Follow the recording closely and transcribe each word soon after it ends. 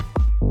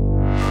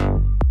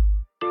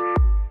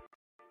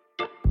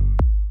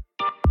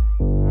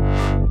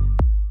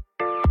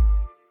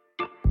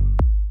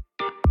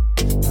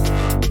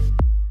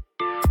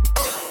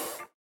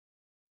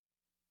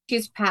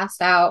she's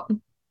passed out.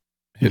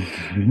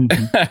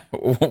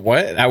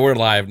 What? We're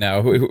live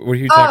now. What are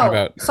you talking Oh,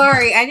 about?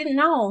 sorry, I didn't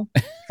know.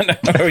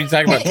 Are you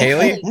talking about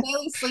Kaylee?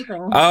 Kaylee's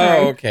sleeping. Oh, Sorry.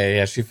 okay.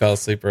 Yeah, she fell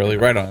asleep early.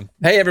 Right on.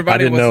 Hey, I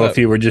everybody. didn't What's know if up?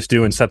 you were just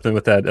doing something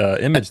with that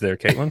image there,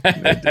 Caitlin.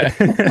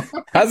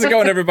 How's it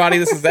going, everybody?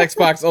 This is the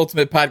Xbox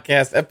Ultimate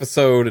Podcast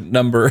episode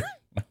number.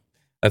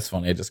 That's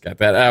funny. I just got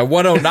that.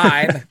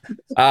 109.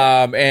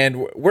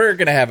 And we're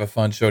going to have a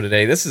fun show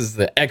today. This is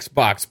the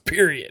Xbox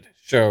period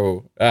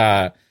show.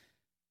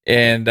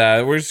 And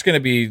we're just going to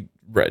be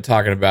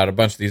talking about a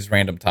bunch of these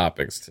random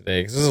topics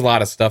today because there's a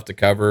lot of stuff to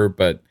cover.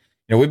 But,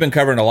 we've been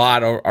covering a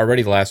lot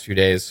already the last few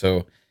days.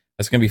 So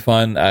it's going to be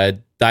fun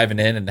diving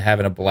in and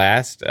having a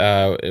blast.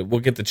 We'll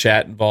get the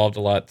chat involved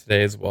a lot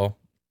today as well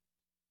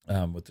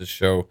with this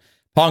show.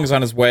 Pong's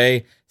on his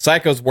way.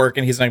 Psycho's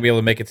working. He's not going to be able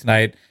to make it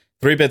tonight.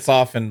 3 bits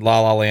off in La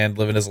La Land,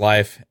 living his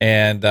life.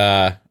 And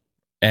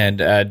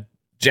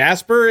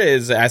Jasper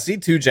is, I see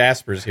 2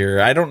 Jaspers here.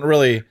 I don't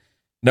really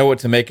know what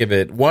to make of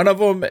it. One of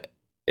them,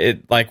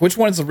 which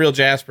one's the real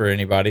Jasper?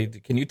 Anybody?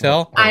 Can you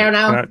tell? I don't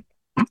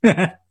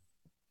know.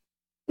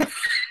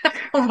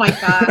 Oh my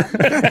god.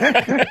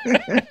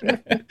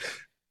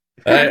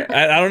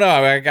 I don't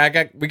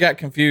know. We got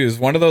confused.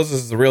 One of those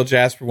is the real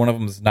Jasper. One of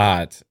them is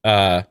not.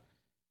 But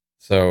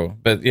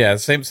yeah,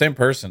 same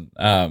person.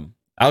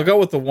 I'll go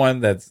with the one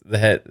that's the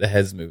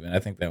head's moving. I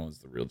think that one's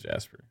the real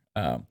Jasper.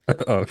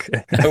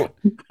 Okay.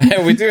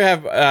 And we do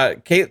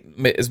have Kate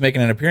is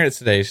making an appearance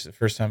today. It's the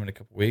first time in a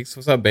couple weeks.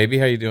 What's up, baby?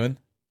 How you doing?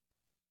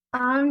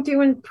 I'm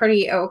doing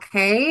pretty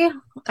okay.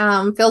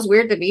 Feels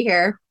weird to be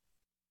here.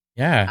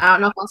 Yeah. I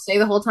don't know if I'll stay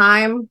the whole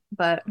time,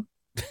 but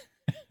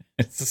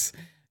It's just,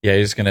 yeah,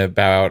 you're just gonna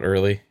bow out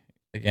early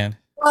again.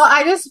 well,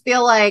 I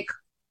feel like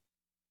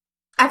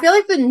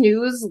the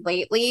news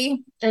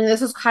lately, and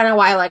this is kind of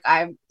why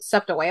I've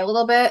stepped away a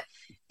little bit.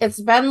 It's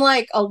been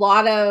a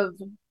lot of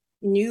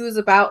news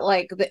about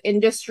the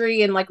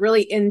industry and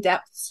really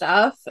in-depth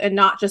stuff and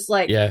not just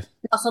Yeah.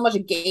 not so much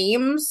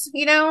games,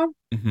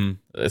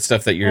 Mm-hmm.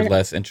 Stuff that you're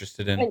less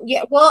interested in. And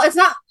yeah, well, it's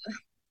not.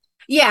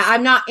 Yeah,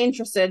 I'm not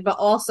interested, but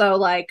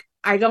also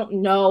I don't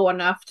know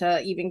enough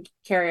to even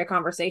carry a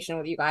conversation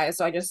with you guys.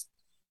 So I just,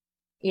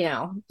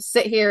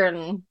 sit here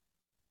and,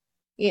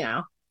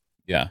 Yeah.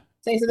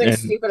 say something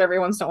stupid every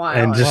once in a while.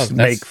 And just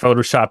make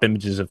Photoshop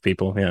images of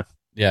people. Yeah.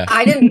 Yeah.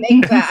 I didn't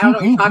make that. I don't know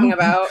what you're talking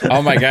about.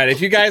 Oh my god!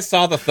 If you guys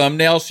saw the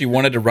thumbnail she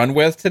wanted to run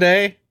with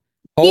today,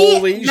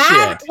 holy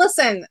shit!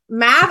 Listen,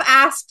 Mav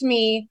asked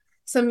me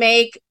to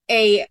make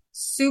a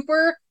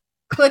super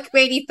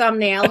clickbaity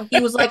thumbnail. He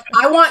was like,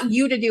 "I want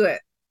you to do it."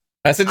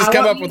 I said, just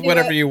come up with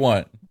whatever you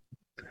want.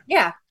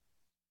 Yeah.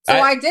 So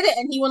I did it,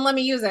 and he wouldn't let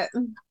me use it.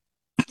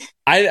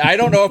 I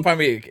don't know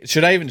if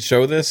should I even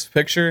show this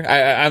picture?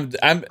 I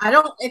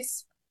don't.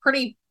 It's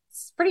pretty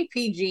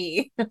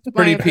PG.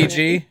 Pretty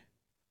PG.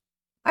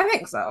 I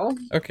think so.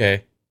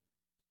 Okay.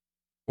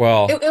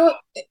 Well,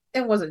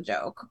 it was a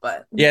joke,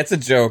 but yeah, it's a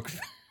joke.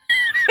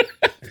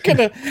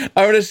 I'm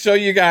gonna show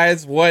you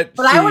guys what.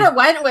 But I would have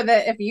went with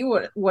it if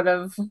you would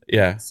have.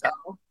 Yeah.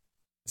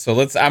 So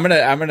let's. I'm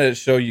gonna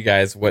show you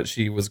guys what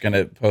she was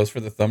gonna post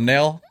for the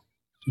thumbnail.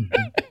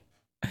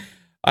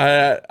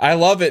 I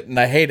love it and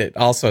I hate it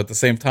also at the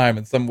same time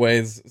in some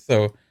ways.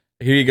 So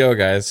here you go,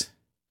 guys.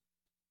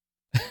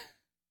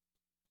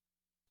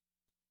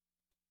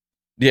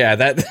 Yeah,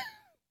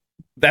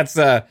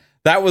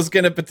 that was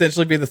gonna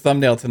potentially be the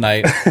thumbnail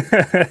tonight.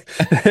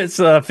 It's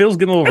feels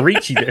getting a little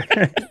reachy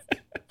there.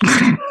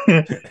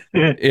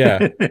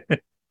 Yeah.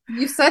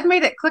 You said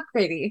made it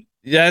clickbaity.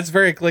 Yeah, it's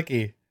very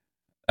clicky.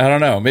 I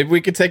don't know. Maybe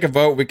we could take a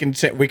vote. We can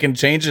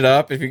change it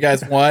up if you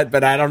guys want,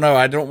 but I don't know.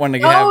 I don't want to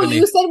have any.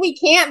 You said we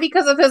can't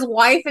because of his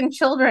wife and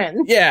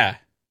children. Yeah.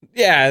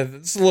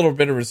 It's a little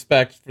bit of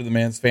respect for the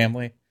man's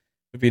family.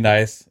 Would be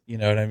nice. You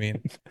know what I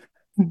mean?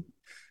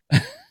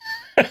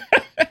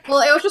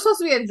 Well, it was just supposed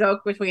to be a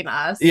joke between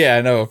us. Yeah,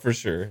 no, for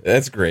sure.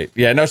 That's great.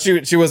 Yeah, no,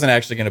 she wasn't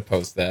actually going to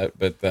post that,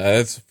 but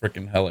that's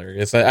freaking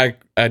hilarious. I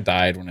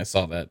died when I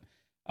saw that.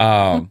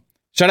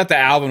 Shout out to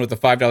Alvin with the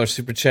 $5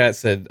 super chat.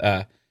 Said,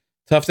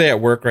 tough day at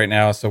work right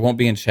now, so won't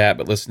be in chat,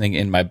 but listening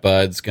in my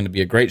buds. Going to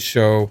be a great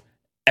show.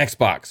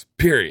 Xbox,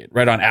 period.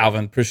 Right on,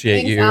 Alvin.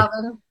 Appreciate you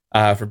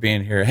for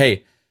being here.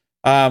 Hey,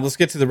 let's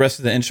get to the rest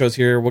of the intros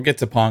here. We'll get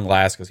to Pong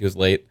last because he was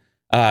late.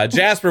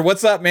 Jasper,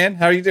 what's up, man?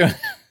 How are you doing?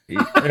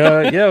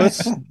 Yeah,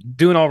 it's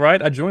doing all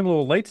right. I joined a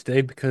little late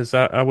today because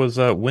I was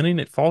winning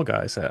at Fall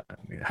Guys. I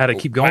had to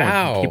keep going.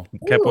 Wow.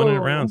 Kept winning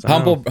around. So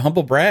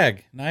humble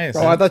brag. Nice.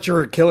 Oh, I thought you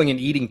were killing and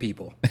eating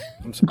people.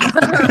 I'm sorry.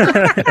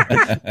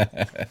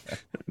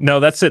 No,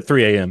 that's at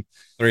 3 a.m.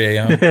 3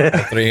 a.m.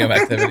 3 a.m.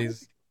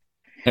 activities.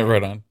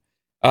 Right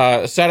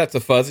on. Shout out to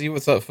Fuzzy.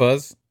 What's up,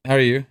 Fuzz? How are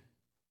you?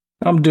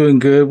 I'm doing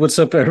good. What's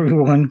up,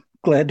 everyone?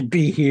 Glad to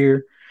be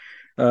here.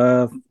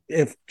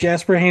 If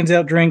Jasper hands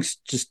out drinks,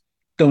 just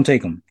don't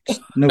take them.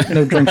 No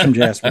drinks from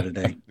Jasper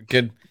today.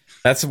 Good.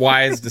 That's a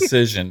wise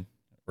decision,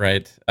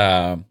 right?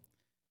 I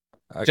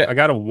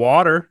got a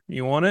water.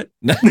 You want it?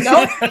 No,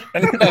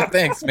 no,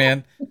 thanks,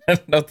 man.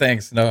 No,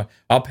 thanks. No,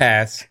 I'll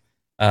pass.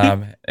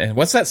 And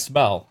what's that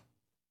smell?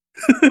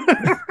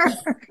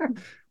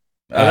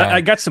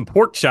 I got some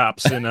pork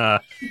chops and my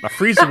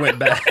freezer went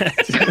bad.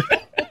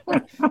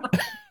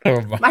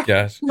 Oh my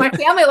gosh. My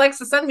family likes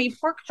to send me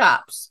pork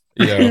chops.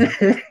 Yo.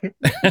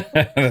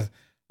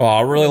 Well,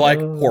 I really like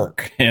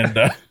pork.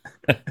 And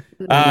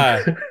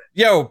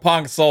yo,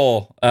 Pong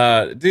Soul.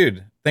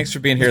 Dude, thanks for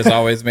being here as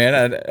always,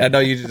 man. I know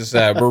you just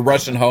we're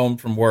rushing home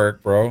from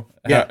work, bro.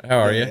 How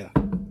are you?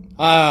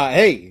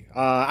 Hey,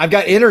 I've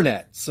got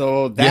internet,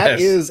 so that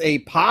is a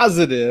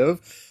positive.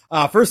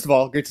 First of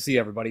all, great to see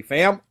everybody,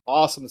 fam.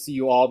 Awesome to see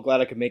you all.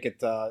 Glad I could make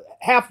it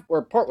half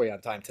or partway on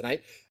time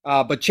tonight.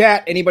 But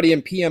chat, anybody in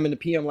the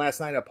PM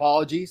last night,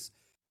 apologies.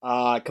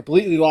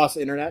 Completely lost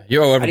internet.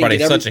 You owe everybody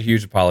such a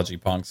huge apology,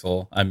 Pong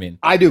Soul. I mean,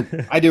 I do.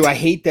 I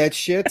hate that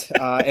shit.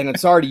 And I'm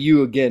sorry to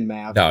you again,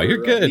 Mav. No,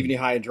 you're good. Leaving you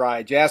high and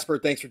dry. Jasper,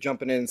 thanks for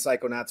jumping in.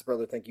 Psychonauts,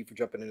 brother, thank you for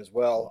jumping in as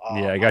well.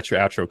 I got your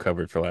outro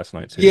covered for last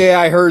night too.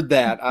 Yeah, I heard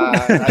that.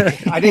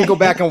 I didn't go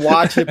back and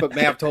watch it, but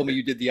Mav told me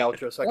you did the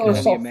outro, so I It can was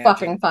only so imagine.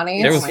 fucking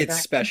funny.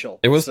 It's special.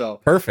 It was so.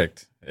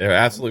 perfect. It was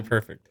absolutely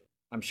perfect.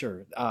 I'm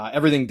sure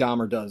everything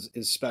Dahmer does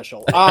is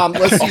special.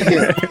 Let's see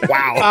here.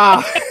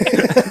 Wow.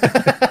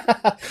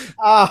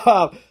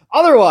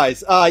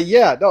 Otherwise,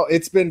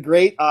 it's been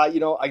great.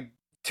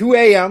 2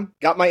 a.m.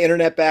 got my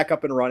internet back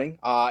up and running.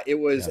 It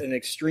was an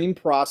extreme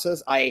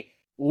process. I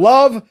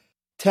love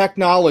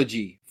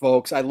technology,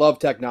 folks. I love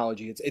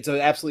technology. It's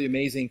absolutely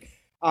amazing.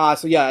 I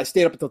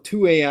stayed up until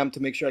 2 a.m. to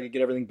make sure I could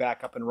get everything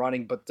back up and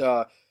running. But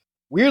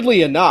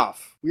weirdly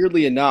enough,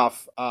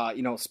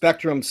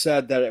 Spectrum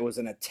said that it was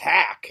an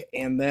attack.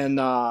 And then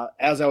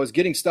as I was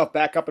getting stuff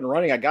back up and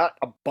running, I got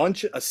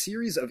a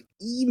series of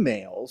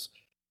emails.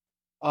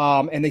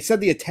 And they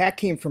said the attack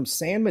came from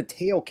San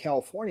Mateo,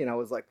 California. And I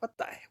was like,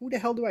 who the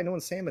hell do I know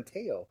in San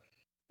Mateo?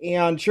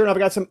 And sure enough, I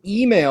got some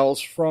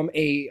emails from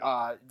a,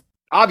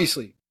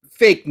 obviously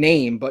fake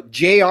name, but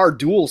JR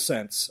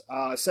DualSense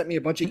sent me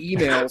a bunch of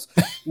emails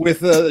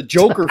with a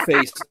Joker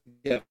face.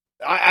 Yeah.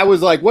 I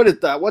was like, what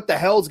the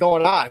hell's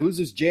going on? Who's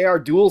this JR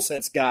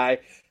DualSense guy?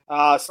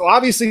 So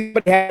obviously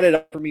somebody had it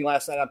up for me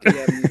last night on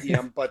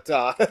PM, but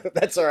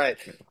that's all right.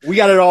 We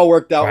got it all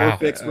worked out. Wow. We're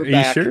fixed. We're Are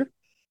back. you sure?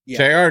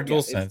 JR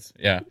DualSense.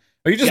 Yeah.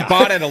 Well, you just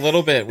bought it a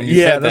little bit when you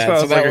said that's that. what I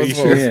So was that like, are was you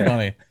what was sure?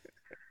 funny.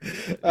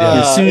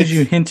 As soon as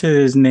you hinted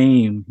his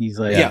name, he's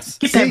like, Yes.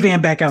 get that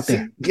van back out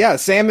there. Yeah,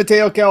 San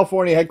Mateo,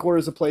 California,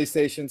 headquarters of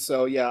PlayStation.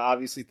 So yeah,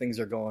 obviously things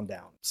are going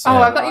down. So,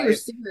 I thought you were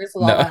serious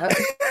about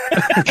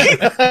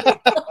that.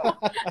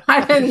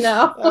 I didn't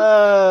know.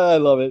 I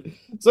love it.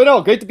 So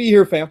no, great to be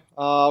here, fam.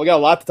 We got a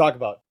lot to talk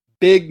about.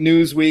 Big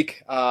news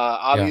week.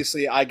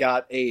 Obviously, I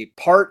got a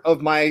part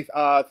of my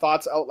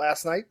thoughts out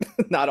last night,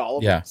 not all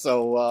of them.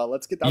 So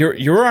let's get down.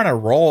 You were on a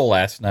roll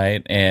last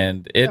night,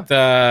 and it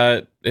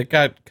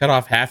got cut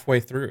off halfway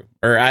through,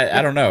 or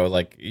I don't know.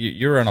 Like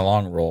you were on a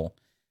long roll.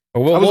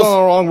 But I was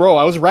on a long roll.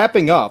 I was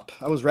wrapping up.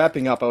 I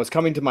was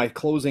coming to my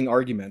closing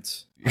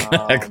arguments.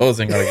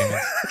 Closing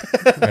arguments.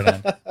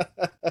 Right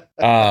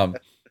on.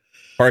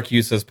 Park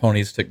Hughes says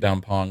ponies took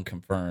down Pong,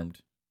 confirmed.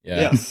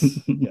 Yeah.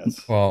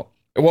 Yes. Well,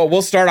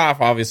 we'll start off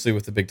obviously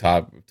with the big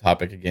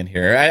topic again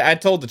here. I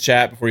told the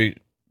chat before we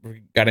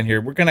got in here,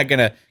 we're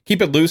gonna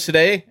keep it loose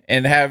today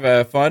and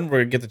have fun. We're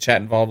gonna get the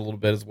chat involved a little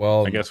bit as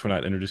well. I guess we're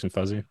not introducing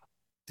Fuzzy.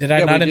 Did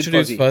I not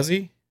introduce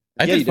Fuzzy?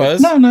 I did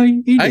Fuzz. No,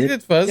 you did. I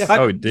did Fuzz. Yeah,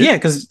 Oh, you did? Yeah,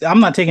 because I'm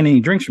not taking any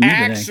drinks from you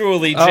today.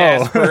 Actually,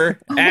 Jasper.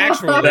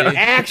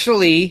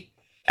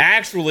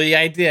 Actually,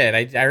 I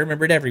did. I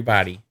remembered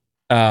everybody.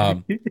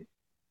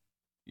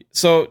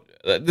 So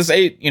the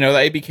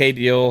ABK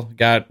deal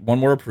got one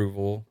more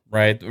approval,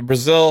 right?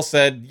 Brazil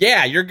said,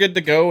 yeah, you're good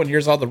to go, and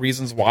here's all the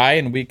reasons why,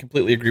 and we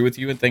completely agree with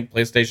you and think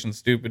PlayStation's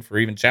stupid for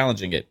even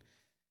challenging it.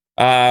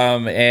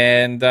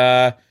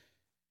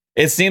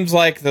 It seems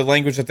like the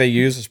language that they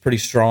use is pretty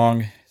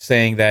strong,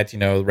 saying that,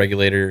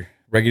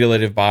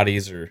 regulative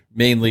bodies are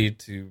mainly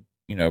to,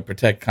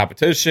 protect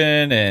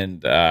competition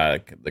and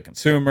the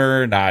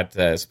consumer, not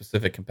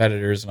specific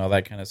competitors and all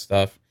that kind of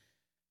stuff.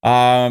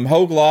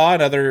 Hogue Law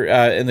and other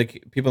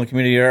people in the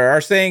community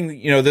are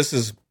saying, this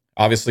is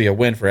obviously a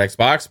win for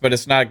Xbox, but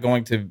it's not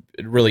going to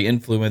really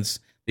influence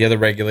the other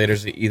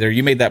regulators either.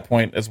 You made that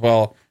point as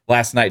well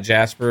last night,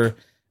 Jasper,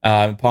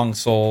 Pong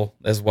Soul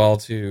as well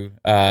too.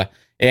 And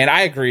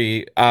I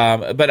agree.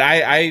 But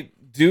I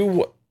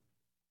do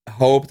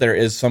hope there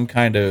is some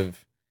kind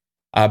of,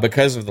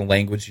 because of the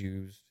language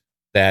used,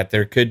 that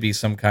there could be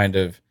some kind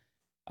of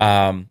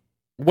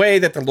way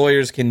that the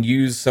lawyers can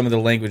use some of the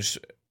language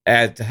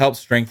to help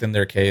strengthen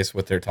their case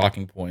with their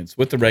talking points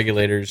with the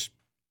regulators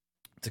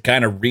to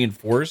kind of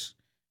reinforce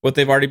what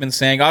they've already been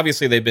saying.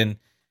 Obviously, they've been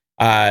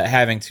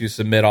having to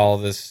submit all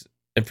of this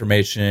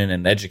information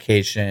and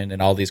education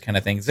and all these kind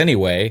of things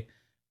anyway,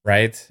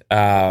 right?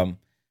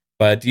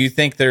 But do you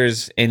think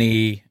there's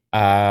any...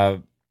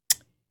 okay,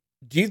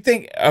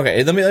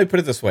 let me put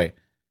it this way.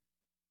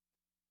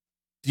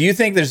 Do you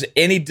think there's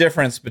any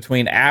difference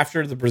between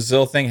after the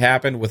Brazil thing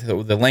happened with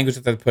the language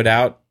that they put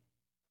out,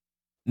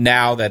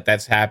 now that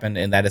that's happened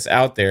and that it's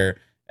out there,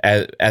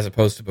 as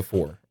opposed to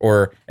before?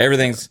 Or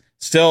everything's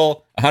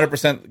still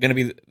 100% going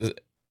to be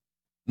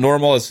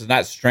normal. This does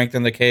not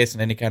strengthen the case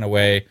in any kind of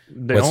way.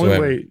 The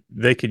whatsoever. only way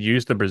they could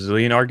use the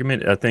Brazilian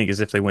argument, I think, is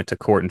if they went to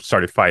court and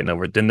started fighting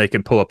over it. Then they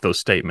could pull up those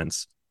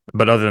statements.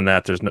 But other than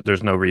that,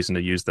 there's no reason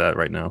to use that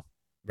right now.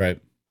 Right.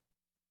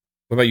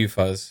 What about you,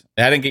 Fuzz?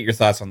 I didn't get your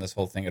thoughts on this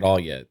whole thing at all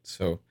yet.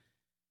 So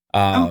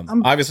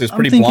obviously it's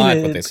pretty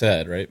blunt what they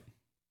said, right?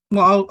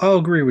 Well, I'll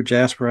agree with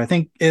Jasper. I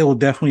think it will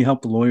definitely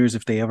help the lawyers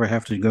if they ever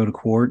have to go to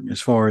court as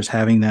far as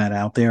having that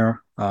out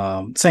there.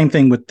 Same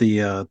thing with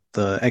the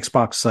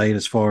Xbox site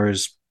as far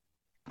as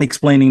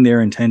explaining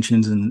their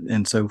intentions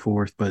and so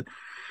forth. But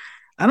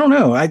I don't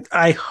know.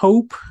 I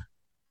hope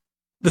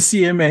the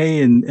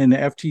CMA and the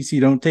FTC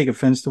don't take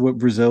offense to what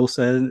Brazil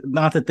said.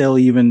 Not that they'll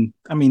even.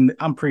 I mean,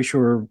 I'm pretty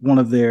sure one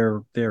of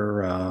their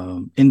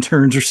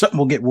interns or something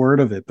will get word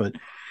of it, but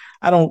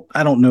I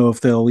don't know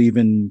if they'll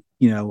even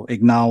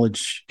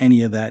acknowledge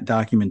any of that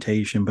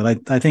documentation.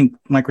 But I think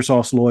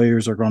Microsoft's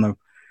lawyers are going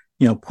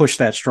to push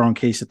that strong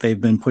case that they've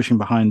been pushing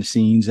behind the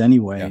scenes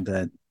anyway. Yeah.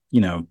 That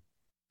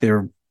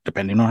they're,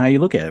 depending on how you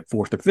look at it,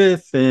 fourth or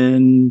fifth,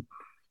 and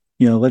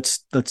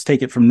let's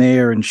take it from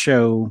there and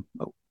show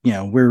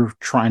we're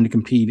trying to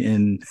compete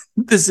in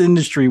this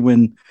industry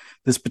when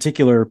this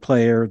particular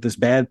player, this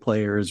bad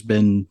player, has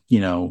been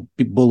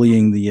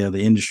bullying the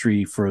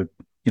industry for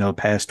the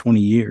past 20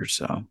 years.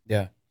 So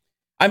yeah,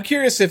 I'm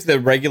curious if the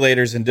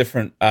regulators in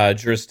different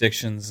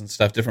jurisdictions and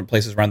stuff, different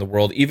places around the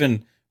world,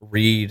 even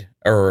read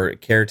or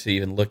care to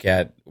even look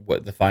at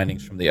what the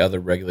findings from the other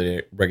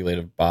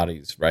regulative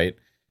bodies, right?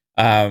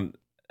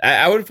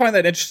 I would find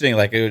that interesting.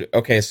 Like,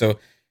 okay, so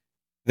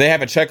they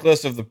have a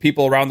checklist of the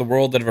people around the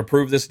world that have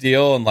approved this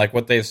deal and like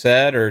what they've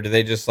said, or do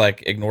they just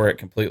like ignore it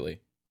completely?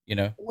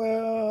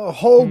 Well,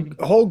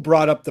 Hogue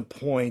brought up the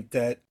point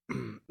that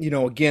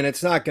again,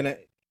 it's not gonna.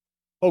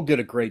 Hogue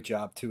did a great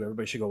job too.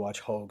 Everybody should go watch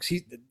Hogue's.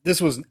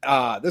 This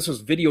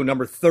was video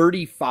number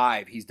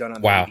 35 he's done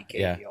on the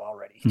ABK deal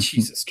already.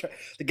 Jesus Christ,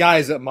 the guy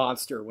is a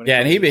monster.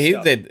 And he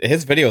did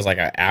his video is like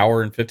an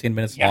hour and 15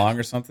 minutes long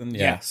or something.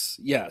 Yeah.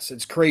 Yes,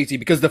 it's crazy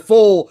because the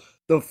full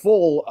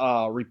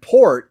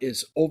report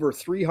is over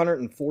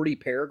 340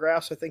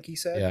 paragraphs. I think he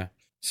said. Yeah.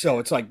 So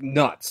it's like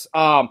nuts.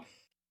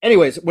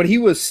 Anyways, what he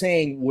was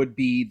saying would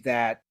be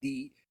that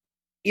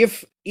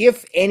if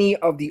any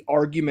of the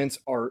arguments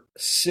are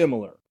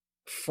similar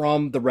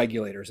from the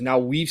regulators. Now,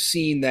 we've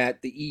seen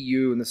that the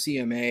EU and the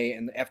CMA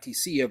and the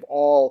FTC have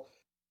all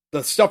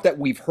the stuff that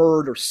we've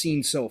heard or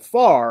seen so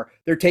far,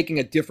 they're taking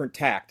a different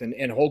tact.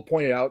 And Hogue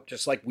pointed out,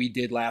 just like we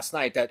did last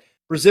night, that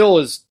Brazil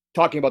is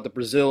talking about the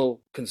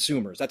Brazil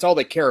consumers. That's all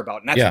they care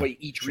about. And that's the way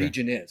each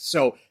region is.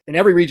 So, and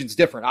every region's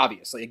different,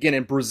 obviously. Again,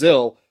 in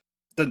Brazil,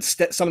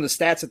 some of the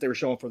stats that they were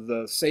showing for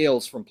the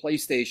sales from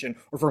PlayStation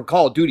or from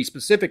Call of Duty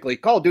specifically,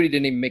 Call of Duty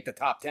didn't even make the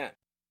top 10.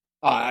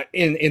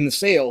 In the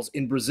sales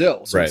in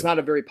Brazil. So It's not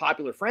a very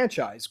popular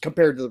franchise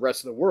compared to the rest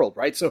of the world,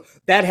 right? So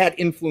that had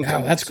influence.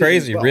 Wow, that's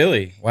crazy,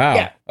 really? Wow.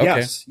 Yeah,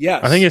 okay.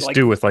 Yes. I think it's to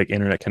do with like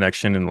internet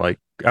connection and like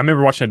I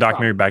remember watching a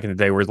documentary back in the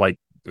day where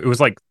it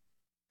was like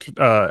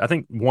I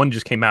think one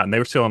just came out and they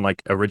were still on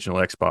like original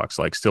Xbox,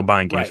 like still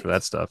buying games for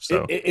that stuff.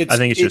 So I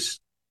think it's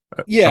just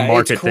a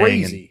market it's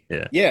crazy. Thing.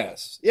 And,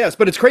 Yes,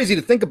 but it's crazy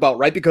to think about,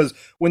 right? Because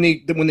when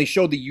they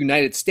showed the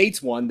United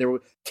States one, there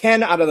were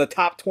 10 out of the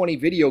top 20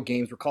 video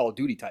games were Call of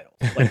Duty titles,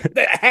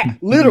 like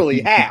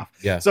literally half.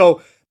 Yeah.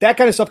 So that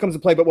kind of stuff comes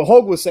into play. But what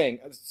Hogue was saying,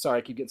 sorry,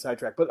 I keep getting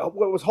sidetracked. But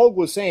what Hogue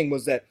was saying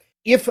was that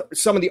if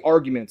some of the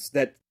arguments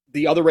that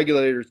the other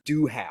regulators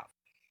do have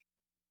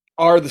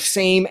are the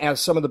same as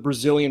some of the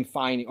Brazilian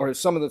finding, or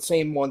some of the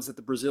same ones that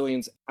the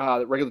Brazilians,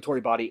 the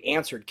regulatory body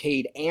answered,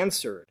 CADE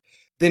answered,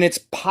 then it's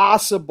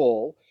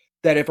possible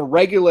that if a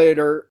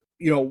regulator,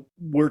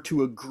 were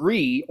to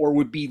agree or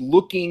would be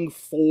looking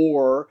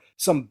for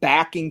some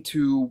backing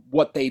to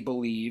what they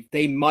believe,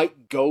 they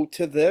might go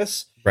to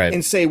this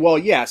and say, well,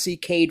 yeah, see,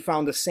 CADE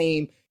found the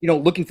same,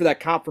 looking for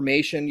that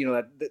confirmation,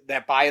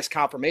 that bias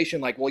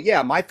confirmation, like, well,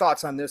 yeah, my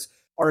thoughts on this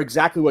are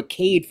exactly what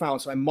CADE found,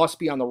 so I must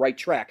be on the right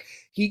track.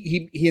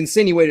 He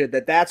insinuated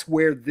that that's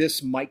where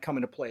this might come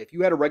into play. If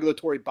you had a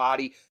regulatory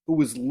body who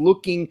was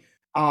looking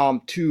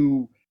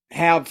to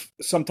have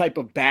some type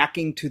of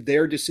backing to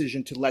their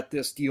decision to let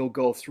this deal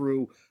go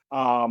through,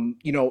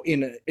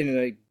 in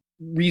a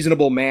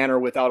reasonable manner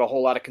without a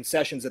whole lot of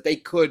concessions, that they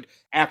could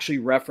actually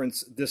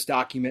reference this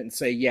document and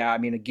say, yeah, I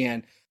mean,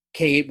 again,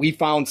 CADE, we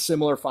found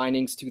similar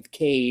findings to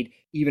CADE,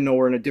 even though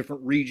we're in a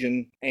different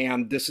region.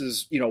 And this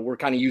is, we're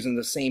kind of using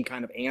the same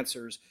kind of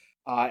answers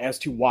as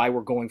to why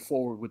we're going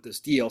forward with this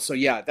deal. So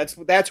yeah,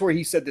 that's where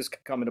he said this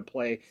could come into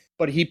play.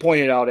 But he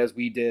pointed out, as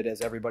we did,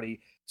 as everybody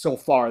so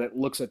far that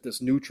looks at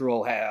this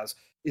neutral has,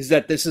 is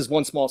that this is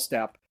one small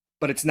step,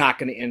 but it's not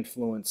going to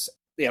influence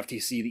the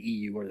FTC, the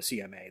EU, or the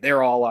CMA.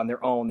 They're all on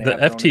their own. The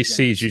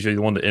FTC is usually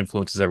the one that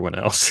influences everyone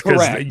else.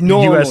 Correct. The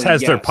US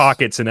has their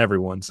pockets in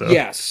everyone. So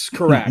yes,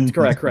 correct.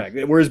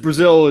 Whereas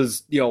Brazil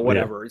is,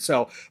 whatever. Yeah.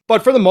 So,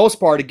 but for the most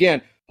part,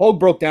 again, Hogue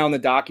broke down the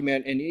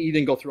document, and he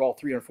didn't go through all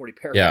 340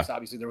 paragraphs. Yeah.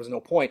 Obviously, there was no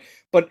point.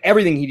 But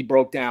everything he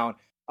broke down,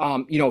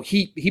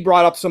 he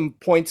brought up some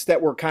points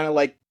that were kind of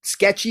like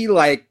sketchy.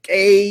 Like,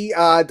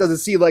 it doesn't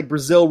seem like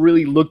Brazil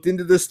really looked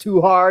into this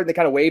too hard. They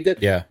kind of waved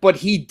it. Yeah. But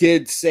he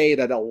did say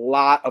that a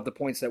lot of the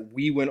points that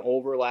we went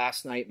over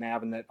last night,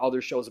 Mav, and that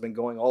other shows have been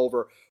going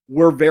over,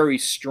 were very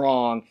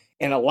strong.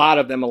 And a lot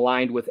of them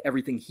aligned with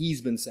everything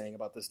he's been saying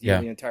about this deal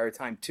the entire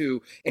time,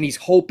 too. And he's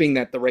hoping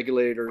that the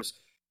regulators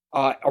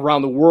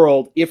around the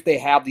world, if they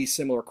have these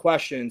similar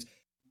questions,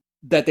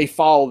 that they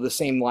follow the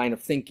same line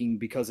of thinking,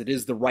 because it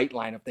is the right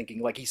line of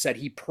thinking. Like he said,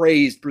 he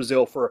praised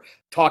Brazil for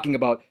talking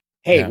about,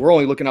 hey, we're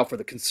only looking out for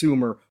the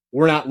consumer.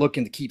 We're not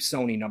looking to keep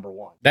Sony number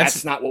one.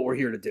 That's not what we're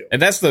here to do.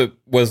 And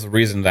was the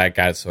reason that I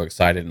got so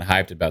excited and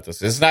hyped about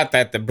this. It's not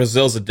that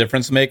Brazil's a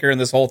difference maker in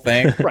this whole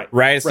thing,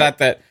 right? It's not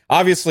that,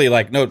 obviously,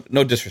 like, no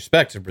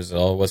disrespect to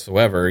Brazil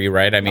whatsoever,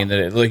 right? I mean,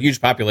 there's a huge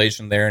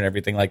population there and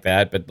everything like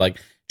that, but like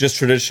just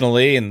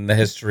traditionally in the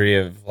history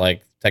of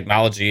like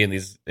technology and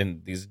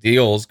these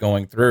deals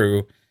going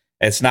through,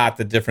 it's not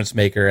the difference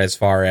maker as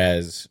far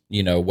as,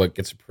 you know, what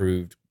gets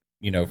approved,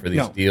 you know, for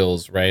these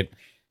deals, right?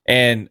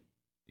 And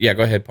yeah,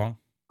 go ahead, Pong.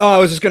 Oh, I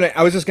was just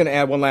gonna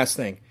add one last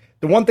thing.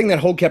 The one thing that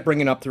Hogue kept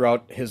bringing up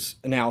throughout his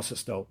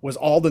analysis, though, was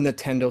all the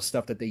Nintendo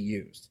stuff that they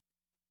used,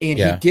 and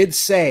he did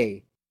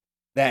say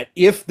that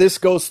if this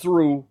goes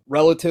through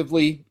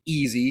relatively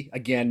easy,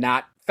 again,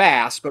 not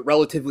fast, but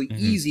relatively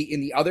easy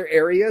in the other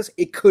areas,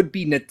 it could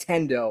be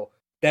Nintendo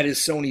that is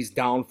Sony's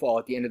downfall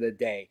at the end of the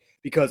day,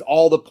 because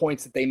all the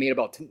points that they made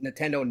about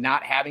Nintendo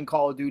not having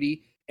Call of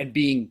Duty and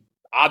being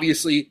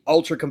obviously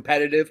ultra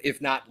competitive,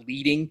 if not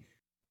leading,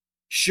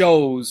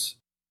 shows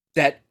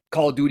that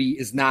Call of Duty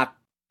is not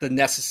the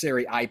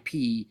necessary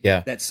IP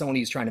that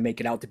Sony is trying to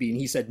make it out to be. And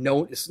he said,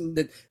 no,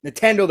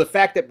 Nintendo, the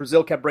fact that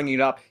Brazil kept bringing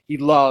it up, he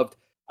loved.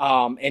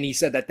 And he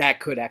said that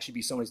could actually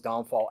be Sony's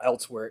downfall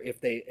elsewhere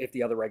if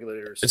the other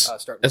regulators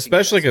start.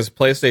 Especially because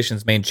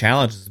PlayStation's main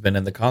challenge has been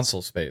in the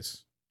console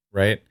space,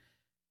 right?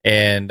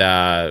 And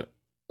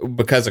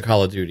because of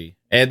Call of Duty.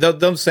 And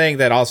them saying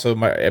that also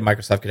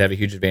Microsoft could have a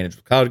huge advantage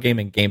with cloud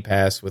gaming, Game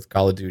Pass with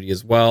Call of Duty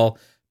as well.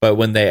 But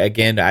when they,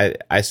 again,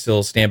 I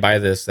still stand by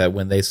this, that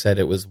when they said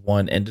it was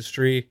one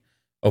industry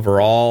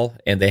overall,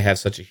 and they have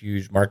such a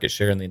huge market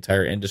share in the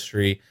entire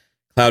industry,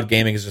 cloud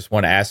gaming is just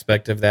one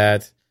aspect of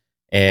that.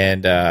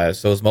 And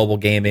so is mobile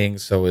gaming,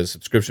 so is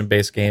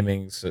subscription-based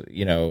gaming, so,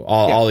 you know,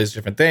 all these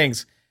different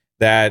things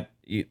that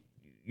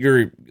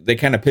they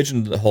kind of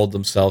pigeonholed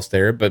themselves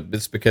there, but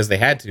it's because they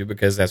had to,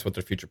 because that's what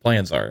their future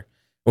plans are,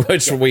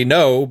 which we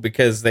know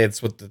because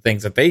that's what the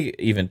things that they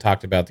even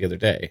talked about the other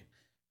day,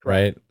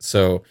 right?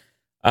 So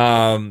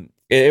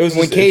it was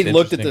when Cade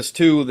looked at this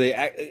too.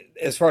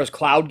 As far as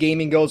cloud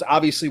gaming goes,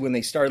 obviously when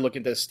they started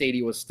looking at this,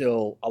 Stadia was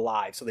still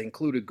alive, so they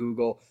included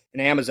Google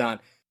and Amazon.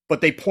 But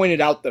they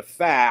pointed out the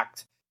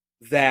fact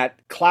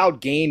that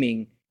cloud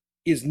gaming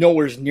is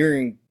nowhere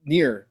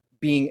near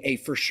being a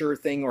for sure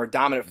thing or a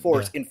dominant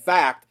force. In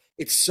fact,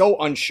 it's so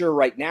unsure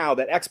right now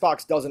that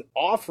Xbox doesn't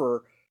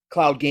offer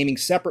cloud gaming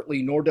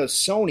separately, nor does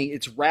Sony.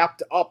 It's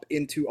wrapped up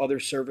into other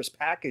service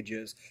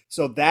packages.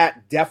 So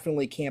that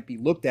definitely can't be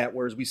looked at.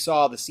 Whereas we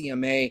saw the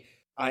CMA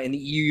in the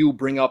EU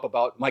bring up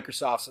about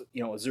Microsoft's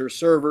Azure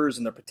servers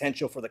and the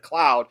potential for the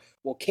cloud.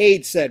 Well,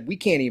 Cade said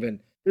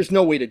there's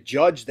no way to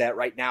judge that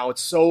right now.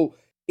 It's so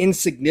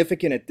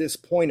insignificant at this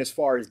point as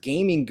far as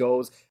gaming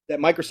goes that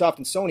Microsoft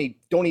and Sony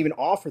don't even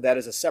offer that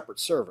as a separate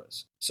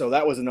service. So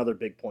that was another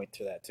big point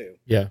to that too.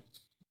 Yeah.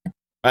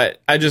 I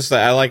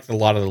liked a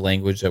lot of the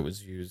language that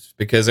was used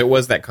because it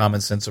was that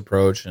common sense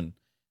approach, and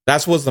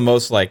that's was the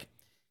most like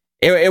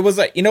it was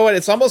like, you know what,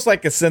 it's almost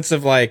like a sense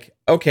of like,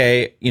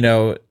 okay, you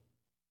know,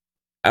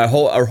 a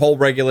whole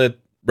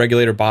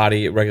regulator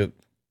body,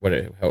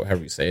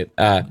 however you say it,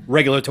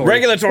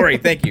 regulatory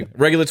thank you,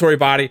 regulatory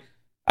body,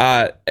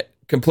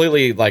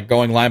 completely like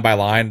going line by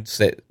line,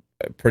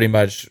 pretty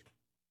much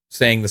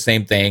saying the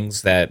same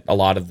things that a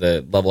lot of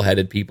the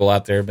level-headed people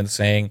out there have been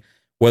saying,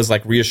 was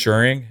like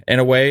reassuring in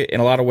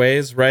a lot of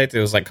ways, right? It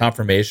was like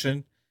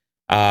confirmation.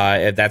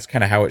 That's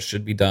kind of how it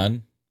should be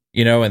done,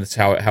 you know, and it's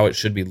how it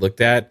should be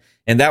looked at.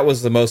 And that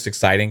was the most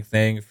exciting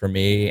thing for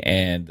me,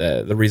 and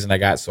the reason I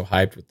got so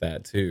hyped with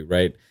that too,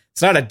 right?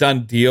 It's not a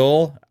done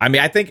deal. I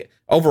mean, I think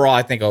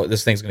overall,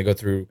 this thing's going to go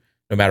through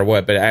no matter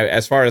what. But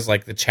as far as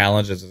like the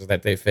challenges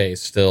that they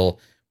face still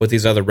with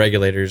these other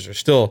regulators, they're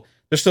still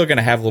going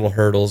to have little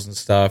hurdles and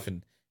stuff,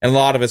 and a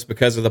lot of it's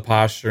because of the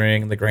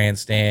posturing and the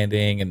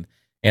grandstanding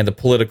and the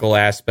political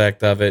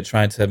aspect of it,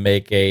 trying to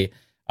make a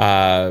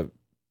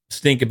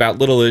stink about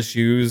little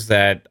issues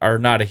that are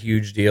not a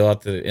huge deal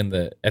at the end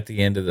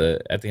of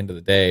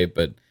the day.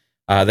 But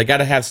they got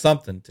to have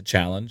something to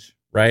challenge,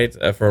 right?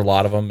 For a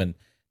lot of them, and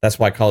that's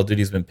why Call of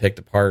Duty has been picked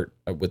apart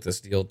with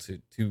this deal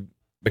to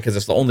because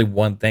it's the only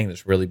one thing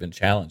that's really been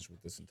challenged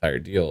with this entire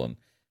deal. And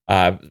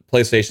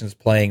PlayStation's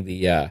playing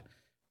the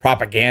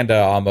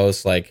propaganda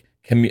almost like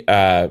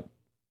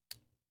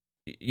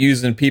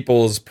using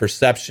people's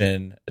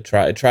perception,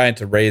 trying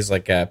to raise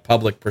like a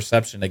public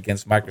perception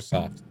against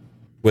Microsoft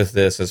with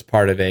this as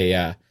part of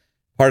a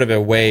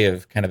way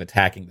of kind of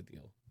attacking the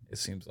deal. It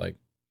seems like.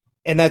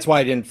 And that's why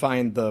I didn't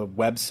find the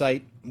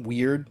website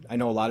weird. I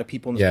know a lot of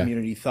people in the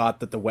community thought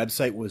that the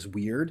website was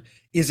weird.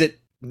 Is it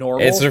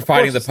normal? It's they're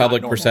fighting the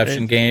public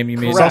perception game, you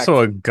mean? It's also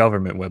a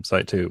government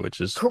website, too,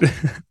 which is...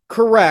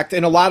 Correct.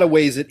 In a lot of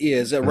ways, it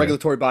is. A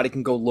regulatory body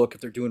can go look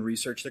if they're doing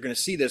research. They're going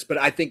to see this. But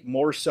I think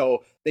more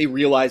so they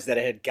realized that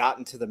it had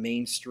gotten to the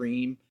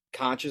mainstream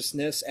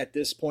consciousness at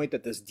this point,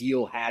 that this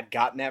deal had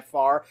gotten that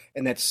far,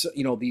 and that,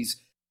 you know, these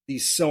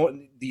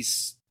Sony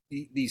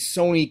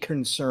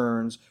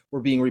concerns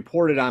were being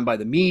reported on by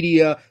the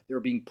media. They were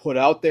being put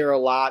out there a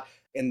lot.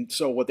 And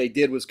so what they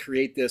did was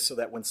create this so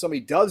that when somebody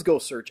does go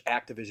search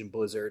Activision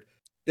Blizzard,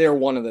 they're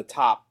one of the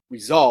top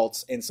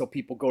results. And so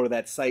people go to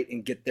that site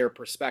and get their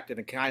perspective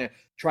and kind of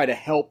try to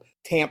help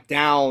tamp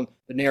down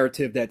the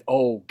narrative that,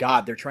 oh,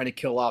 God, they're trying to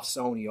kill off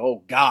Sony.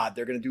 Oh, God,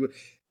 they're going to do it.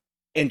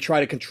 And try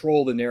to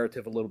control the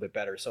narrative a little bit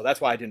better. So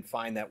that's why I didn't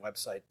find that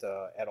website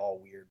at all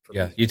weird.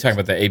 Yeah, you're talking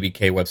about the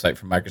ABK website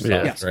from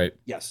Microsoft, right?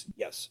 Yes.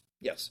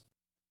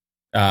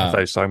 I thought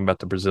he was talking about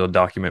the Brazil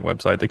document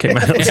website that came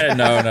out.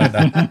 No.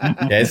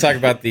 Yeah, he's talking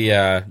about the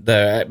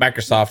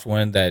Microsoft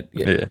one that.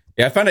 Yeah,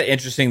 I found it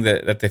interesting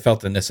that they felt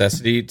the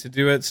necessity to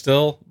do it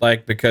still,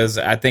 like, because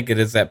I think it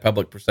is that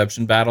public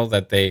perception battle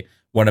that they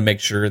want to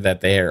make sure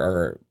that they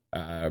are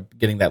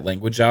getting that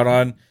language out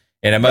on.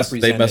 And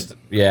they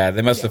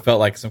must have felt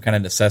like some kind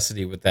of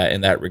necessity with that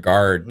in that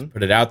regard to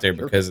put it out there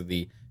because of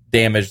the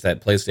damage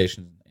that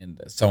PlayStation and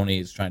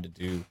Sony is trying to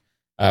do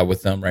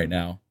with them right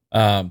now.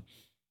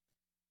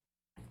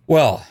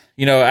 Well,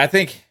 you know, I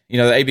think, you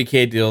know, the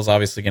ABK deal is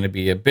obviously going to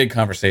be a big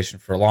conversation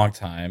for a long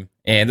time.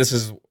 And this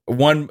is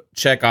one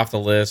check off the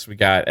list. We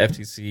got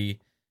FTC,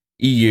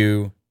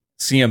 EU,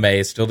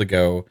 CMA still to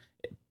go.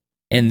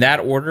 In that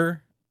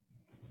order,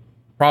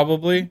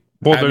 probably.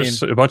 Well,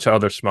 there's a bunch of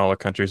other smaller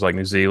countries like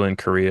New Zealand,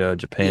 Korea,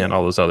 Japan,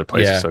 all those other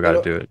places still got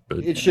to do it.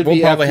 But it should we'll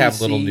be probably FTC,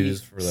 have little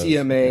news for those.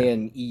 CMA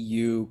and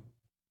EU.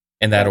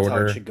 In that That's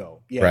order. how it should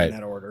go. Yeah, right. In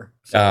that order.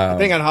 So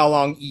depending on how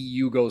long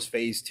EU goes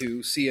phase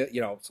 2,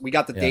 we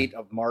got the date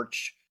of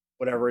March,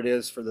 whatever it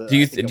is for the. Do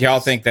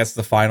y'all think that's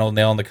the final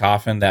nail in the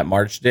coffin, that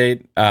March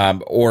date?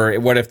 Or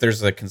what if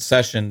there's a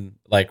concession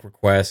like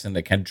request and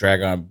it can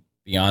drag on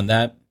beyond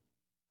that?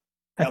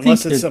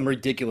 Unless it's some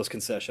ridiculous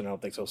concession, I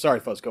don't think so.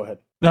 Sorry, Fuzz, go ahead.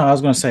 No, I was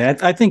going to say,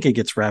 I think it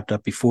gets wrapped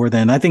up before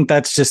then. I think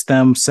that's just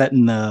them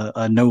setting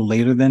a no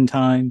later than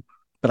time,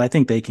 but I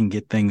think they can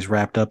get things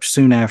wrapped up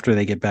soon after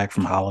they get back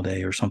from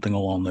holiday or something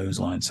along those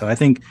lines. So I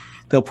think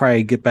they'll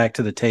probably get back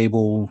to the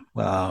table,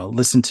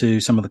 listen to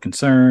some of the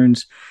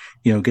concerns,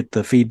 you know, get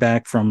the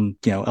feedback from,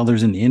 you know,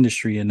 others in the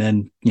industry, and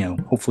then, you know,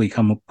 hopefully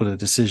come up with a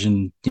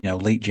decision, you know,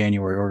 late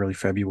January, early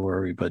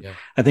February. But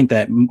I think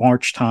that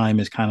March time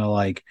is kind of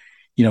like,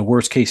 you know,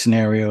 worst case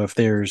scenario, if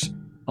there's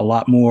a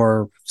lot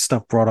more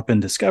stuff brought up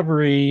in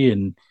discovery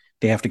and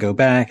they have to go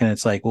back and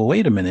it's like, well,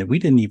 wait a minute, we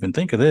didn't even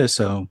think of this.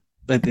 So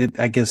it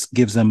I guess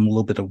gives them a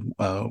little bit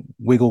of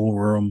wiggle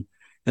room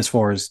as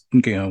far as,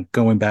 you know,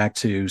 going back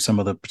to some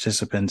of the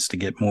participants to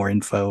get more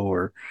info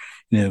or,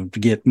 you know, to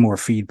get more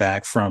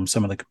feedback from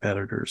some of the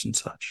competitors and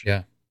such.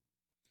 Yeah.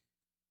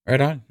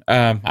 Right on.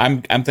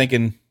 I'm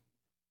thinking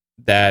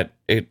that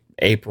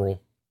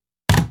April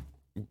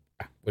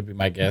would be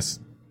my guess.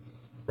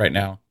 Right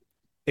now,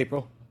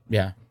 April.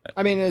 Yeah,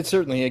 I mean, it's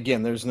certainly,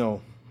 again, there's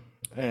no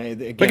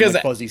again, because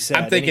like Fuzzy said,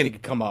 I'm thinking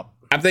could come up.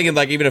 I'm thinking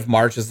like even if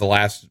March is the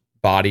last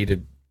body to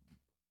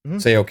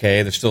say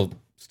okay, there's still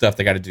stuff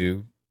they got to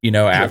do, you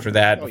know, after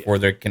that before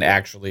they can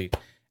actually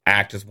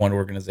act as one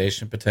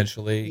organization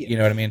potentially. You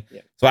know what I mean?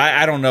 Yeah. So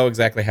I don't know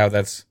exactly how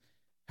that's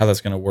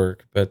going to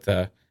work, but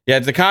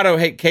Decado.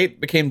 Hey,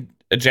 Kate became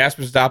a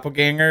Jasper's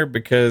doppelganger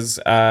because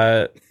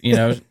you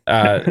know,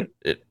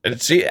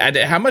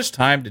 how much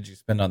time did you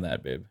spend on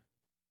that, babe?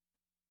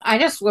 I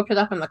just whipped it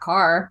up in the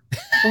car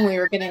when we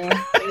were getting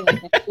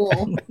into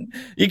school.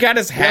 You got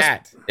his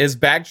hat, his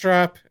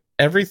backdrop,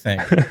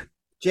 everything.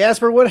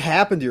 Jasper, what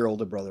happened to your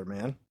older brother,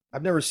 man?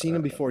 I've never seen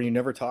him before. You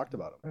never talked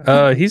about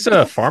him. He's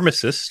a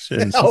pharmacist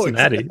in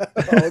Cincinnati.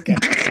 Okay.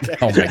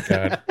 Oh my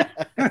god.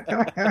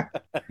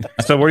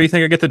 So where do you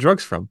think I get the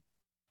drugs from?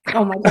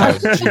 Oh my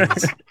god.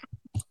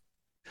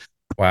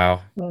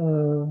 Wow.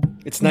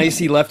 It's nice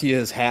he left you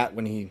his hat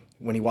when he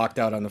walked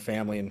out on the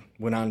family and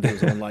went on to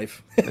his own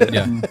life.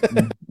 Yeah.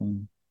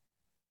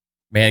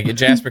 Man,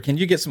 Jasper, can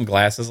you get some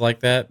glasses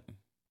like that?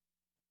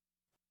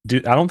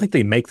 Dude, I don't think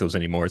they make those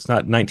anymore. It's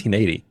not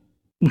 1980.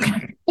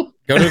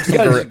 Go on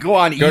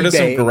eBay. Go to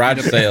some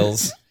garage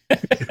sales.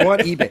 Go on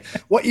eBay.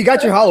 What, you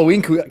got your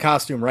Halloween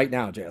costume right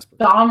now, Jasper.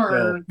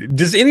 Dahmer.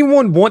 Does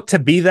anyone want to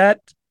be that?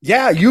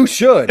 Yeah, you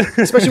should.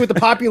 Especially with the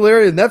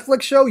popularity of the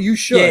Netflix show, you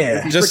should.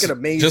 Yeah. It's freaking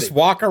amazing. Just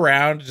walk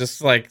around,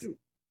 just like...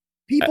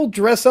 People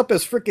dress up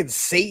as freaking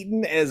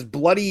Satan, as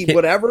bloody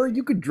whatever.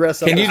 You could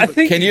dress up. Can you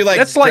like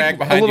that's drag like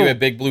behind you a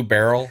big blue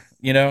barrel,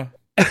 you know?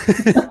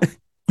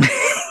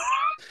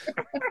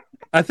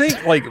 I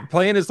think like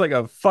playing as like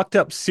a fucked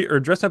up or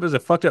dressed up as a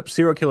fucked up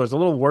serial killer is a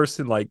little worse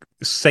than like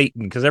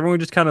Satan, because everyone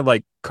just kind of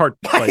like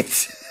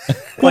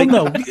well,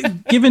 no,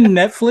 given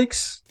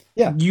Netflix,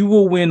 you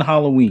will win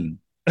Halloween.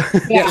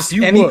 Yes,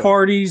 any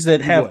parties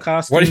that have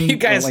costumes. What are you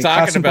guys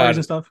talking about?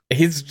 And stuff?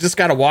 He's just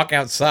got to walk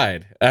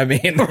outside. I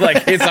mean,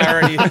 like he's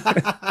already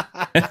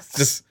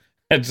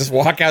just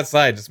walk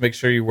outside. Just make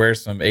sure you wear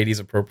some 80s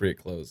appropriate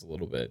clothes a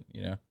little bit,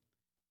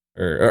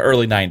 or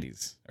early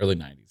 90s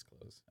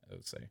clothes, I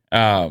would say.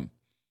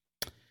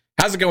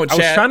 How's it going, Chad?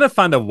 I was trying to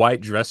find a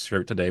white dress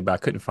shirt today, but I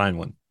couldn't find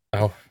one.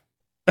 Oh.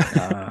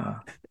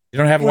 You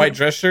don't have a white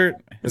dress shirt?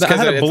 It's because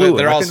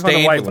they're all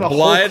stained with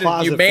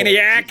blood, you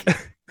maniac.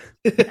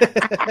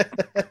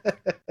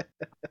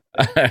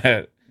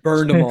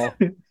 Burned them all.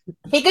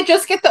 He could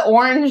just get the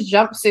orange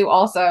jumpsuit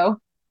also.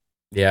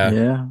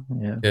 Yeah.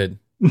 Good.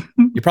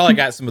 You probably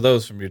got some of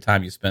those from your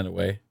time you spent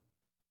away.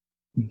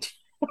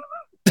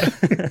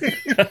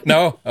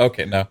 No?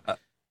 Okay, no.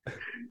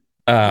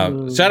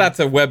 Shout out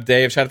to Web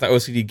Dave. Shout out to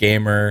OCD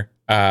Gamer,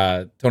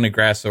 Tony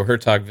Grasso,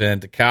 Hertog Vin,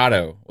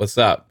 Decado. What's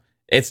up?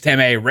 It's Tim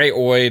A. Ray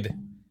Oid.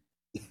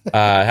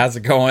 How's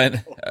it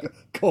going?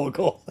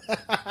 Cool.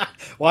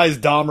 Why is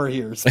Dahmer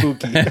here?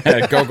 Spooky.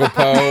 Gogo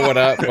Poe, what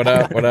up?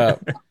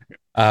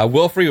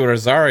 Wilfrey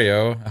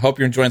Rosario, I hope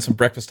you're enjoying some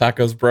breakfast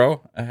tacos,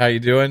 bro. How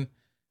you doing?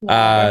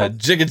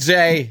 Jigga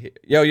J,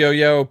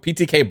 yo.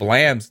 PTK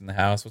Blams in the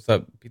house. What's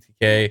up,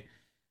 PTK?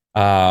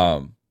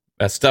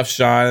 Stuff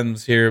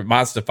Sean's here.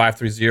 Monster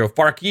 530.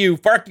 Fark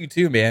you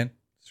too, man.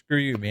 Screw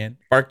you, man.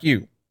 Fark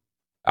you.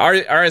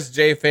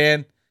 RSJ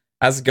fan,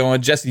 how's it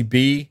going? Jesse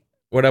B,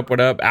 what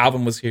up?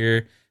 Alvin was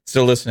here,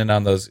 still listening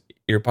on those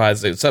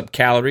earpods. What's up,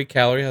 Calorie?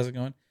 How's it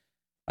going?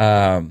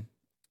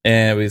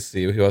 And we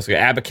see who else we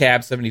got.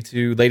 Abacab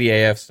 72, Lady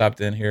AF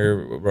stopped in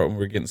here when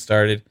we're getting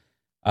started.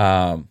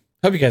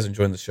 Hope you guys are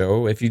enjoying the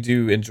show. If you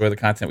do enjoy the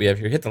content we have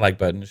here, hit the like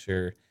button,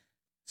 share,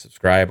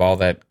 subscribe, all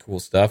that cool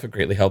stuff. It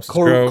greatly helps us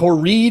grow.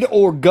 Correed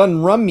or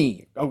Gun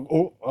Rummy.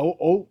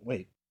 Oh,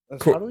 wait.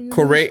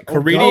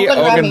 Correedy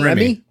Ogun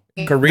Remy.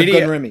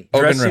 Correedy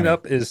Dressing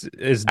up is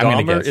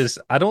Dahmer.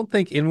 I don't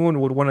think anyone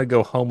would want to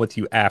go home with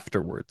you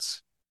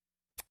afterwards.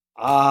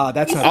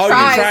 That's not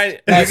true.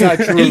 That's not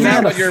true. He's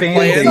not a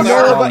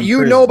fan.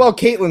 You know about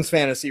Caitlin's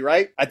fantasy,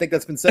 right? I think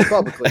that's been said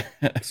publicly.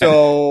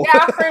 So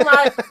yeah, pretty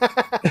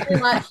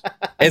much.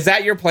 Is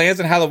that your plans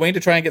on Halloween,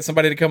 to try and get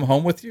somebody to come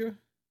home with you?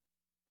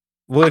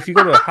 Well, if you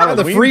go to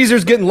Halloween, the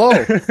freezer's getting low.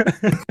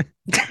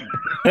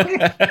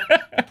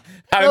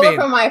 I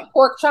for my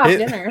pork chop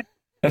dinner.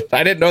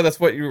 I didn't know that's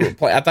what you were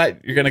planning. I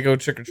thought you were gonna go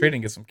trick or treating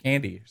and get some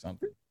candy or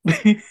something.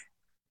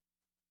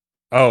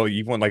 Oh,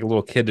 you want like a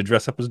little kid to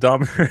dress up as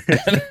Dahmer?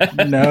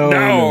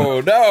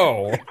 No.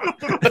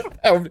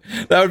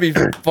 That would be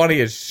funny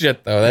as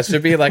shit, though. That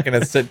should be like in a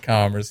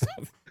sitcom or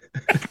something.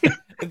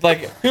 It's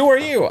like, who are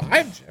you?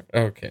 I'm Jeff.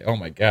 Okay. Oh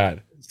my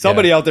god.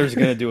 Somebody out there is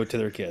going to do it to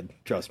their kid.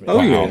 Trust me. Oh,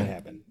 it's yeah. going to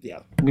happen. Yeah.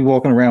 Be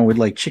walking around with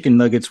like chicken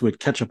nuggets with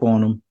ketchup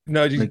on them.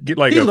 No, you get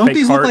like don't a fake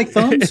these heart, look like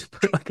thumbs?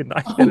 put like a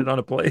knife in it on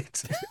a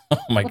plate. Oh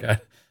my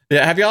god.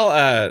 Yeah. Have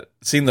y'all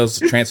seen those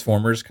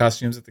Transformers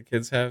costumes that the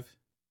kids have?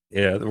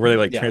 Yeah, where they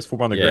like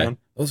transform on the ground.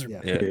 Those are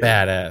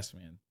badass,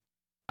 man.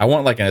 I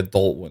want like an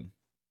adult one.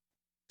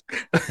 We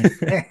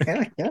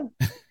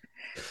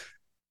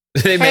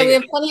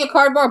have plenty of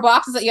cardboard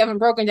boxes that you haven't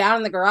broken down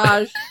in the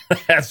garage.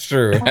 That's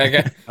true.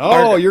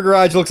 Your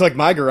garage looks like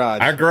my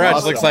garage. Our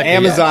garage looks like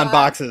Amazon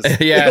boxes.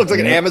 Yeah, it looks like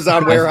an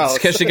Amazon warehouse.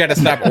 It's because you got to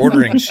stop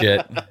ordering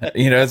shit.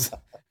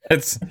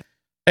 It's.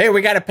 Hey,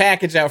 we got a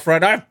package out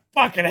front. I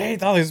fucking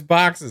hate all these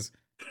boxes.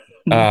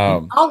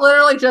 I'll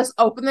literally just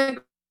open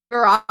the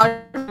garage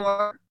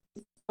door.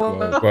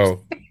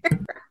 Whoa.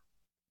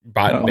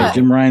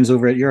 Jim Ryan's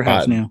over at your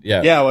house now.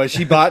 Yeah, was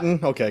she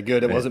botting? Okay,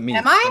 good. It wasn't me.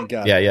 Am I?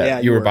 Yeah.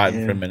 You were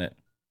botting for a minute.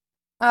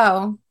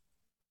 Oh.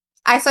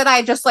 I said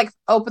I just like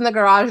open the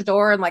garage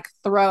door and like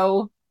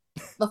throw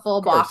the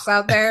full box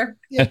out there.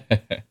 Yeah.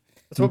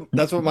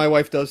 That's what my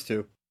wife does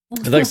too.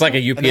 It looks like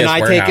a UPS and then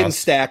I warehouse. take it and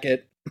stack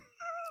it.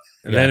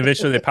 And then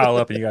eventually they pile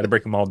up and you got to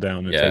break them all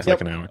down. It takes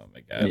like an hour. Oh my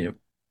god. Yep.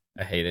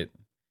 I hate it.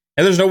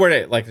 And there's nowhere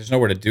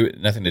to do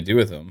it. Nothing to do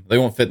with them. They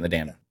won't fit in the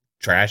damn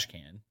trash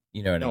can.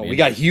 You know what I mean? We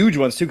got huge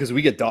ones too because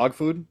we get dog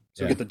food.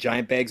 So we get the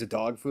giant bags of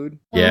dog food.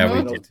 Yeah,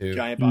 we do too.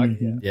 Giant box.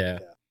 Yeah.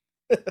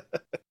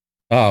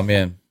 Oh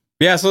man.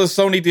 Yeah. So the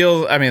Sony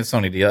deal. I mean,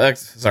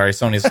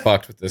 Sony's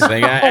fucked with this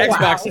thing.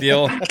 Xbox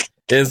deal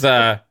is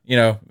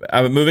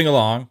I'm moving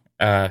along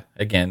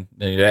again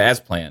as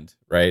planned.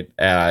 Right.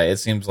 It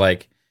seems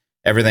like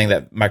everything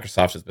that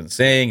Microsoft has been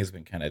saying has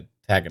been kind of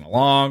tagging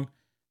along.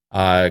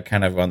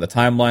 Kind of on the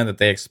timeline that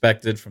they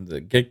expected from the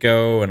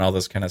get-go and all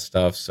this kind of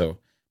stuff. So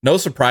no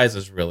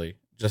surprises, really.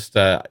 Just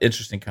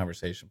interesting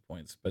conversation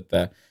points.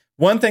 But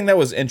one thing that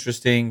was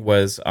interesting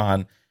was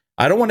I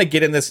don't want to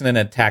get in this in an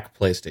attack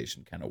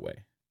PlayStation kind of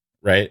way,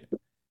 right?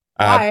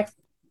 Why?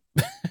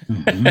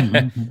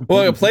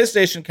 Well,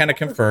 PlayStation kind of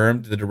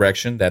confirmed the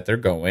direction that they're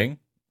going,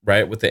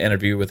 right, with the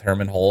interview with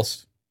Herman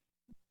Hulst.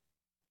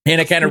 And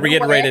it kind of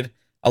reiterated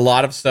a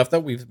lot of stuff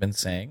that we've been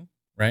saying.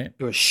 Right?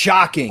 It was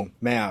shocking,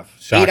 Mav.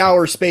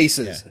 8-hour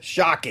spaces. Yeah.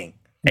 Shocking.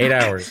 8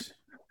 hours.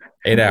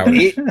 8 hours.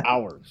 8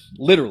 hours.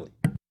 Literally.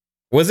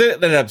 Was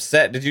it that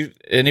upset? Did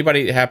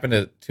anybody happen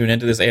to tune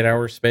into this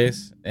 8-hour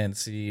space and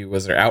see,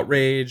 was there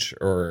outrage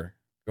or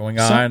going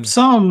on?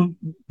 Some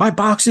my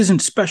box isn't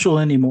special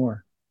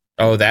anymore.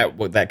 Oh,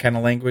 that kind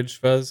of language,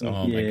 Fuzz?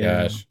 Oh my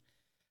gosh.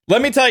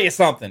 Let me tell you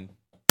something.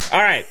 All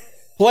right.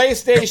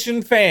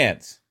 PlayStation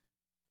fans,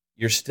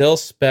 you're still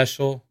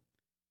special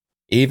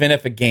even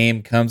if a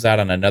game comes out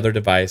on another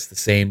device the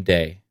same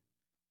day.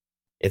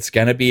 It's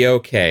going to be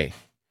okay.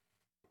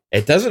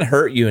 It doesn't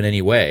hurt you in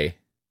any way.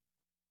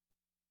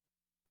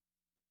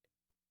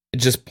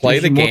 Just play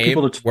the game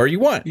where you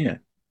want. Yeah.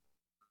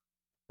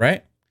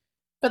 Right?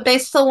 But they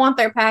still want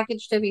their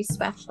package to be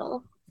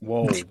special.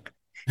 Whoa.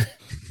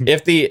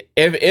 If the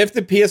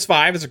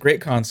PS5 is a great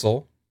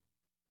console,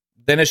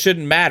 then it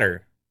shouldn't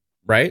matter,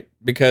 right?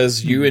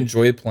 Because you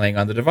enjoy playing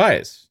on the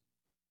device.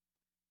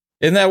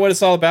 Isn't that what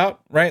it's all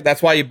about, right?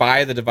 That's why you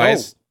buy the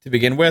device to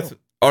begin with.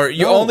 Or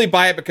you only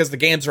buy it because the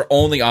games are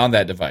only on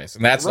that device.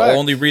 And that's the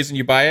only reason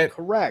you buy it?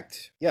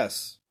 Correct.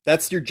 Yes.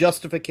 That's your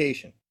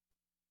justification.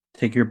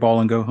 Take your ball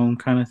and go home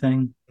kind of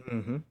thing.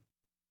 Mm-hmm.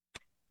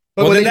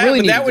 But well,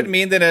 then that would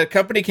mean that a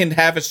company can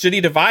have a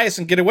shitty device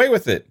and get away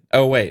with it.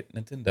 Oh, wait.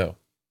 Nintendo.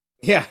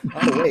 Yeah.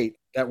 Oh, wait.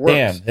 That works.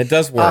 Damn, it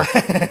does work.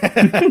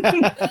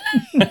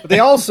 But they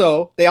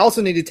also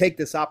need to take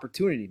this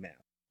opportunity now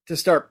to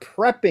start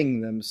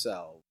prepping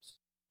themselves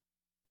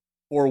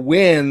for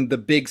when the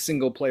big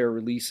single player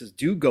releases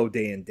do go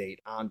day and date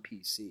on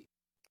PC.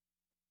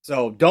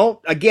 So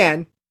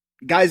you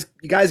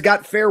guys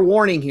got fair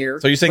warning here.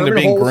 So you're saying they're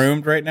being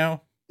groomed right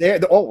now?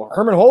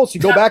 Herman Holtz,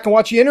 you go back and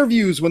watch the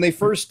interviews when they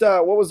first,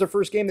 what was their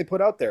first game they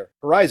put out there?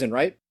 Horizon,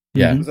 right?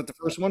 Yeah. Was that the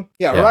first one?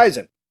 Yeah,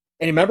 Horizon.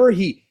 And remember,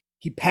 he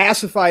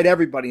pacified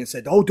everybody and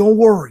said, "Oh, don't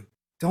worry.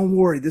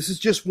 This is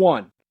just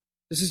one.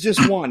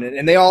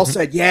 And they all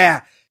said,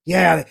 yeah,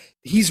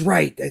 he's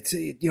right.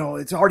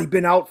 It's already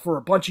been out for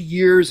a bunch of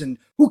years, and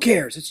who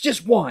cares? It's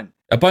just one.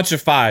 A bunch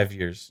of 5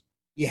 years.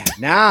 Yeah.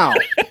 Now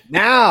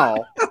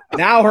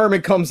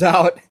Herman comes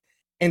out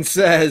and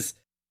says,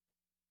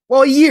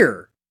 well, a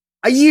year.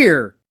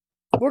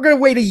 We're going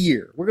to wait a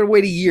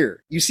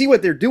year. You see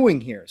what they're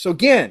doing here. So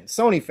again,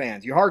 Sony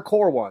fans, you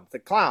hardcore ones, the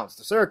clowns,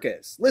 the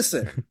circus,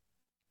 listen.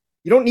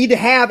 You don't need to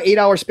have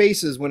 8-hour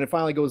spaces when it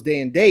finally goes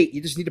day and date.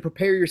 You just need to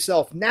prepare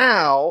yourself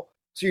now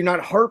so you're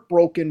not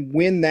heartbroken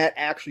when that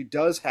actually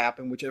does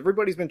happen, which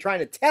everybody's been trying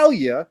to tell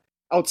you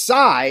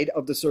outside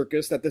of the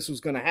circus that this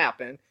was going to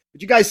happen.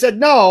 But you guys said,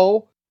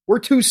 no, we're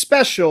too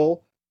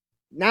special.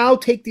 Now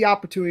take the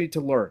opportunity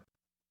to learn.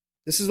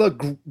 This is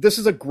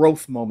a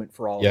growth moment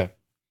for all of you.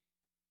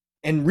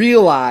 And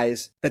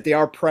realize that they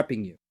are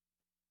prepping you.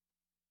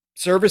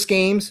 Service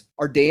games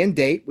are day and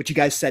date, which you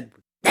guys said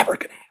never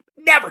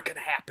going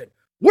to happen.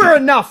 We're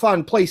enough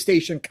on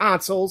PlayStation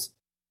consoles.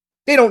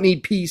 They don't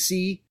need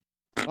PC.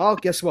 Well,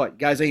 guess what? You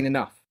guys ain't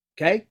enough.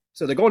 Okay?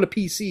 So they're going to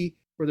PC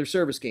for their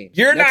service games.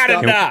 You're not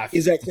enough.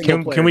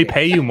 Can we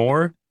pay you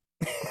more?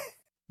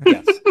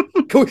 Yes.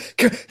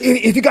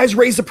 If you guys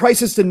raise the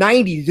prices to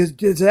 $90,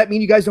 does that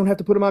mean you guys don't have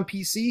to put them on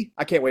PC?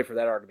 I can't wait for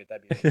that argument.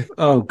 That'd be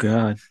Oh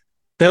God,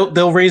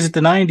 they'll raise it to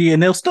 $90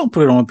 and they'll still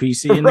put it on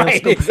PC. And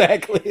right,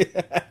 exactly.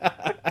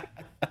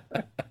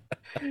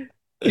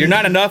 You're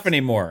not enough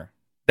anymore.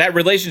 That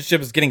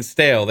relationship is getting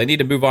stale. They need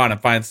to move on and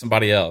find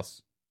somebody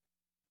else.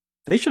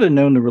 They should have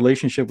known the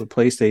relationship with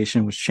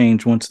PlayStation was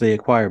changed once they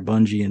acquired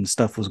Bungie and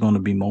stuff was going to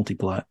be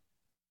multi-plat.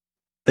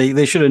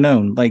 They should have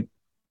known. Like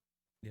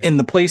in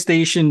the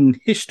PlayStation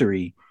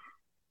history,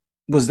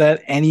 was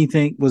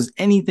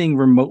anything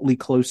remotely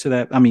close to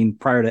that? I mean,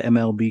 prior to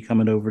MLB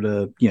coming over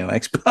to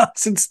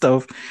Xbox and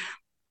stuff,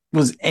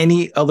 was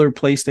any other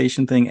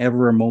PlayStation thing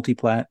ever a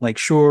multi-plat? Like,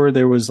 sure,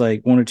 there was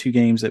like 1 or 2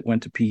 games that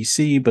went to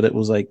PC, but it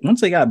was like once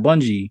they got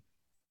Bungie,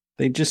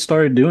 they just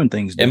started doing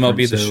things different.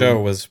 MLB The Show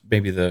was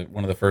maybe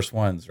one of the first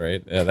ones,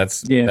 right?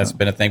 That's been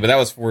a thing, but that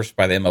was forced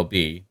by the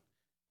MLB,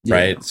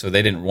 right? Yeah. So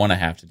they didn't want to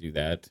have to do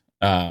that.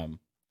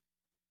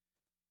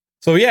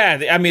 So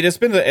yeah, I mean, it's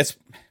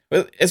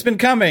been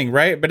coming,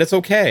 right? But it's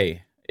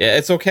okay.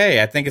 It's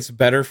okay. I think it's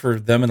better for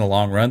them in the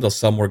long run. They'll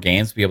sell more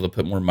games, be able to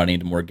put more money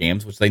into more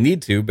games, which they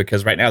need to,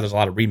 because right now there's a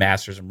lot of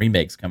remasters and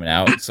remakes coming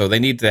out. So they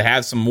need to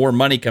have some more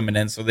money coming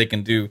in so they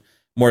can do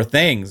more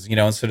things,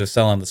 instead of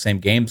selling the same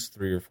games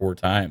 3 or 4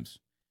 times.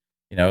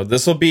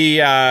 This will be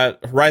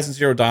Horizon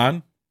Zero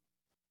Dawn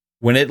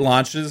when it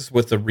launches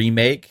with the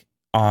remake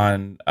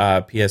on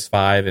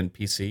PS5 and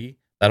PC.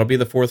 That'll be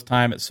the 4th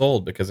time it's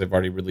sold because they've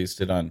already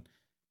released it on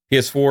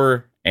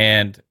PS4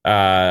 and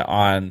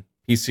on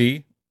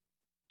PC.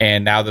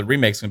 And now the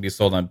remake's going to be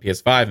sold on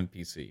PS5 and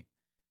PC.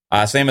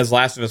 Same as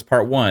Last of Us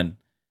Part 1.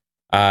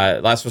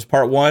 Last of Us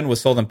Part 1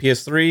 was sold on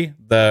PS3.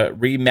 The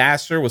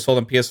remaster was sold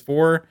on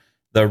PS4.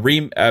 The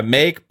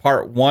remake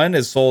Part 1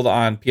 is sold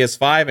on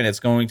PS5, and it's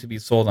going to be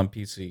sold on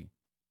PC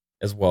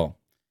as well.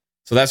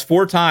 So that's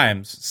 4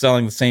 times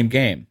selling the same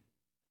game,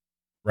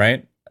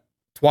 right?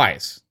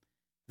 Twice.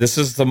 This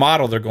is the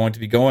model they're going to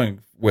be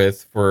going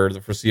with for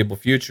the foreseeable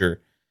future.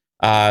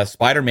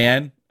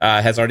 Spider-Man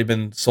has already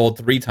been sold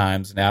 3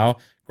 times now.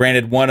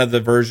 Granted, one of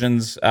the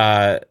versions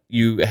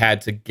you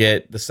had to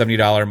get the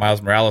 $70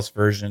 Miles Morales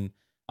version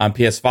on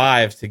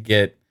PS5 to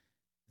get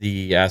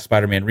the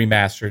Spider-Man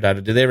remastered.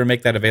 Did they ever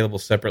make that available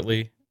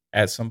separately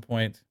at some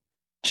point?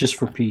 Just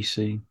for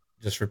PC.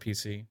 Just for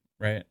PC,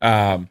 right?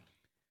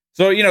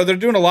 So, you know, they're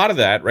doing a lot of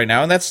that right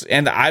now,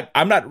 and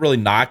I'm not really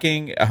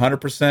knocking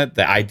 100%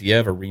 the idea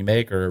of a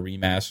remake or a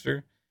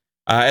remaster.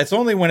 It's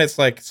only when it's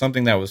like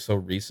something that was so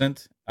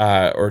recent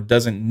or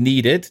doesn't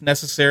need it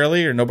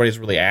necessarily, or nobody's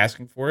really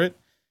asking for it.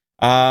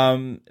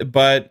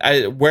 But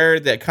where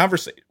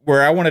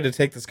I wanted to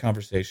take this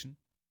conversation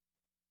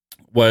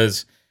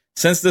was,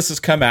 since this has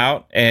come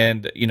out,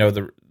 and you know,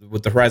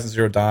 with the Horizon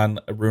Zero Dawn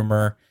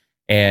rumor,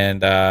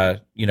 and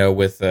you know,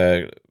 with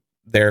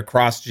their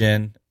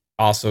cross-gen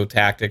also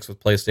tactics with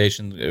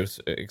PlayStation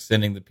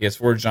extending the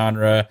PS4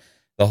 genre,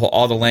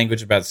 all the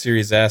language about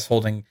Series S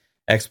holding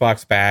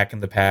Xbox back in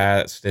the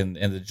past and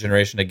the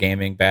generation of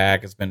gaming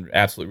back has been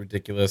absolutely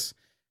ridiculous.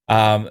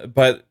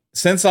 But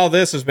since all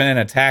this has been an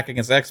attack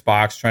against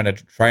Xbox,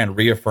 try and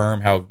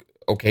reaffirm how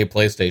okay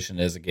PlayStation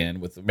is again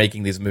with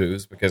making these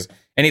moves, because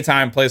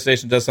anytime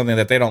PlayStation does something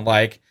that they don't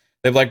like,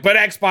 they're like, but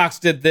Xbox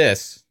did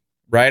this,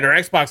 right? Or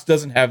Xbox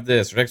doesn't have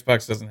this, or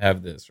Xbox doesn't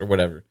have this, or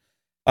whatever.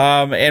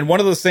 And one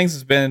of those things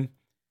has been,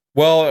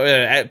 well,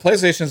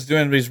 PlayStation's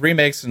doing these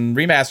remakes and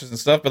remasters and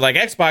stuff, but like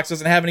Xbox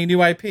doesn't have any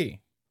new IP.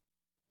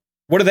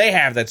 What do they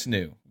have that's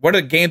new? What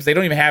are the games? They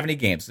don't even have any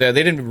games. They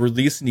didn't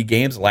release any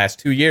games the last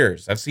 2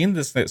 years. I've seen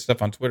this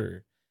stuff on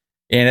Twitter,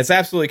 and it's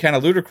absolutely kind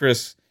of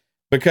ludicrous,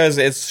 because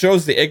it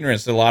shows the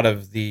ignorance of a lot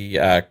of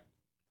the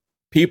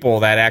people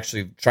that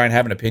actually try and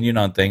have an opinion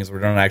on things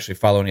but don't actually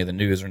follow any of the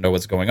news or know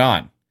what's going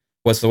on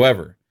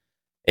whatsoever.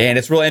 And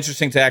it's real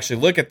interesting to actually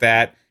look at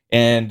that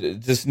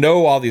and just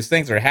know all these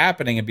things are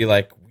happening and be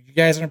like, you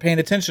guys aren't paying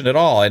attention at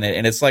all. And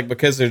it's like,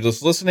 because they're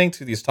just listening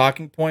to these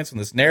talking points and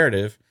this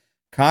narrative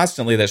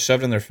constantly that's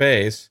shoved in their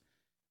face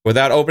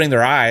without opening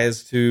their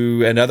eyes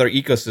to another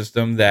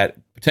ecosystem that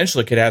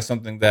potentially could have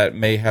something that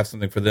may have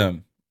something for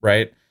them,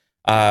 right?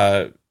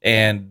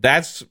 And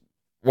that's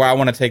where I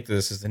want to take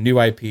this, is the new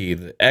IP.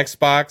 The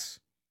Xbox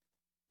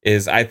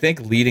is, I think,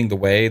 leading the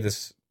way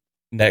this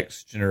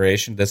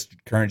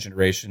current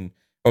generation,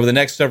 over the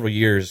next several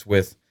years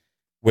with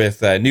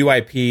new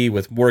IP,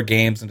 with more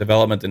games in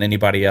development than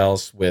anybody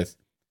else, with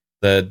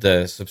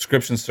the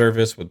subscription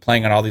service, with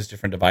playing on all these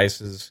different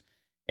devices.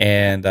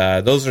 And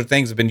those are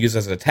things that have been used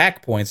as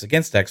attack points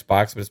against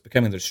Xbox, but it's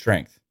becoming their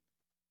strength,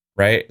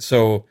 right?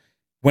 So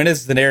when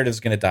is the narratives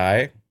going to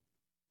die?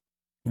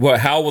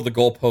 How will the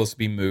goalposts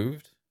be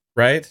moved,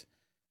 right?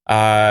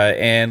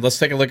 And let's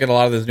take a look at a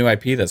lot of this new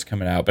IP that's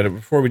coming out. But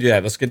before we do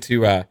that, let's get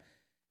to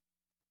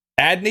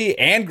Adney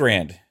and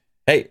Grand.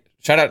 Hey,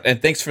 shout out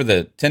and thanks for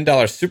the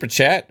 $10 super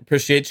chat.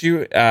 Appreciate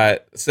you.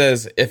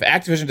 Says, if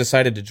Activision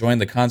decided to join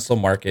the console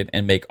market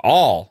and make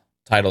all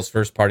titles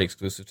first-party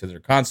exclusive to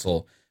their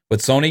console, would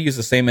Sony use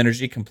the same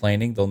energy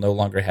complaining they'll no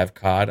longer have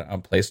COD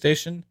on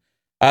PlayStation?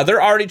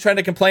 They're already trying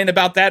to complain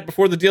about that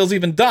before the deal's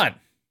even done.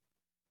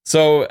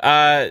 So,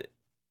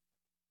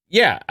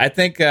 yeah, I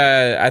think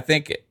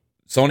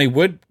Sony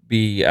would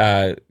be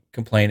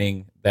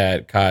complaining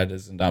that COD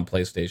isn't on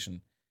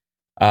PlayStation.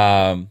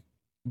 But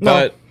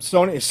no,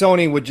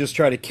 Sony would just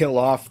try to kill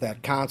off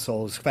that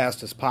console as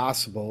fast as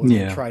possible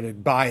and try to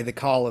buy the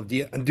Call of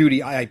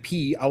Duty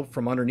IP out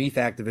from underneath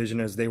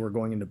Activision as they were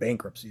going into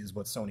bankruptcy, is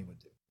what Sony would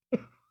do.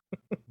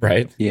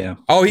 Right? Yeah.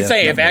 Oh, he's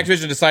saying if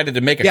Activision decided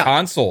to make a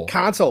console.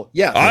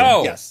 Yes.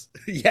 Oh.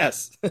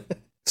 Yes.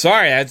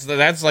 Sorry,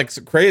 that's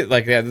like crazy.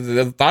 Like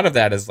the thought of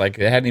that is like,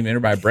 it hadn't even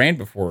entered my brain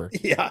before.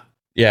 Yeah.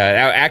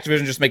 Yeah,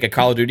 Activision just make a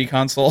Call of Duty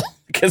console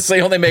because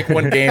they only make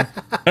one game,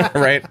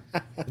 right?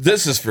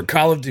 This is for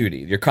Call of Duty,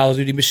 your Call of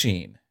Duty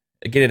machine.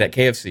 Get it at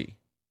KFC.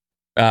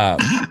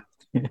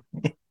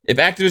 If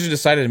Activision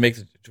decided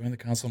to join the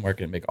console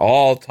market and make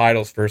all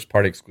titles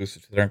first-party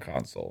exclusive to their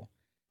console,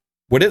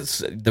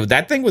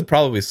 that thing would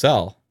probably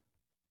sell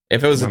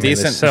if it was a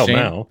decent machine.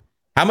 Now.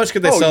 How much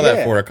could they sell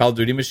that for, a Call of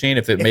Duty machine,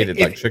 if it made it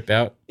like tricked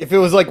out? If it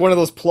was like one of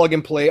those plug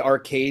and play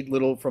arcade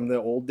little from the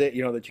old day,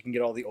 that you can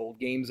get all the old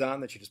games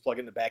on, that you just plug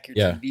in the back of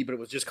your TV, but it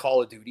was just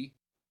Call of Duty,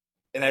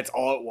 and that's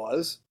all it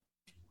was,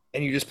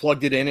 and you just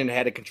plugged it in and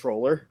had a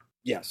controller,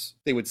 yes,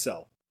 they would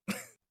sell.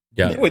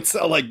 Yeah, they would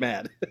sell like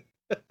mad.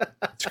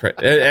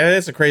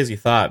 It's a crazy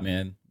thought,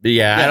 man. But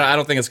I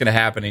don't think it's going to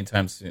happen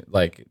anytime soon.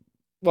 Like,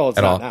 well, it's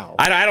at not all. Now.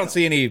 I don't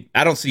see any.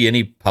 I don't see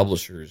any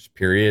publishers,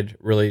 period,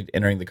 really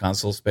entering the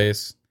console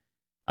space,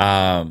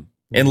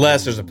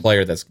 unless there's a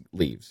player that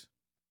leaves.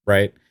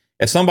 Right?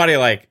 If somebody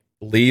like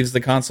leaves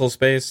the console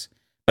space,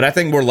 but I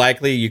think more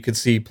likely you could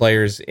see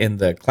players in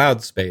the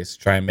cloud space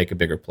try and make a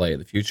bigger play in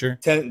the future.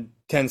 10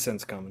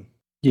 cents coming.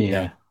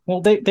 Yeah.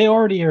 Well, they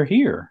already are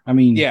here. I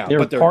mean,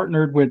 they're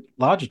partnered with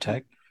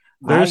Logitech.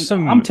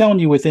 I'm telling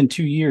you, within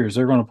 2 years,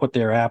 they're going to put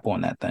their app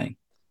on that thing,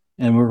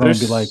 and we're going to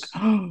be like,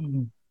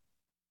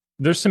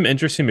 there's some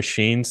interesting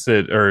machines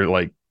that are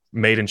like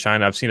made in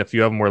China. I've seen a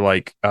few of them where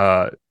like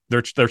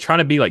they're trying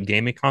to be like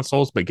gaming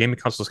consoles, but gaming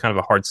consoles is kind of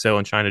a hard sell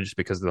in China just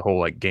because of the whole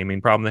like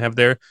gaming problem they have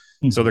there.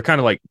 Mm-hmm. So they're kind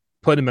of like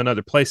put them in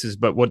other places.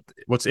 But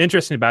what's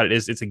interesting about it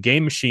is it's a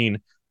game machine,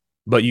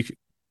 but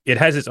it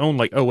has its own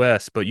like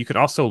OS, but you can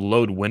also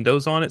load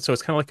Windows on it. So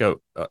it's kind of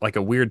like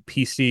a weird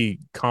PC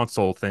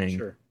console thing.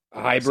 Sure.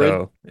 A hybrid.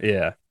 So,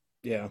 yeah.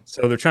 Yeah.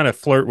 So they're trying to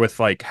flirt with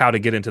like how to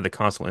get into the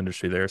console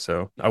industry there.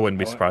 So I wouldn't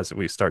be surprised if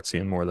we start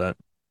seeing more of that.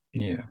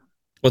 Yeah.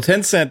 Well,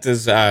 Tencent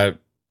is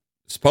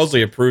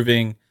supposedly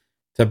approving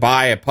to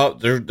buy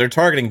they're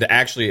targeting to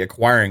actually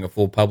acquiring a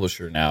full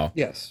publisher now.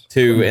 Yes.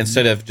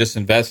 Instead of just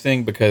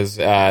investing because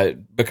of a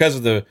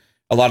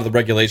lot of the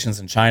regulations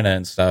in China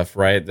and stuff,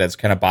 right? That's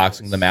kind of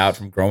boxing them out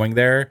from growing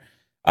there.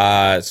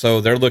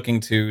 So they're looking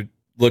to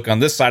look on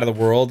this side of the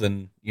world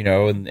and,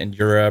 in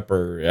Europe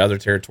or other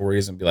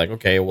territories and be like,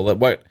 okay, well,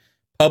 what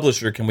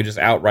publisher can we just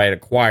outright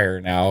acquire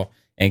now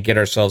and get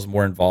ourselves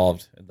more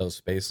involved in those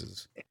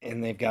spaces?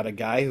 And they've got a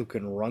guy who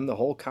can run the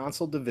whole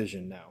console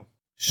division now.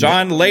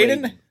 Sean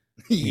Layden?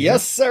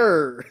 Yes,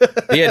 sir.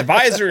 The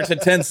advisor to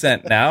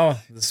Tencent now.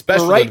 The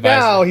special right advisor.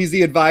 now, he's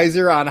the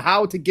advisor on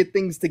how to get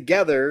things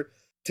together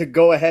to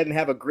go ahead and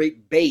have a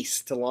great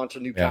base to launch a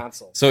new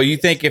console. So you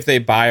think if they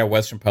buy a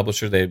Western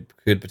publisher, they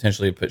could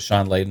potentially put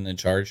Sean Layden in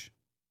charge?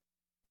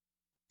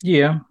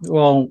 Yeah.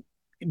 Well,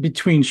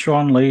 between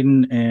Sean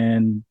Layden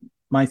and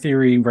my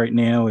theory right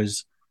now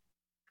is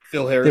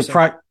Phil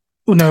Harrison.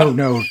 No,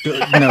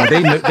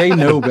 they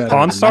know better.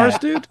 Pawn Stars,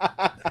 dude.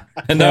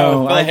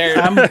 No,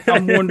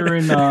 I'm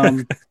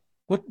wondering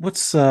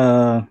what's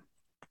the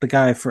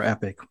guy for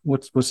Epic?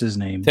 What's his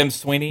name? Tim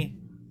Sweeney.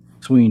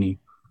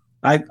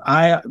 I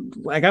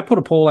put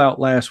a poll out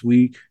last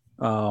week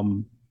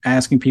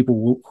asking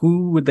people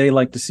who would they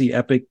like to see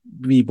Epic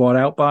be bought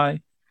out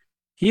by.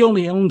 He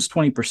only owns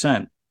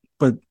 20%,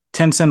 but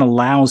Tencent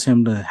allows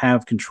him to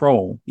have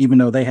control, even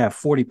though they have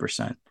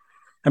 40%.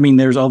 I mean,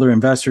 there's other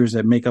investors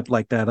that make up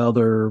like that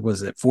other,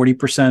 was it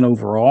 40%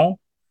 overall?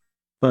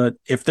 But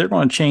if they're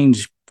going to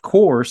change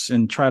course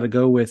and try to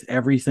go with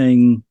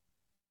everything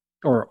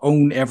or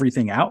own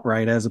everything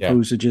outright as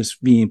opposed to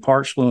just being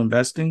partial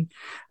investing,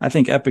 I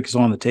think Epic is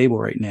on the table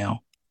right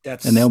now.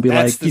 And they'll be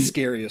that's the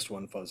scariest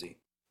one, Fuzzy.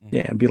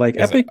 Yeah, and be like,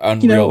 Epic,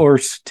 or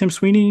Tim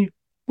Sweeney,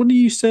 what do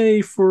you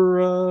say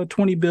for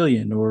 20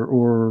 billion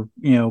or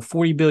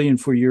 40 billion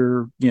for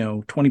your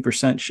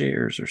 20%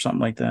 shares or something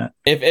like that?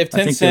 If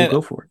Tencent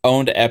go for it.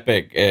 Owned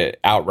Epic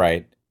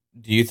outright,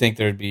 do you think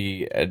there'd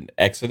be an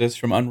exodus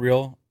from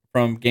Unreal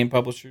from game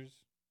publishers?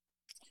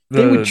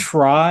 They would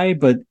try,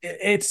 but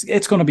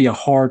it's going to be a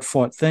hard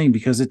fought thing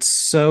because it's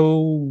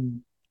so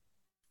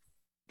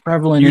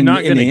prevalent in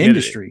the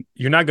industry.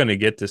 You're not going to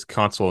get this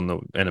console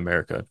in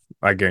America.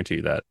 I guarantee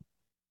you that.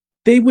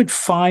 They would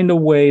find a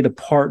way to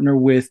partner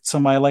with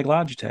somebody like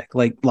Logitech.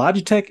 Like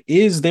Logitech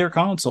is their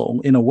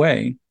console in a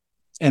way,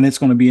 and it's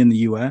going to be in the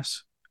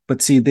US.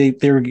 But see,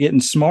 they were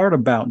getting smart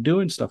about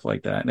doing stuff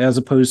like that, as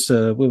opposed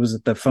to, what was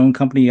it, the phone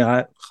company,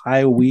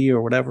 Huawei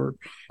or whatever.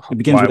 It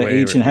begins with an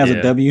H and has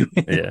a W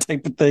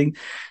type of thing.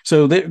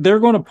 So they're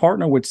going to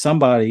partner with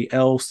somebody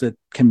else that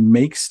can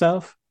make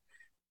stuff.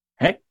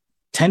 Heck,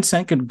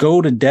 Tencent could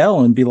go to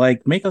Dell and be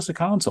like, make us a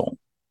console.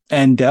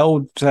 And Dell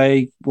would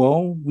say,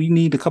 well, we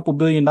need a couple $2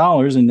 billion.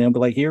 And they'll be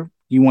like, here,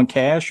 you want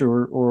cash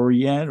or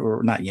yen,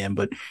 or not yen,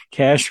 but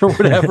cash or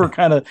whatever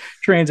kind of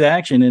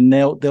transaction. And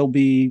they'll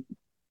be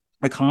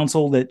a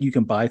console that you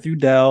can buy through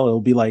Dell.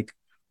 It'll be like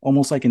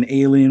almost like an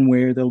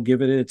Alienware. They'll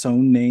give it its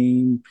own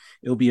name.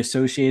 It'll be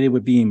associated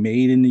with being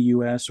made in the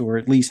US, or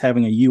at least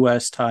having a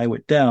US tie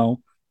with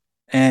Dell.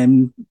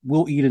 And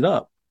we'll eat it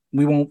up.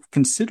 We won't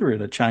consider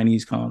it a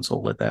Chinese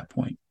console at that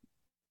point.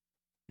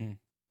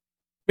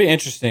 Be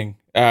interesting.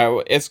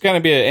 It's going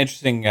to be an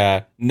interesting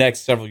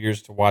next several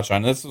years to watch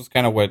on. This was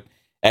kind of what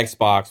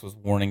Xbox was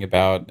warning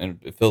about, and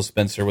Phil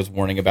Spencer was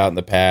warning about in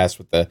the past,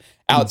 with the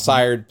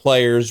outside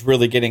players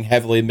really getting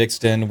heavily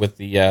mixed in with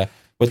the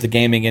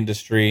gaming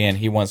industry, and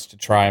he wants to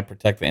try and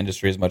protect the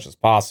industry as much as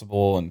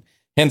possible, and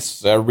hence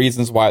some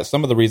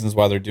of the reasons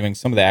why they're doing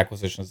some of the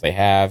acquisitions they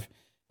have.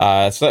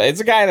 So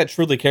it's a guy that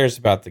truly cares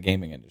about the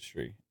gaming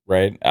industry,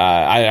 right?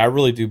 I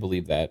really do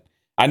believe that.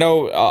 I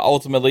know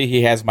ultimately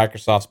he has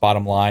Microsoft's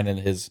bottom line and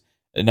his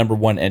number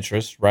one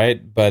interest,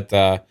 right? But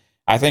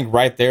I think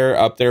right there,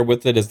 up there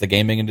with it, is the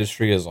gaming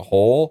industry as a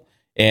whole,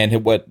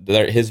 and what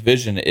his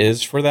vision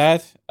is for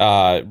that.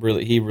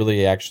 He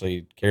really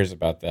actually cares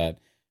about that,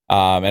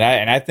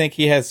 and I think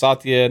he has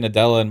Satya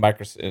Nadella and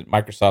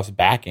Microsoft's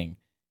backing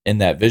in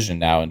that vision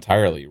now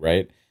entirely,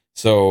 right?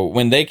 So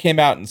when Phil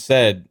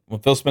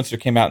Spencer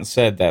came out and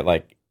said that,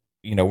 like,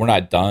 we're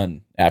not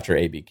done after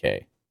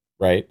ABK,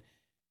 right?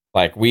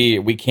 Like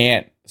we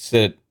can't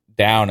sit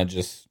down and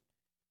just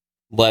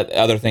let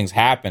other things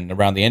happen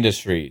around the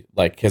industry,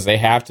 like, because they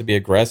have to be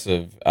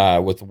aggressive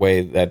with the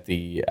way that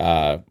the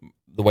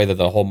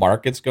whole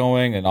market's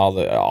going and all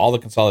the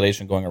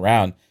consolidation going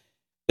around.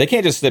 They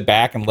can't just sit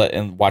back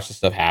and watch the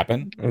stuff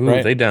happen. Ooh,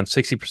 right? They down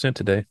 60%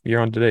 today.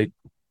 Year to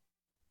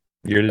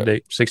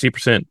date,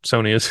 60%.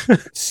 Sony is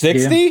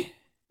 60.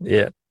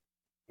 Yeah.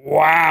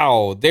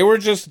 Wow, they were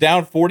just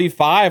down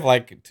 45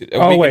 like a week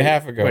and a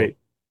half ago. Wait.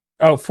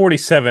 Oh,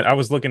 47. I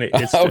was looking at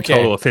it's a Okay.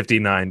 total of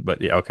 59, but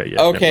yeah, okay,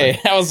 yeah. Okay,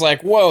 I was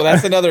like, whoa,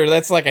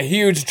 that's like a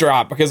huge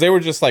drop because they were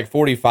just like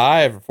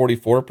 45 or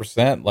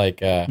 44%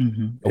 like a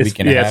week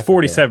and a half. It's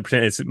 47%.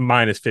 It's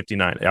minus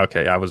 59.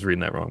 Okay, I was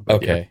reading that wrong.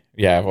 Okay,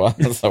 yeah. Well,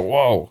 it's like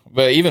whoa,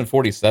 but even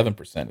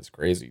 47% is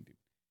crazy.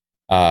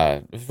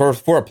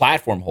 For a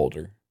platform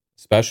holder,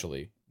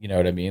 especially, you know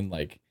what I mean?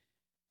 Like,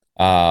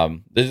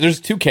 there's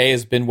 2K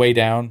has been way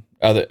down.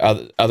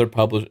 Other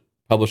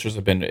publishers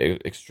have been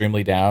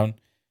extremely down.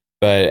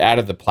 But out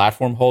of the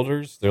platform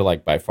holders, they're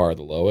like by far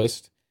the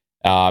lowest.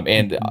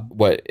 And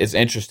what is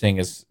interesting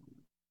is,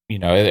 you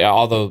know,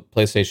 although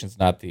PlayStation's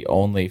not the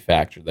only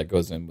factor that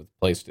goes in with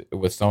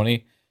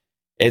Sony,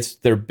 it's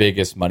their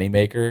biggest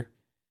moneymaker.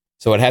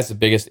 So it has the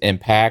biggest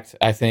impact,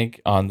 I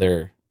think, on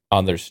their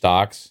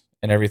stocks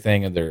and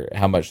everything, and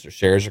how much their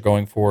shares are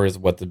going for, is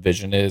what the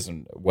vision is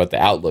and what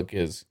the outlook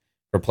is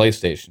for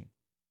PlayStation.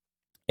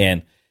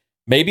 And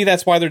maybe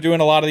that's why they're doing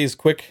a lot of these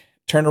quick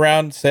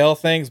turnaround sale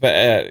things,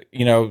 but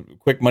you know,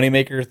 quick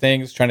moneymaker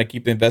things, trying to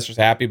keep the investors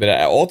happy. But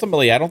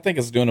ultimately, I don't think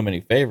it's doing them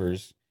any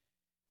favors.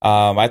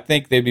 I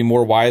think they'd be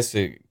more wise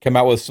to come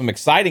out with some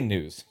exciting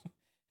news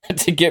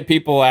to get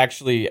people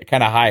actually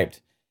kind of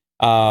hyped.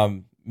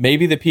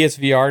 Maybe the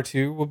PSVR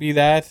 2 will be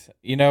that,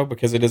 you know,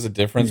 because it is a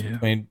difference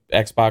between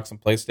Xbox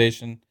and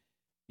PlayStation.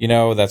 You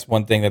know, that's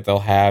one thing that they'll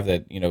have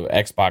that, you know,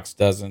 Xbox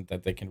doesn't,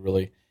 that they can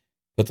really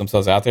put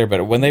themselves out there.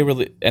 But when they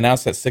really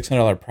announced that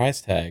 $600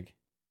 price tag,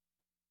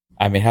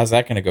 I mean, how's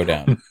that going to go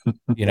down?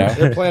 You know,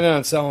 they're planning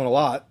on selling a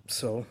lot,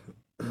 so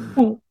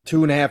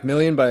 2.5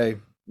 million by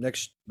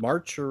next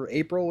March or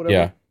April, whatever.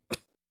 Yeah,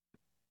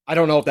 I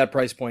don't know if that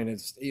price point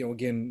is. You know,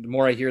 again, the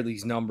more I hear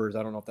these numbers,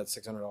 I don't know if that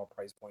 $600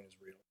 price point is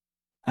real.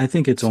 I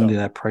think it's only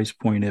that price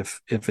point if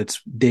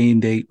it's day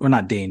and date, or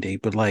not day and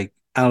date, but like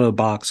out of the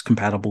box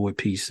compatible with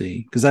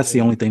PC, because that's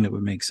the only thing that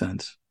would make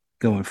sense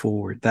going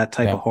forward. That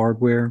type of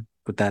hardware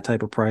with that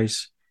type of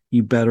price,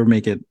 you better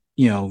make it,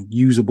 you know,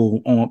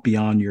 usable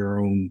beyond your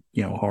own,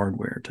 you know,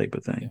 hardware type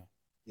of thing.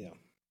 Yeah.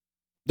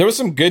 There was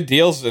some good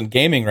deals in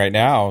gaming right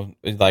now,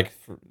 like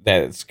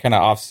that's kind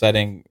of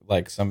offsetting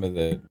like some of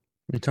the.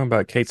 You're talking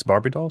about Kate's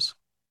Barbie dolls?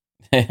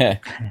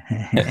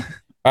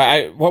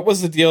 What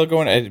was the deal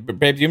going?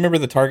 Babe, do you remember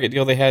the Target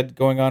deal they had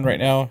going on right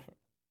now?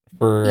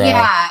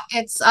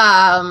 It's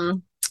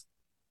fuck,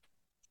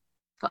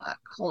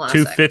 hold on.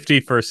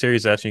 $250 for a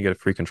Series S, and you get a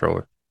free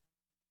controller.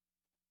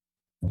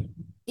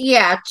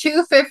 Yeah,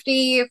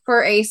 $250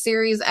 for a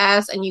Series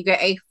S, and you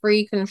get a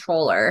free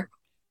controller.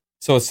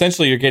 So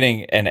essentially, you're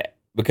getting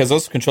because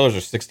those controllers are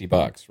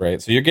 $60,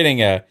 right? So you're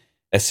getting a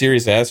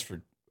Series S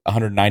for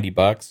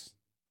 $190.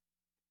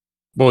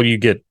 Well, you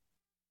get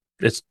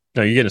a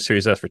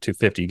Series S for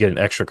 $250. You get an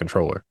extra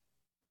controller.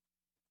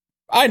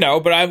 I know,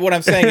 but what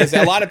I'm saying is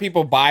a lot of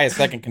people buy a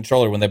second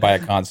controller when they buy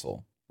a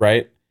console,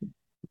 right?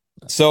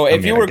 So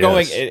if you were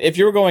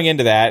going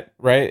into that,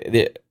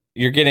 right,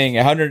 you're getting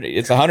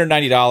it's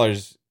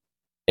 $190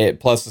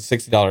 plus a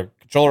 $60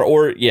 controller,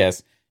 or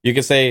yes, you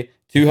could say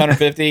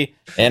 $250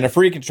 and a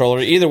free controller.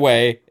 Either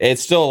way,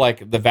 it's still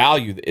like the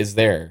value is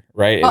there,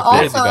 right? But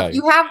also, if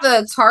you have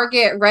the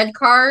Target Red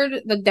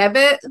Card, the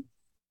debit,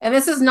 and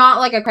this is not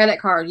like a credit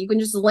card, you can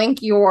just link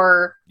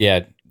the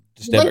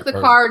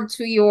card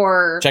to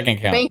your checking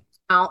account, bank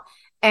account,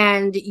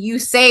 and you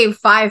save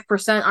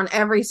 5% on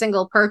every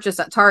single purchase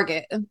at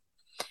Target.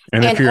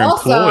 And if you're an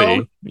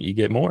employee, you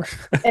get more.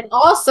 And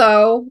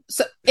also,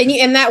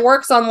 and that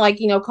works on,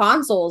 like, you know,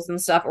 consoles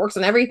and stuff. It works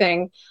on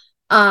everything.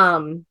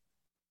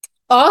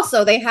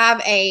 Also, they have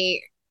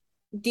a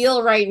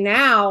deal right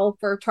now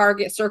for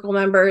Target Circle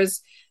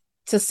members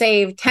to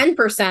save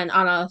 10%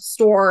 on a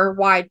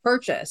store-wide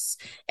purchase,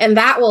 and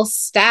that will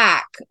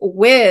stack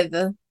with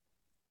the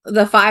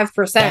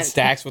 5%. That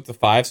stacks with the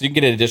 5, so you can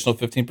get an additional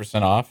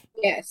 15% off.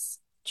 Yes.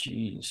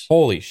 Jeez.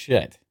 Holy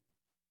shit.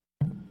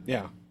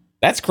 Yeah.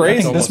 That's crazy.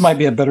 I think this might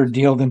be a better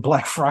deal than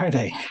Black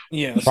Friday.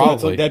 Yeah,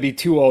 probably. So that'd be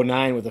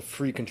 $209 with a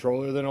free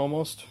controller, then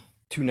almost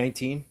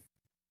 $219.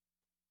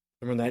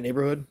 Remember in that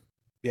neighborhood?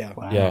 Yeah.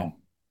 Wow. Yeah.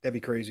 That'd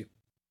be crazy.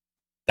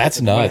 That's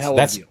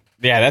nuts.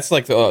 That's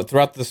like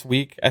throughout this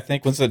week, I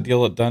think. When's that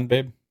deal done,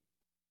 babe?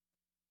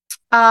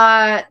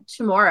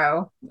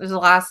 Tomorrow is the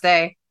last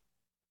day.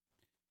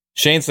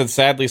 Shane said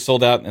sadly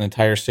sold out in the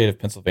entire state of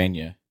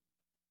Pennsylvania.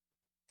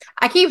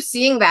 I keep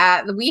seeing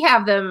that. We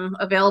have them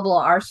available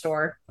at our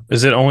store.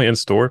 Is it only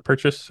in-store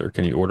purchase, or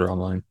can you order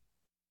online?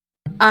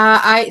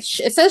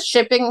 It says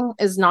shipping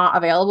is not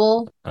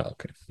available. Oh,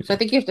 okay. So I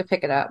think you have to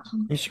pick it up.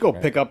 You should go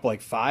pick up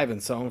like 5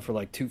 and sell them for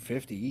like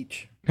 $250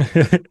 each.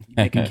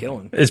 Make a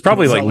killing. It's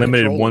probably like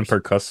limited one per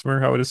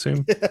customer, I would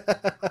assume.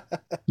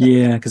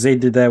 Yeah, because they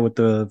did that with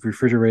the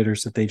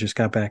refrigerators that they just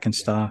got back in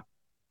stock.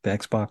 The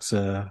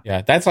Xbox.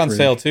 Yeah, that's on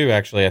sale too,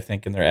 actually, I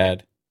think, in their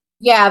ad.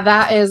 Yeah,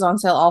 that is on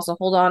sale also.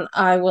 Hold on.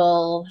 I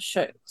will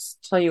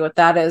tell you what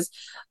that is.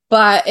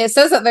 But it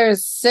says that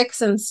there's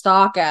 6 in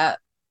stock at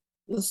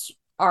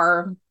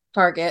our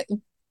Target.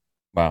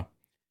 Wow.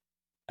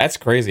 That's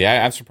crazy.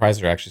 I'm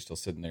surprised they're actually still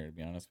sitting there, to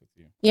be honest with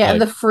you. Yeah, and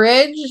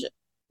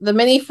the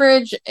mini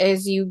fridge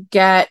is you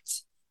get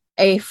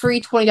a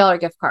free $20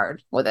 gift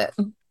card with it.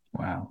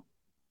 Wow.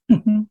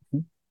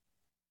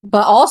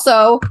 But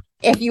also,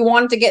 if you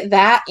wanted to get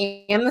that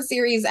and the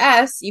Series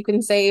S, you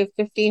can save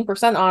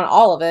 15% on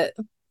all of it.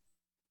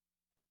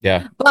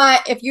 Yeah.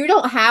 But if you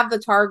don't have the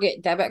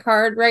Target debit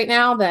card right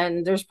now,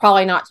 then there's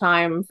probably not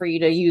time for you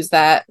to use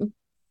that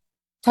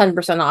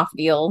 10% off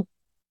deal.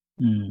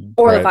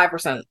 Or the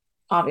 5%,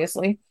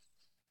 obviously.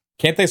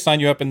 Can't they sign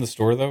you up in the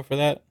store, though, for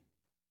that?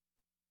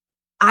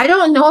 I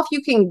don't know if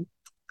you can.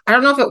 I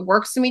don't know if it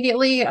works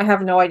immediately. I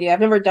have no idea. I've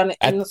never done it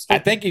in the store. I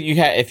think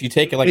if you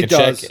take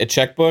a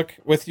checkbook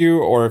with you,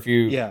 or if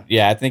you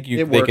I think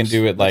they can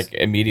do it like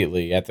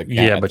immediately at the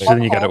but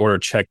then you got to order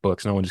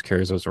checkbooks. No one just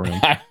carries those around.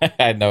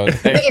 I know.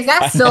 Wait, is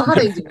that still how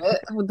they do it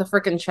with the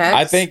freaking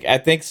checks? I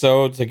think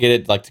so, to get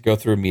it like to go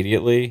through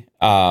immediately.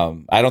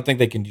 I don't think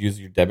they can use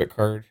your debit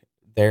card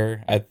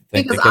there. I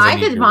think because I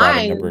did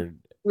mine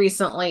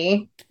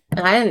recently,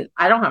 and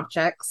I don't have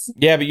checks.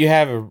 Yeah, but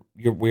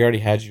we already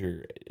had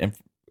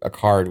a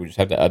card. We just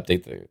had to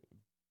update the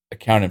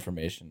account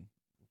information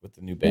with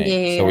the new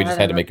bank. So we just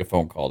had to make a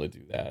phone call to do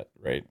that,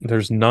 right?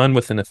 There's none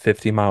within a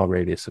 50-mile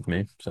radius of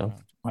me. So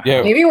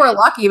yeah, maybe we're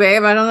lucky,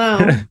 babe. I don't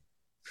know.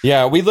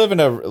 Yeah, we live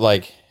in a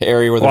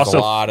area where there's a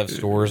lot of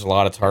stores, a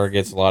lot of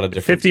Targets, a lot of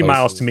different 50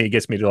 miles to me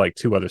gets me to like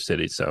 2 other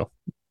cities. So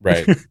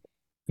right.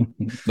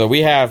 So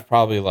we have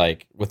probably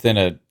like within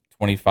a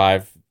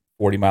 25,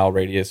 40-mile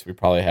radius, we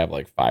probably have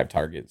like 5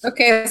 Targets.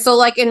 Okay, so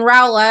like in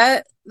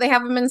Rowlett, they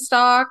have them in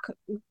stock.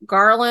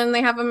 Garland,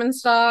 they have them in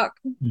stock.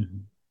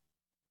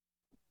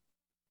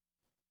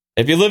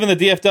 If you live in the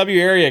DFW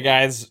area,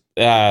 guys,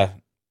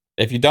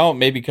 if you don't,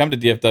 maybe come to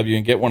DFW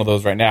and get one of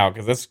those right now,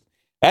 because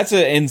that's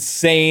an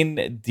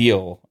insane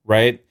deal,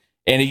 right?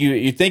 And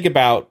you think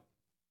about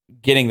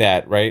getting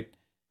that, right?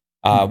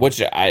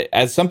 Which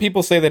as some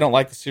people say they don't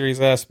like the Series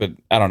S, but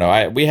I don't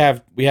know. We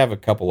have a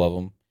couple of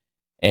them,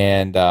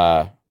 and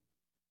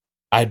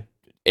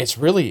it's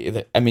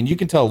really, I mean, you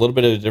can tell a little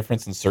bit of the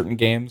difference in certain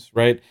games,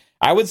 right?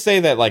 I would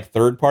say that like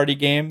third-party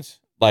games,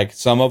 like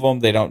some of them,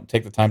 they don't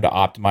take the time to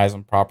optimize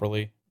them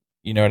properly.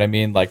 You know what I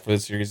mean? Like for the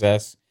Series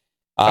S.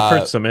 I've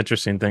heard some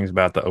interesting things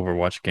about the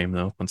Overwatch game,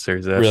 though, on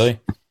Series S. Really?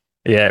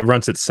 Yeah, it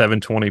runs at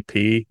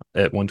 720p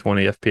at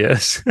 120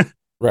 FPS.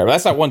 Right, but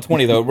that's not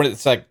 120, though.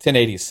 It's like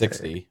 1080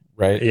 60,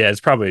 right? Yeah,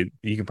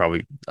 you can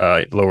probably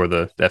lower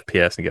the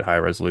FPS and get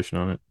higher resolution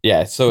on it.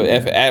 Yeah, so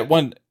if at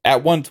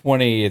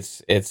 120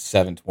 it's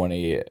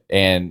 720,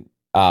 and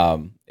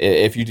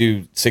if you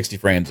do 60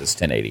 frames it's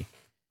 1080.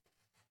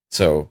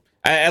 So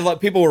I love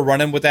people were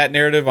running with that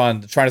narrative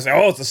on trying to say,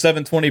 oh, it's a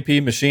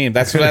 720p machine.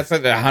 That's like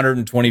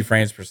 120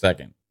 frames per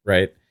second,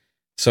 right?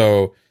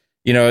 So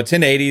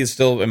 1080 is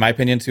still, in my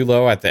opinion, too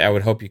low. I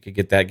would hope you could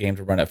get that game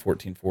to run at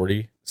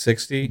 1440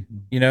 60.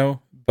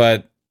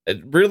 But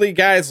really,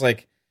 guys,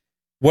 like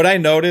what I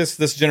noticed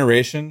this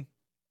generation,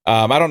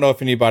 I don't know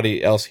if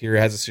anybody else here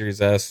has a Series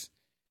S,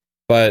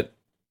 but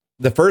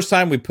the first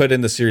time we put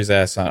in the Series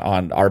S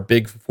on our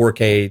big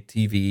 4K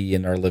TV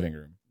in our living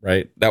room,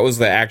 right? That was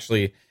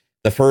the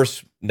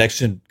first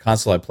next-gen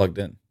console I plugged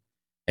in.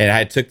 And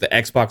I took the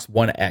Xbox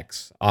One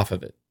X off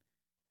of it.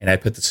 And I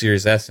put the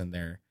Series S in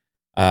there.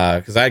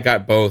 Because I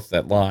got both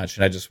at launch,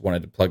 and I just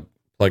wanted to plug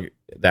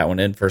that one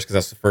in first, because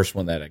that's the first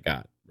one that I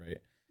got, right?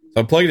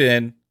 So I plugged it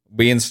in.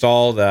 We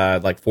installed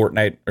like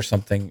Fortnite or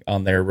something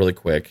on there really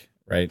quick,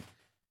 right?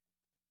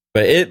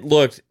 But it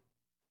looked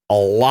a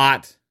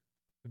lot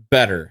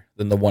better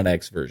than the One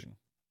X version.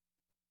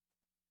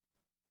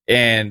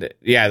 And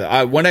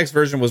yeah, the One X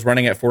version was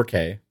running at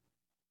 4K,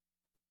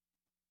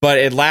 but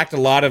it lacked a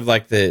lot of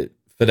like the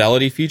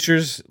fidelity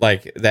features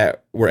like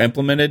that were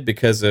implemented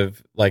because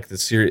of like the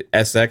Series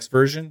SX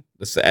version,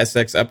 the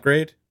SX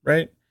upgrade,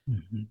 right?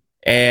 Mm-hmm.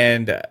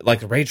 And like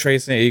the ray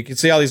tracing, you can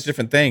see all these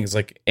different things,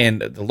 like,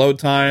 and the load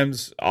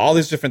times, all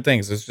these different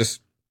things. It's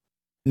just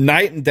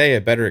night and day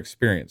a better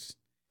experience.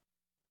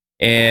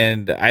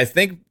 And I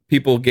think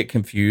people get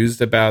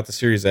confused about the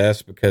Series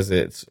S because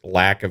it's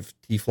lack of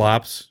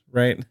T-flops,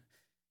 right?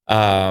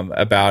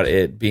 About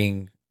it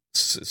being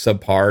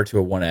subpar to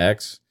a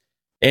 1X.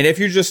 And if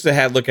you just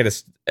look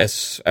at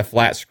a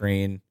flat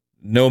screen,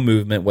 no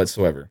movement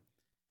whatsoever,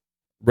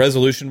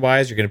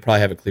 resolution-wise, you're going to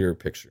probably have a clearer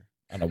picture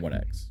on a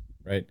 1X,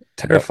 right?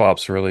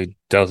 Teraflops really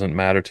doesn't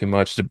matter too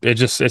much.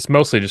 It's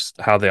mostly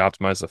just how they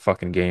optimize the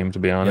fucking game, to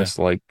be honest.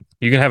 Yeah. Like,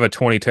 you can have a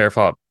 20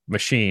 teraflop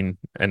machine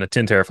and a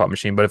 10 teraflop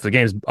machine, but if the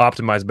game's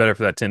optimized better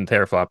for that 10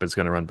 teraflop, it's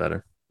going to run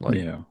better. Like,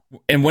 yeah.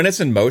 And when it's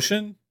in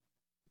motion,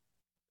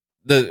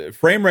 the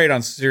frame rate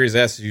on Series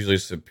S is usually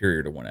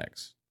superior to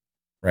 1X,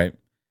 right?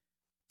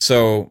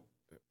 So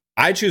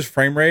I choose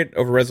frame rate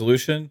over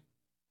resolution.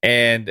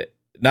 And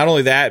not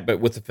only that, but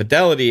with the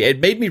fidelity, it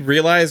made me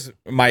realize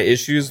my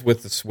issues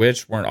with the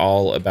Switch weren't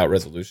all about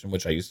resolution,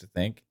 which I used to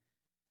think.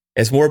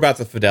 It's more about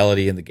the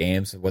fidelity in the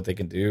games and what they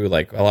can do.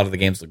 Like, a lot of the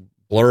games look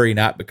blurry,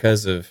 not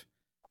because of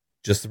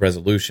just the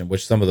resolution,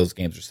 which some of those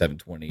games are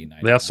 720.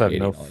 90, they also have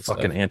no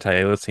fucking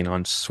anti-aliasing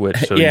on Switch.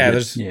 So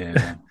there's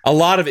a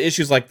lot of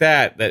issues like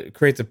that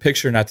creates a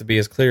picture not to be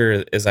as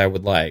clear as I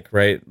would like,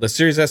 right? The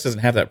Series S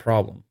doesn't have that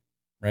problem,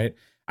 right?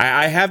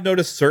 I have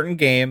noticed certain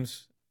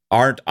games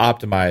aren't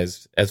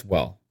optimized as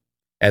well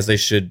as they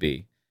should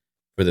be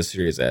for the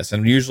Series S,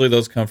 and usually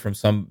those come from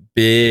some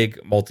big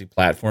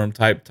multi-platform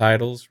type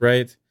titles,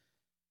 right?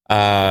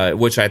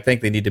 Which I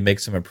think they need to make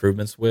some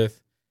improvements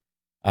with.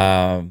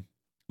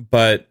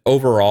 But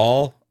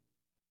overall,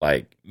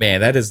 like,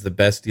 man, that is the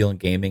best deal in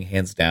gaming,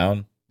 hands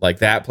down. Like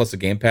that plus a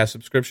Game Pass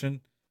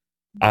subscription.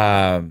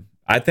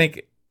 I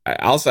think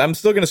I'm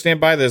still going to stand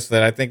by this,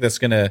 that I think that's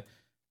going to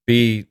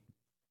be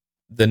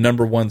the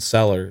number one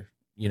seller,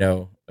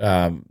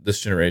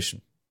 this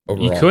generation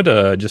overall. You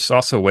could just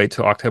also wait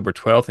till October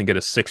 12th and get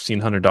a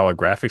 $1,600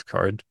 graphics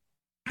card.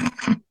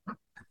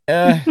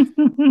 The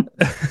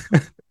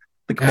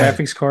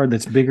graphics card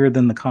that's bigger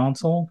than the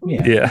console?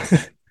 Yeah.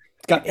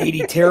 It's got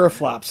 80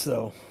 teraflops,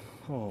 though.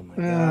 Oh, my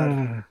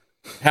God.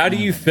 How do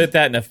you fit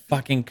that in a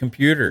fucking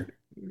computer?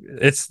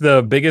 It's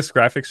the biggest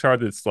graphics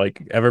card that's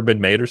like ever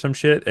been made or some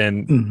shit,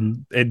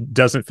 and it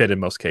doesn't fit in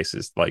most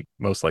cases, like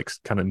most like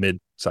kind of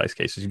mid-size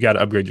cases. You got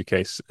to upgrade your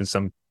case, and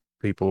some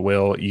people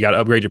will. You got to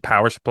upgrade your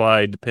power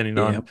supply depending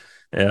on.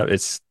 Yeah, you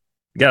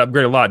got to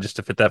upgrade a lot just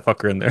to fit that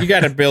fucker in there. You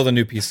got to build a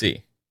new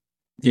PC.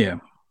 Yeah,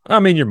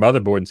 I mean your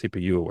motherboard and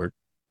CPU will work.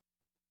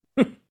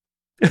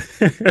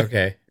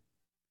 Okay,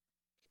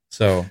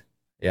 so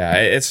yeah,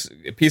 it's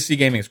PC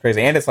gaming is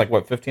crazy, and it's like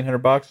what,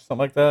 $1,500 or something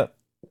like that.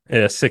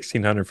 Yeah,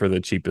 $1,600 for the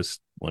cheapest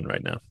one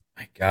right now.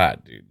 My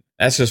God, dude,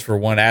 that's just for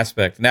one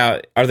aspect. Now,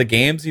 are the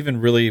games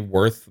even really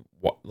worth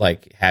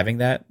like having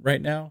that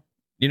right now?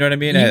 You know what I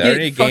mean?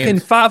 You get fucking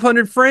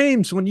 500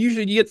 frames when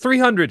usually you get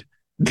 300.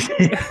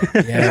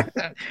 Yeah.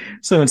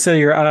 So instead of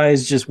your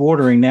eyes just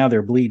watering, now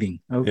they're bleeding.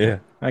 Okay, yeah,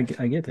 I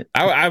get it.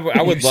 I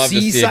would love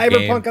to see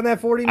Cyberpunk on that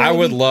 4090. I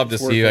would love to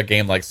see a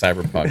game like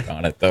Cyberpunk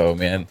on it, though,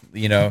 man.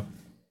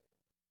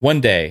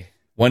 One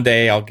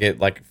day I'll get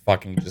like a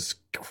fucking just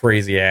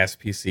crazy ass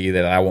PC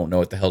that I won't know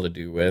what the hell to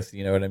do with.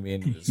 You know what I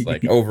mean? Just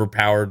like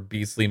overpowered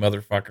beastly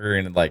motherfucker,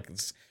 and like,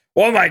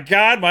 oh my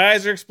God, my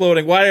eyes are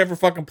exploding. Why did I ever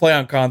fucking play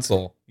on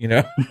console?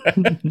 But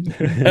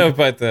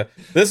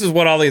this is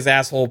what all these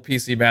asshole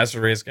PC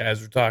Master Race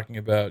guys are talking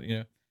about.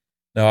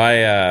 No,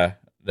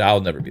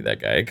 I'll never be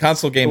that guy.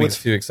 Console gaming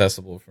is too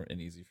accessible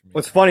and easy for me.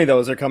 What's funny though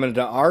is they're coming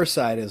to our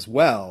side as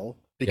well.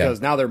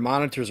 Because now their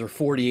monitors are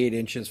 48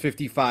 inches,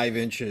 55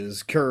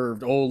 inches,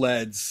 curved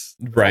OLEDs,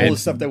 right? All the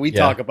stuff that we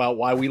talk about,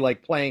 why we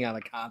like playing on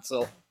a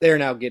console, they're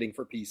now getting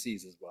for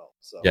PCs as well.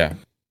 So yeah,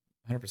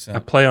 100%. I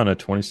play on a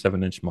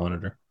 27-inch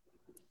monitor.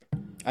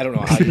 I don't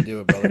know how you do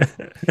it, brother.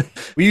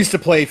 We used to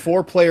play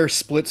 4-player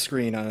split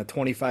screen on a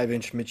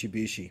 25-inch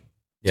Mitsubishi.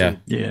 Yeah,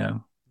 yeah.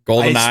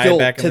 GoldenEye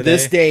back in the day. To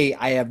this day,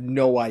 I have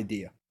no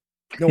idea.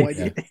 No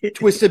idea.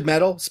 Twisted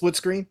Metal, split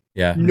screen.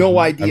 Yeah. No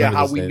idea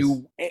how we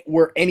knew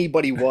where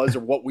anybody was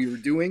or what we were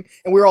doing.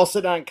 And we were all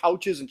sitting on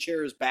couches and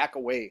chairs back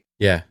away.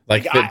 Yeah.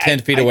 Like 10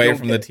 feet away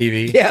from the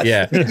TV. Yes.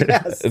 Yeah.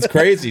 Yes. It's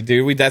crazy,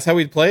 dude. That's how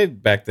we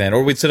played back then.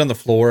 Or we'd sit on the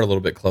floor a little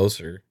bit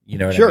closer. You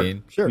know what I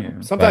mean? Sure.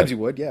 Yeah. Sometimes you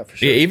would. Yeah, for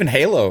sure. Even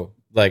Halo,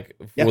 like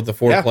with the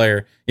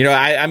 4-player.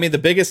 I mean, the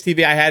biggest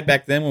TV I had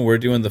back then when we were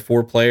doing the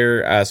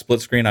 4-player split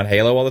screen on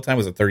Halo all the time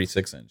was a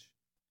 36-inch.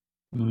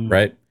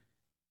 Right?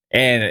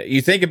 And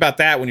you think about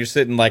that when you're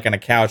sitting like on a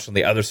couch on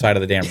the other side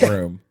of the damn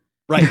room.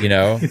 Right.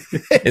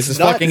 It's just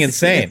fucking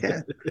insane.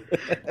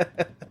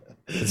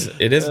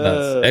 It is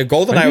nuts. And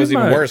GoldenEye was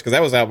even worse because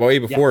that was out way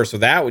before. So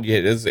that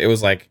it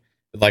was like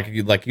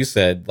you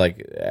said,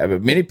 like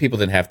many people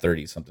didn't have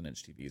 30-something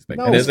inch TVs back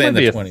then. It was in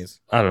the 20s.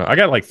 I don't know. I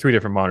got like 3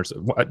 different monitors.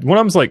 One of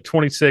them's like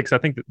 26. I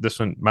think that this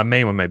one, my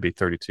main one, may be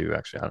 32.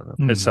 Actually, I don't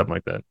know. It's something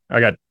like that.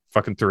 I got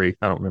fucking 3.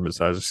 I don't remember the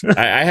sizes.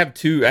 I have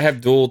 2. I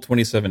have dual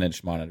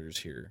 27-inch monitors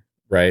here.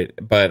 Right.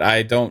 But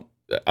I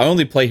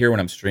only play here when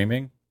I'm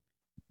streaming.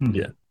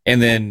 Yeah.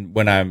 And then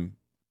when I'm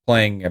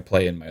playing, I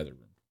play in my other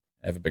room.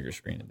 I have a bigger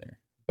screen in there.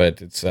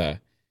 But it's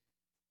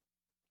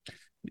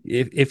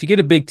if you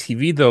get a big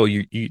TV though,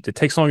 it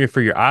takes longer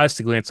for your eyes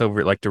to glance over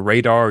it, like the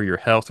radar or your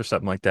health or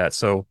something like that.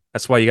 So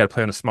that's why you got to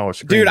play on a smaller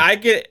screen.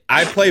 Dude,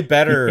 I play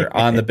better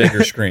on the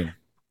bigger screen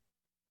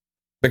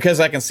because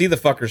I can see the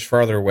fuckers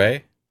farther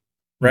away.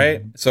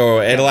 Right.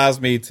 So it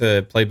allows me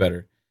to play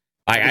better.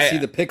 I see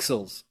the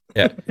pixels.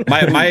 Yeah,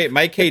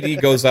 my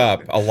KD goes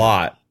up a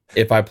lot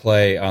if I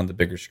play on the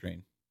bigger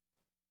screen.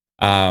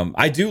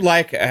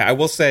 I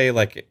will say,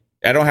 like,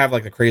 I don't have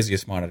like the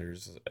craziest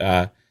monitors,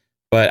 but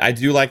I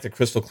do like the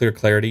crystal clear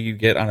clarity you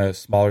get on a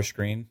smaller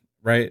screen,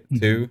 right?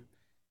 Too,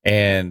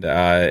 and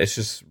it's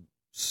just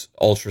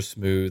ultra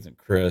smooth and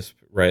crisp,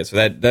 right? So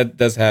that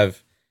does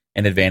have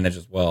an advantage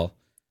as well.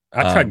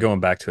 I tried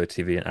going back to a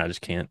TV and I just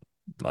can't.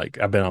 Like,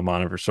 I've been on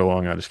monitor for so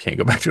long, I just can't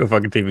go back to a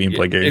fucking TV and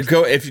play games.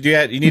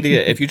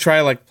 If you try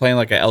like playing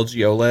like a LG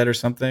OLED or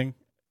something,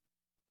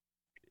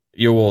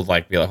 you will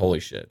like be like, holy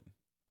shit.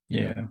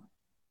 Yeah.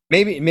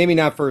 Maybe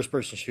not first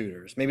person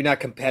shooters, maybe not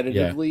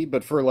competitively,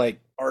 but for like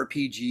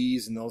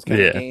RPGs and those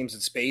kind of games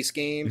and space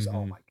games,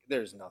 oh my,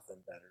 there's nothing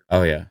better.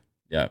 Oh yeah.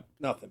 Yeah.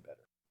 Nothing better.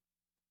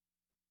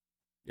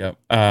 Yep.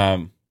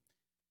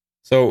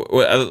 So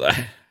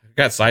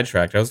got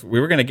sidetracked. We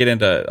were going to get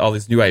into all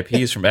these new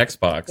IPs from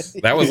Xbox.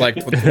 That was like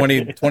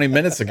 20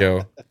 minutes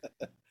ago.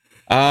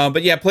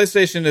 But yeah,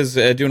 PlayStation is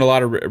doing a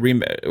lot of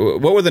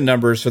what were the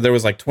numbers? So there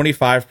was like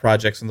 25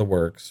 projects in the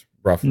works,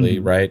 roughly,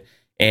 right?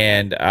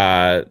 And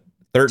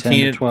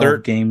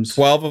 12 games.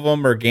 12 of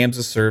them are games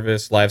of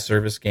service, live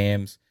service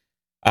games.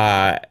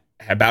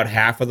 About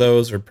half of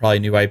those are probably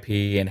new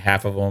IP, and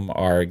half of them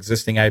are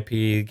existing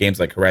IP. Games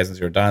like Horizon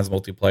Zero Dawn's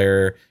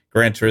multiplayer,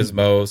 Gran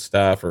Turismo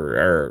stuff,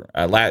 or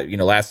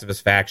Last of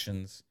Us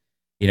Factions,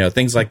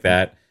 things like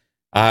that.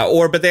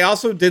 But they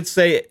also did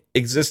say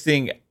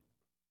existing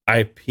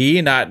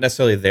IP, not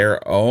necessarily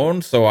their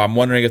own. So I'm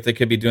wondering if they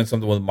could be doing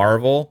something with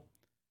Marvel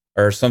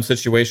or some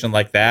situation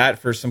like that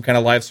for some kind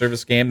of live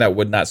service game. That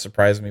would not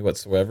surprise me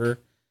whatsoever.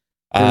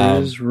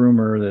 There is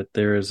rumor that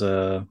there is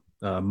a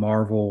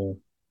Marvel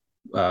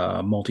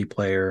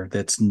multiplayer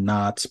that's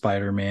not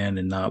Spider-Man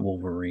and not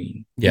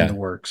Wolverine in the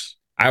works.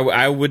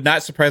 I would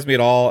not surprise me at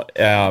all.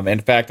 In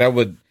fact, I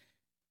would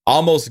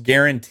almost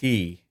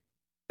guarantee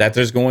that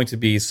there's going to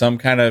be some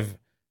kind of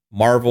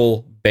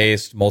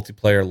Marvel-based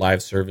multiplayer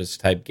live service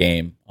type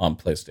game on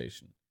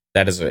PlayStation.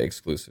 That is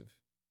exclusive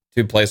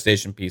to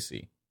PlayStation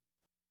PC.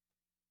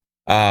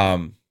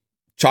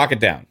 Chalk it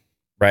down,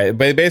 right?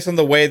 But based on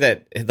the way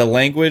that the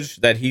language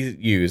that he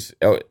used,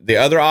 the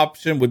other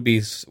option would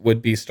be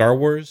Star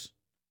Wars,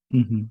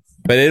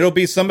 but it'll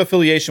be some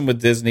affiliation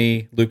with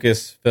Disney,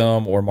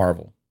 Lucasfilm, or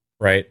Marvel,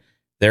 right?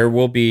 There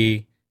will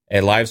be a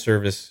live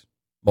service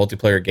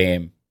multiplayer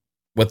game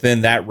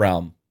within that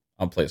realm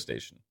on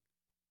PlayStation.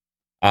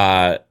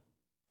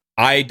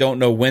 I don't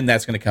know when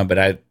that's going to come,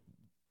 but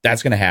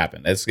that's going to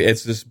happen. It's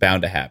just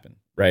bound to happen,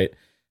 right?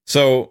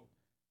 So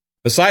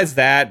besides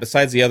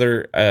the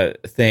other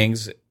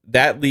things,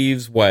 that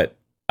leaves 12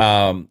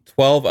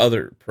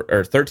 other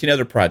or 13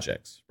 other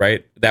projects,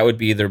 right? That would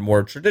be either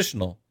more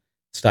traditional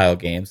style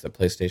games that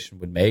PlayStation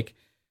would make.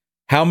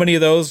 How many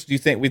of those do you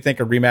think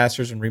are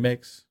remasters and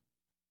remakes?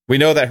 We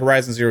know that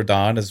Horizon Zero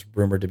Dawn is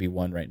rumored to be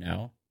one right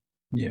now.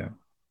 Yeah.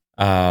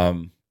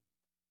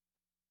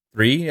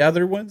 3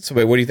 other ones. So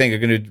wait, what do you think? Are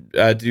going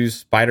to do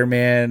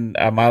Spider-Man,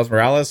 Miles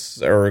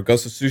Morales, or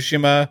Ghost of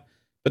Tsushima,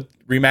 but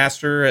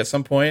remaster at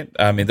some point?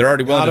 I mean, they're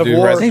already willing to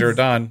do Horizon Zero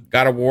Dawn.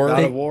 God of War.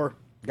 God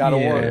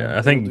of War. Yeah,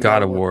 I think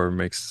God of War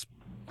makes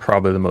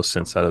probably the most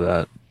sense out of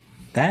that.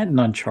 That and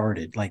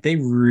Uncharted, like they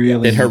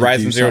really did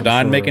Horizon Zero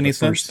Dawn make any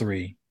sense? First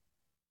 3.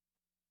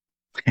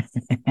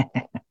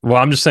 Well,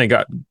 I'm just saying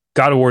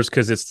God of War is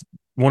because it's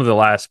one of the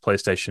last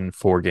PlayStation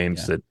 4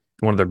 games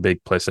one of their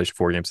big PlayStation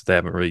 4 games that they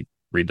haven't really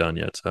redone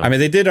yet. So I mean,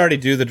 they did already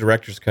do the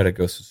director's cut of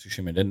Ghost of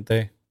Tsushima, didn't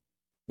they?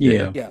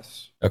 Yeah.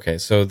 Yes. Okay,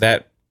 so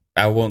that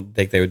I won't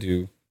think they would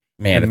do.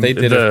 Man, if they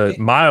did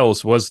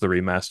Miles was the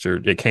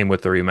remaster. It came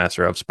with the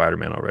remaster of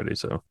Spider-Man already.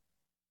 So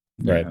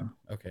right.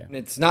 Yeah. Okay. And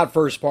it's not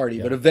first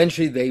party, but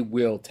eventually they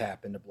will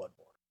tap into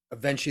Bloodborne.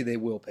 Eventually they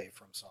will pay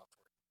from software.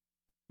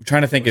 I'm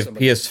trying to think if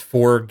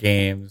PS4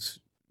 games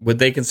would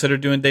they consider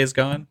doing Days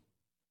Gone?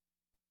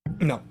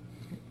 No.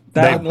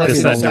 That unless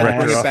is they that bring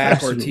director it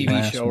back or a absolute TV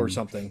last show one. or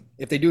something.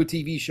 If they do a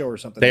TV show or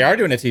something. They are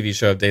doing a TV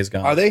show of Days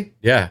Gone. Are they?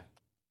 Yeah.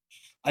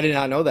 I did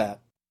not know that.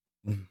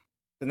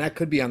 Then that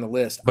could be on the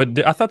list.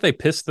 But I thought they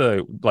pissed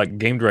the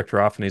game director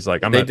off, and he's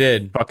like, "I'm They not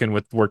did. fucking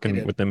with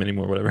working with them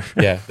anymore, whatever."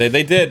 Yeah,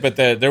 they did, but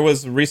there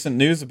was recent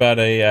news about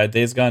a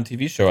Days Gone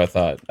TV show, I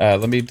thought.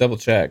 Let me double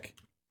check.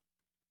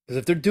 Because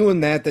if they're doing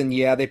that, then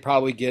they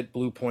probably get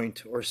Blue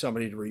Point or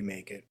somebody to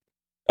remake it.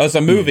 Oh, it's a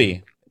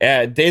movie.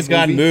 Days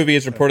Gone movie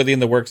is reportedly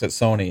in the works at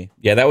Sony.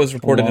 Yeah, that was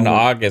reported in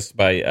August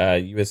by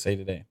USA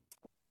Today.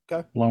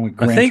 Okay. Along with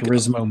Gran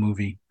Turismo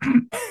movie.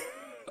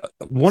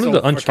 One of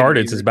the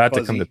Uncharted is about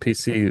to come to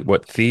PC.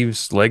 What,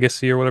 Thieves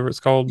Legacy or whatever it's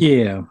called?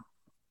 Yeah.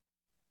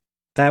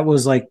 That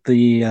was like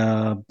the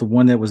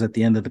one that was at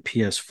the end of the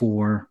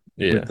PS4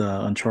 with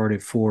the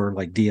Uncharted 4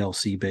 like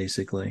DLC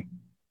basically.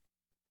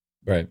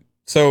 Right.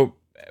 So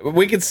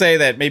we could say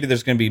that maybe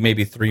there's going to be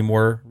maybe 3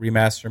 more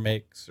remaster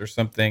makes or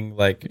something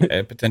like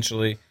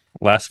potentially.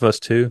 Last of Us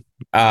 2.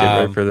 Get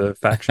ready for the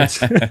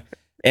factions.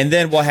 And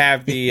then we'll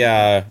have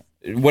the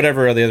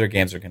whatever the other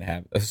games are going to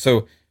have.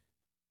 So,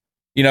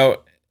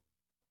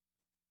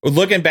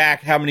 looking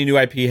back, how many new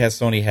IP has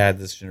Sony had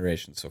this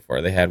generation so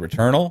far? They had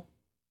Returnal.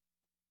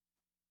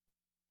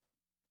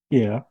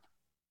 Yeah.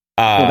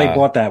 Well, they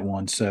bought that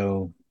one,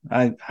 so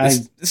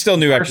it's still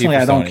new personally,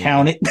 IP. I don't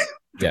count it.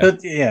 Yeah.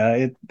 But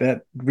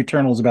that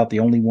Returnal is about the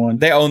only one.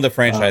 They own the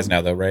franchise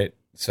now, though, right?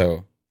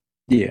 So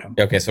yeah.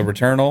 Okay, so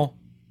Returnal,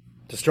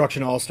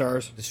 Destruction All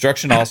Stars.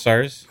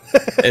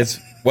 It's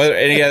what?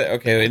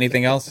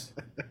 Anything else?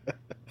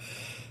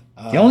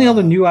 The only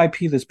other new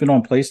IP that's been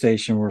on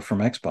PlayStation were from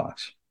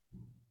Xbox.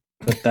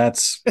 But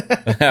that's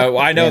well,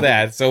 I know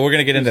that, so we're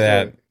gonna get into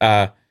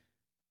that.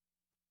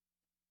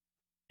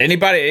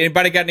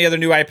 Anybody got any other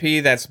new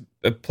IP that's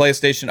a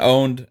PlayStation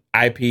owned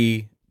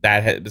IP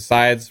that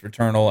besides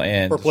Returnal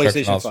and For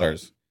Destruction PlayStation All 5,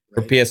 Stars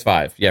right? for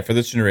PS5? Yeah, for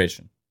this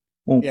generation.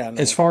 well, Yeah,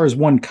 no. as far as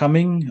one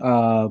coming,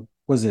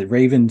 was it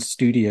Raven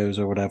Studios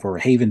or whatever, or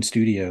Haven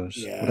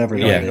Studios, whatever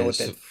we don't that even know what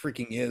is. that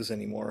freaking is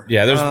anymore.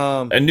 Yeah, there's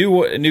a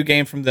new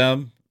game from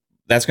them.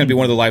 That's going to be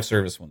one of the live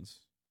service ones,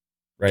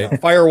 right?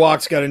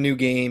 Firewalk's got a new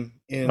game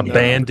in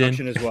Abandoned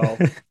production as well.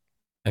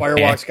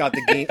 Firewalk's got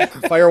the game.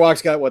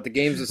 Firewalk's got the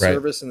games of Right.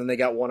 service, and then they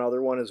got one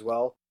other one as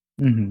well.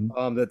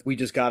 That we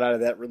just got out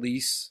of that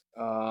release.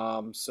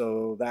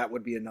 So that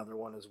would be another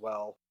one as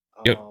well.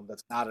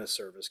 That's not a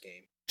service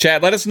game.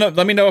 Chad, let us know.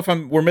 Let me know if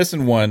we're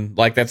missing one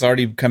like that's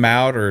already come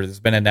out or has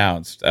been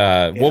announced.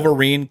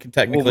 Wolverine can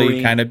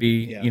technically kind of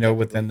be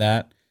within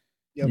that,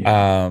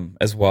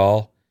 as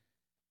well.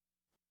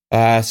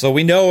 So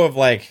we know of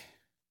like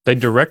they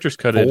director's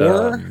cut it.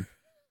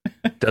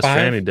 Death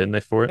Stranding, didn't they,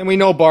 for it? And we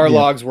know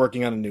Barlog's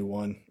working on a new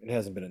one. It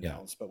hasn't been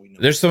announced, but we know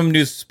there's some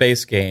new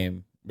space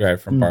game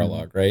from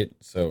Barlog, right?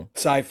 So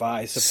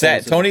sci-fi.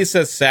 Tony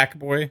says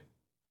Sackboy.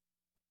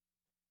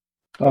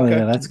 Oh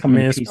yeah, that's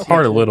coming. It's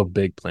part of Little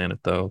Big Planet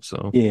though,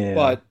 so yeah.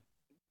 But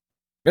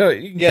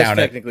you can count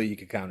technically you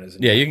can count it as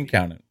you can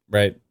count it,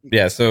 right?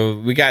 Yeah, so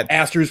we got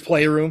Astro's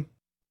Playroom.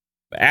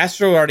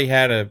 Astro already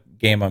had a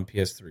game on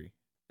PS3,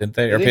 didn't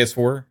they? Or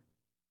PS4?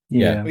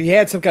 Yeah. We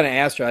had some kind of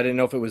Astro. I didn't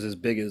know if it was as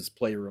big as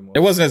Playroom was.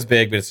 It wasn't as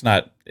big, but it's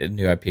not a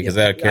new IP because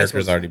that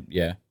character's already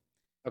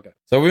Okay.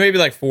 So we maybe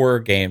like 4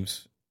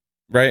 games,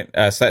 right?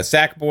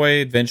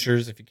 Sackboy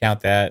Adventures, if you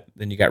count that.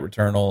 Then you got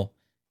Returnal,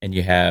 and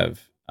you have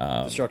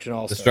Destruction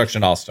All-Stars.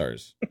 Destruction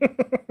All-Stars.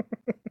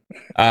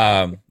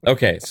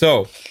 Okay,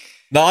 so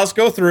now let's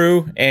go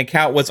through and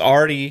count what's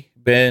already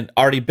been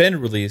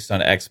released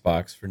on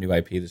Xbox for new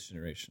IP this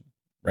generation,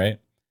 right?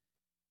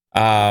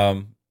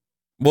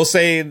 We'll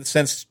say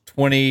since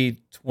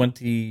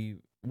 2020,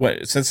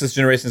 since this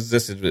generation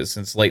existed,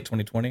 since late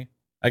 2020,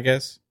 I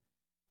guess.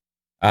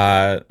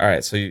 All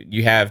right, so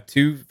you have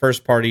 2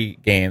 first-party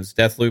games,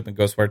 Deathloop and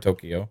Ghostwire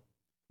Tokyo.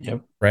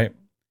 Yep. Right?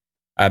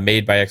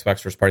 Made by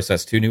Xbox first party, so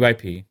that's 2 new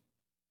IP.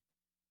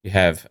 You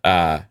have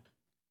As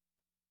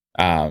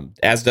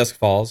Dusk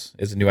Falls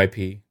is a new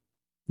IP.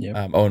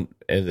 Yep.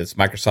 It's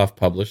Microsoft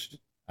published.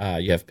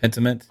 You have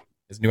Pentiment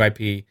is a new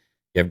IP. You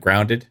have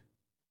Grounded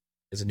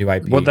is a new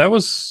IP. Well, that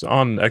was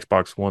on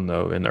Xbox One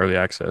though in early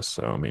access.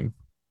 So I mean,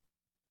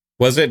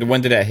 was it?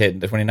 When did that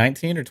hit?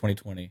 2019 or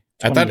 2020?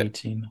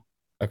 2018.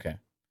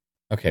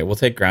 Okay, we'll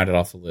take Grounded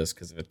off the list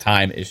because of a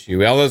time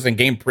issue. Although it was in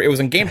game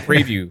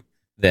preview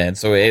then,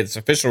 so its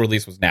official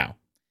release was now.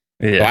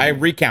 Yeah. So I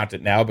recount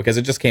it now because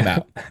it just came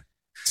out.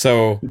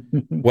 So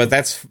what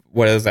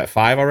is that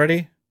 5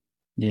 already?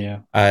 Yeah.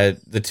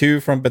 The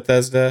 2 from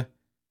Bethesda.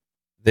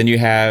 Then you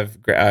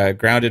have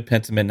Grounded,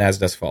 Pentiment, and As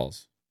Dusk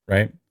Falls,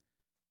 right?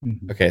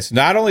 Mm-hmm. Okay, so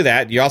not only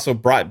that, you also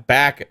brought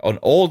back an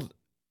old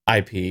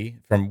IP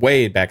from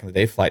way back in the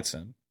day, Flight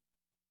Sim,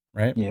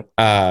 right? Yep.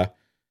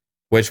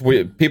 Which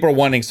people are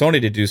wanting Sony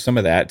to do some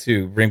of that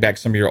too, bring back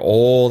some of your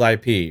old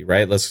IP,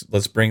 right?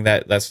 Let's bring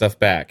that stuff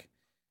back.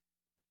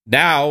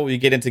 Now you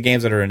get into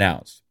games that are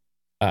announced.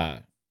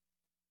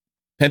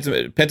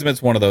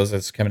 Pentiment's one of those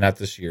that's coming out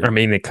this year. I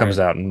mean, it comes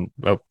out in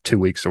 2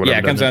 weeks or whatever.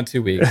 Yeah, it comes out in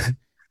 2 weeks.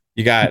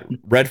 You got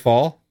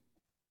Redfall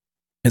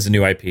is a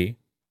new IP.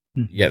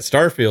 You got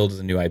Starfield is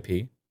a new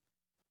IP.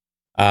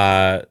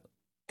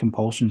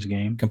 Compulsion's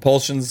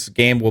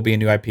game will be a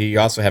new IP. You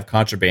also have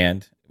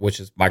Contraband, which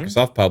is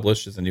Microsoft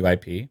published, is a new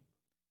IP.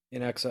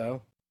 In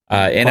Exile.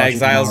 In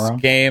Exile's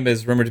game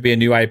is rumored to be a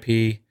new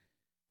IP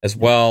as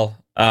well.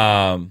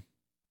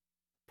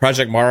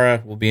 Project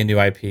Mara will be a new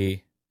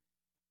IP.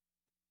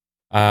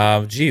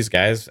 Geez,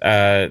 guys.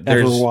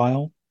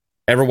 Everwild.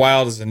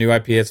 Everwild is a new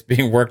IP. It's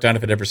being worked on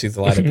if it ever sees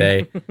the light of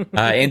day.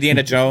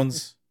 Indiana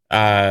Jones.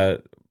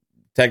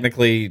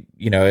 Technically,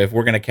 if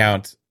we're going to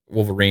count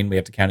Wolverine, we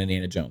have to count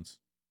Indiana Jones,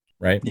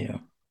 right? Yeah.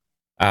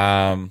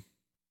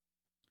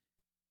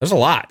 There's a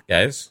lot,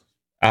 guys.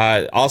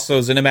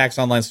 Also, ZeniMax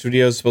Online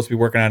Studios is supposed to be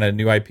working on a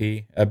new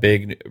IP, a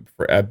big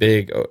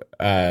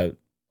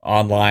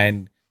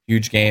online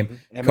huge game.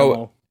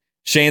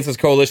 Shane says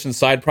Coalition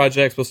Side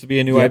Project supposed to be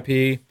a new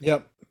IP.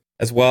 Yep.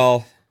 As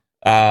well.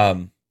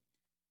 You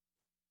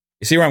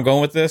see where I'm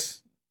going with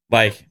this?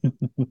 Like,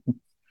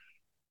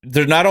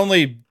 they're not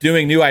only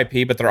doing new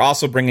IP, but they're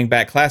also bringing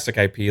back classic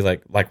IP,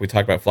 like we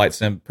talked about Flight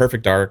Sim,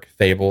 Perfect Dark,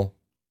 Fable,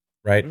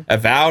 right?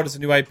 Avowed is a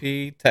new IP,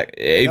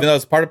 even though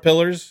it's part of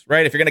Pillars,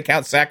 right? If you're going to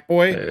count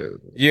Sackboy,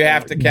 you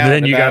have to count.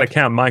 Then you got to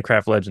count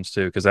Minecraft Legends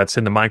too, because that's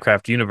in the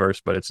Minecraft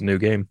universe, but it's a new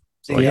game.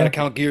 So you got to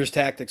count Gears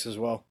Tactics as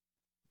well.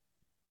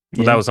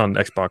 Well, that was on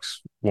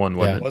Xbox One,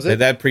 wasn't it? Was it?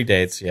 That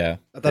predates, yeah.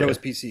 I thought it was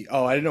PC.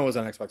 Oh, I didn't know it was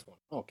on Xbox One.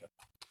 Oh, okay.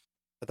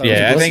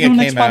 I think it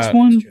came Xbox out.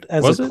 One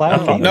as a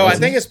cloud game. No, I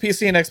think it's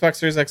PC and Xbox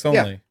Series X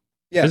only.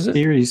 Yeah.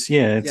 Series,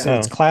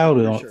 it's cloud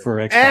for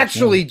Xbox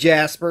Actually, One.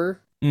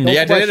 Jasper.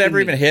 Did it ever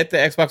even hit the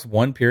Xbox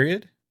One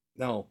period?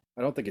 No,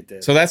 I don't think it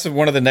did. So that's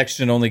one of the next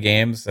gen only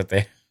games that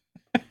they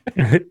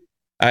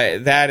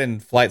that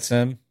and Flight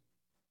Sim.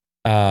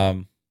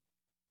 But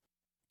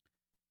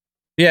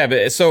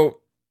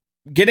so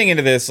getting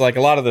into this, like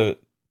a lot of the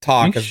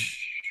talk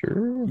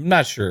I'm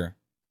not sure.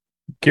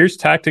 Gears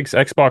Tactics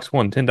Xbox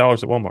One, $10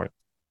 at Walmart.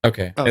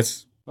 Okay. Oh,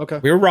 okay.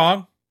 We were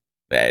wrong.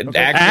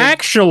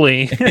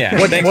 Actually, yeah.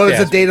 What was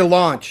the date of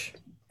launch?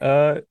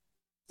 Let's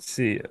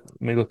see.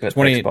 Let me look at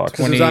 20 Xbox.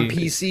 Because it was on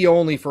PC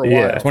only for a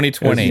while.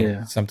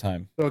 2020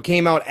 sometime. So it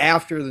came out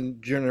after the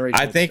generation.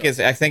 I think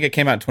it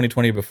came out in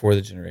 2020 before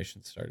the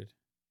generation started,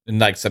 in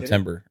like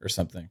September or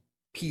something.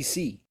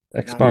 PC.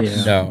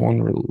 Xbox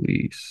One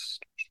release.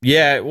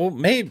 Yeah, well,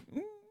 maybe.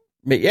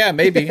 Yeah,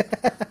 maybe.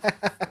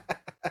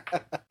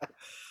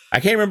 I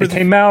can't remember. It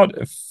came out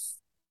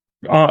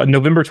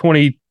November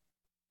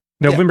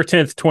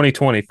 10th,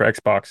 2020 for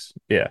Xbox.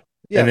 Yeah.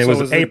 And it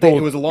was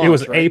April. It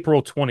was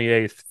April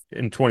 28th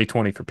in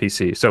 2020 for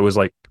PC. So it was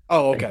like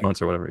 8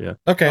 months or whatever. Yeah.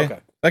 Okay.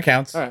 That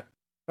counts. All right.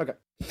 Okay.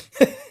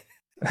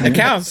 It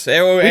counts. We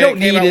don't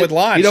need it. With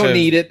launch. We don't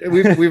need it.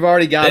 We've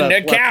already got it.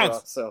 It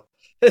counts. So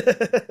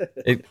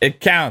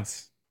it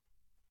counts.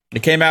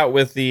 It came out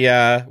with the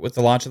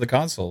launch of the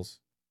consoles.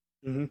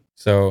 Mm-hmm.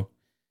 So,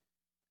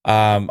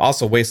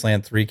 also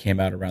Wasteland 3 came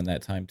out around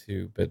that time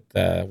too, but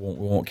we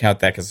won't count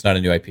that because it's not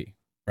a new IP,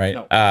 right?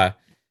 No.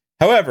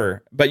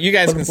 However, but you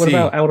guys can see. What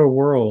about Outer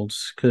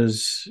Worlds?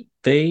 Because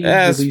they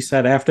released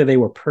that after they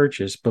were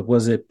purchased, but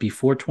was it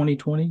before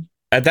 2020?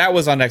 That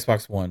was on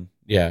Xbox One,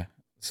 yeah.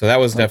 So that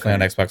was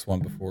definitely on Xbox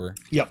One before.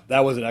 Yep, that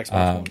was an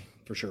Xbox One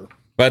for sure.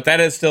 But that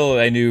is still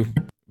a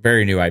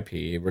very new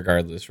IP,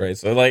 regardless, right?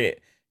 So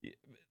like,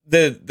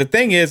 the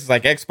thing is,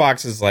 like,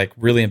 Xbox is like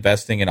really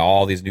investing in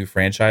all these new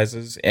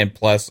franchises, and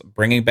plus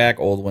bringing back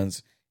old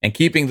ones and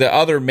keeping the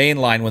other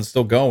mainline ones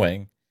still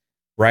going,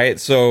 right?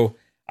 So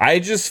I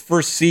just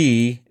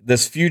foresee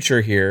this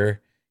future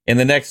here in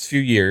the next few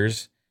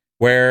years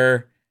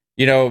where,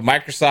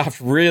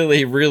 Microsoft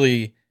really,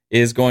 really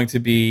is going to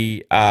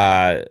be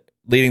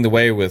leading the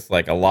way with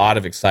like a lot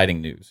of exciting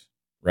news,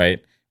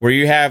 right? Where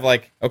you have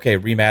like,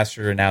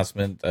 remaster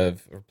announcement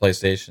of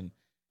PlayStation,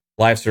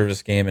 live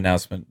service game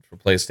announcement for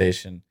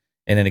PlayStation,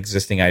 and an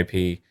existing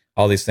IP,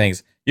 all these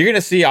things. You're going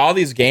to see all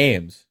these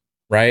games,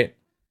 right?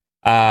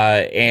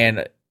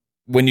 And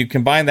when you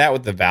combine that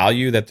with the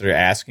value that they're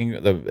asking,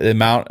 the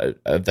amount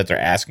that they're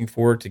asking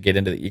for to get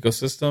into the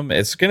ecosystem,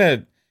 it's going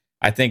to,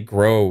 I think,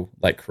 grow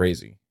like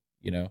crazy,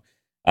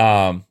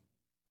 After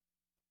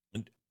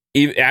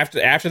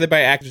they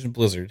buy Activision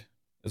Blizzard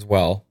as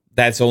well,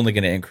 that's only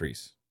going to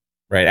increase,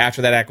 right?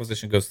 After that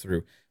acquisition goes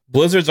through.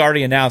 Blizzard's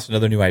already announced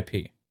another new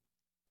IP.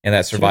 And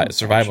that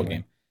survival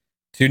game.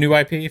 2 new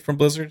IP from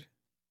Blizzard?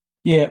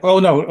 Yeah. Oh,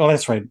 no. Oh,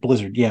 that's right.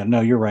 Blizzard. Yeah. No,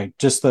 you're right.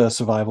 Just the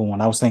survival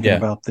one. I was thinking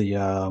about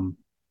the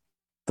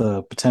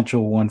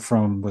potential one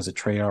from, was it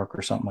Treyarch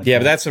or something like that? Yeah,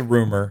 but that's a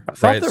rumor. I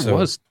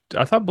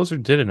thought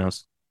Blizzard did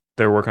announce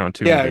they're working on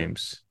 2 new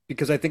games.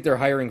 Because I think they're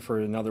hiring for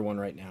another one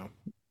right now.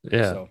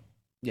 Yeah. So,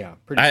 yeah.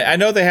 I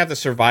know they have the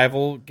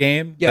survival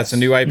game. Yes. That's a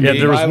new IP. Yeah,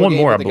 there was one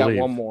more, I believe. They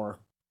got one more.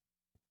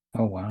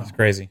 Oh, wow. That's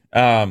crazy.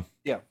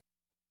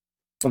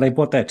 Well, they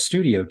bought that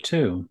studio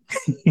too.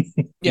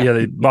 Yeah,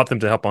 they bought them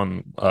to help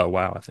on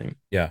WoW, I think.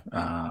 Yeah.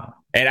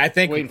 And I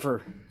think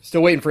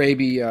still waiting for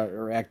AB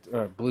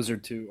or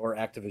Blizzard or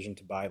Activision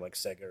to buy like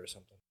Sega or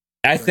something.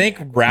 I think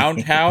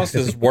Roundhouse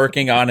is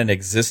working on an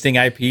existing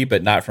IP,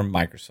 but not from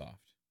Microsoft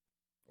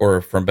or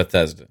from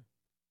Bethesda.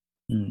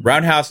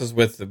 Roundhouse is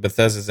with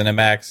Bethesda's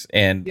ZeniMax,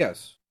 and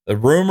yes, the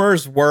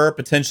rumors were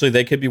potentially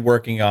they could be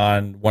working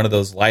on one of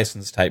those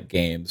license type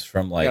games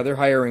from like they're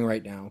hiring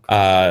right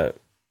now.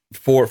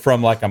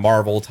 From like a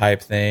Marvel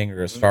type thing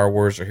or a Star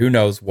Wars or who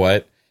knows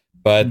what.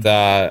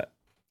 But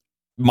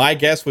my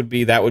guess would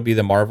be that would be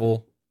the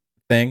Marvel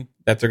thing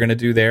that they're going to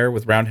do there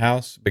with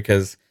Roundhouse,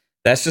 because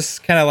that's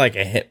just kind of like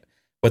a hit,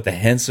 what the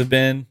hints have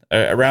been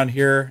around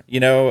here,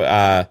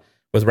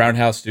 with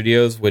Roundhouse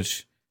Studios,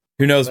 which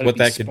who knows what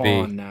that could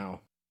be. Now.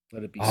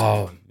 Let it be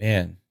Spawn. Spawn.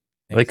 Man.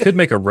 They could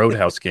make a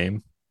Roadhouse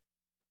game.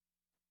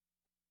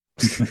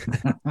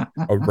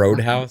 A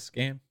Roadhouse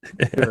game?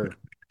 Sure.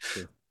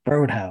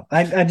 Roadhouse.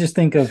 I just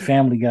think of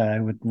Family Guy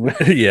with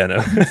yeah,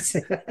 no.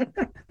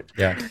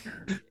 Yeah.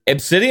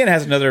 Obsidian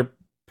has another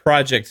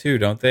project too,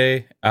 don't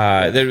they?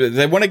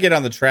 They want to get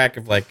on the track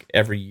of like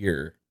every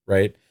year,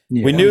 right?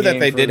 Yeah. We knew that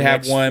they did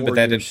have one, but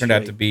that didn't turn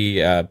out to be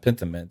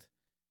Pentiment.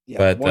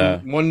 Yeah,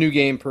 but one new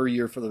game per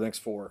year for the next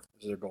 4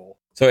 is their goal.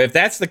 So if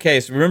that's the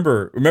case,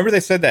 remember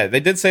they said that. They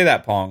did say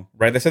that, Pong,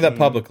 right? They said that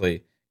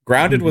publicly.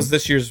 Grounded was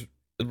this year's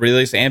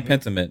release and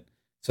Pentiment.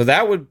 So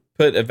that would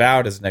put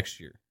Avowed as next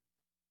year.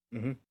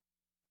 Mm-hmm.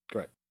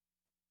 Correct.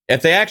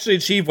 If they actually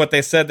achieve what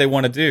they said they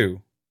want to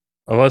do.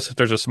 Unless if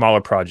there's a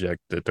smaller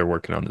project that they're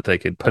working on that they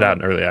could put out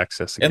in early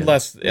access again.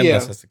 Unless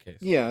that's the case.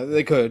 Yeah,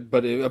 they could.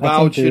 But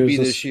Avowed should be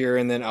this year,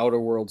 and then Outer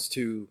Worlds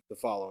 2 the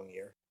following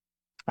year.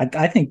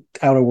 I think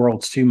Outer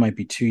Worlds 2 might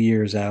be 2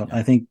 years out. Yeah.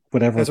 I think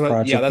whatever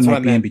project. Yeah, that's what I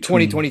meant.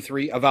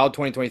 2023, Avowed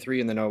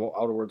 2023, and then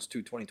Outer Worlds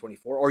 2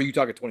 2024. Or are you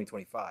talking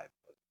 2025?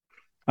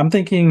 I'm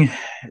thinking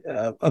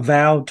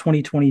Avowed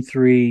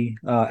 2023,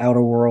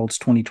 Outer Worlds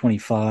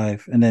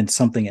 2025, and then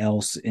something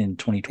else in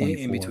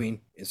 2024. In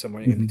between,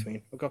 somewhere in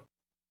between. Okay.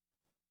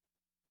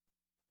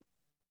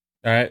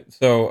 All right.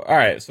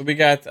 So we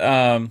got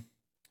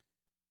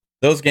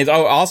those games.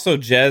 Oh, also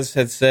Jez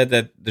had said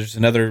that there's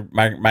another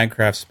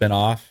Minecraft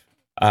spinoff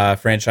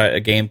franchise, a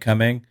game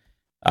coming.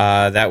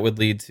 that would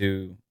lead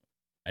to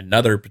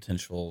another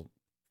potential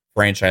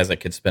franchise that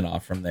could spin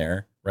off from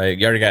there, right?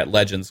 You already got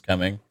Legends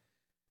coming.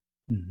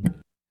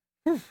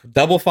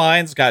 Double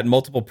Fine's got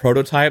multiple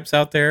prototypes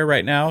out there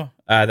right now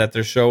that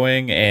they're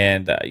showing,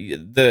 and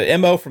the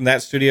MO from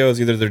that studio is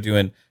either they're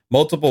doing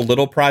multiple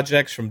little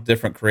projects from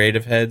different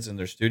creative heads in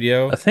their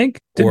studio. I think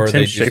did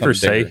Tim Schafer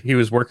say he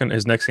was working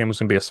his next game was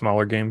going to be a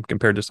smaller game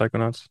compared to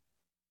Psychonauts?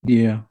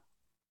 Yeah,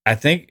 I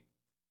think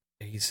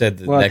he said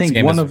the next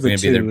game is going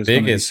to be their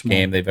biggest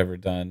game they've ever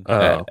done.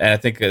 And I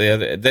think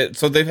the other,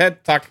 so they've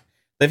had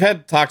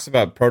talks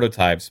about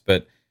prototypes,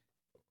 but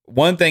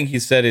one thing he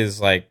said is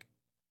like,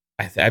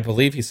 I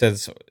believe he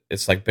says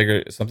it's like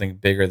something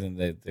bigger than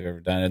they've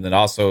ever done, and then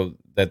also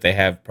that they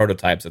have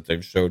prototypes that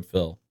they've showed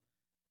Phil,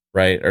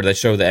 right? Or they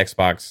show the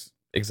Xbox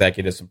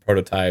executives some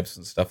prototypes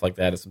and stuff like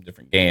that of some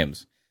different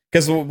games.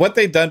 Because what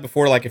they've done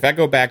before, like if I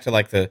go back to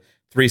like the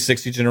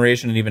 360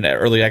 generation and even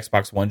early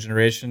Xbox One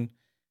generation,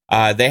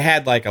 they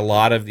had like a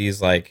lot of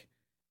these like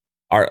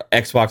our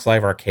Xbox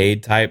Live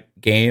Arcade type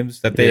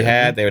games that they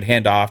had. They would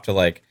hand off to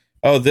like,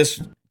 oh,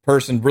 this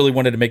person really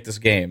wanted to make this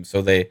game,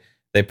 so they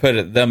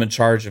put them in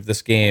charge of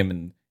this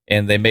game,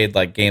 and they made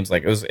like games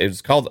like it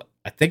was called,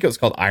 I think it was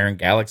called Iron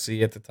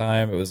Galaxy at the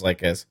time. It was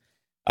like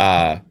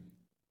I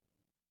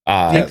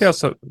think they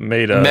also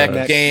made a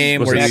mech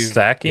game where you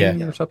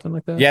stacking or something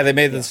like that. Yeah, they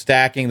made the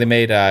stacking. They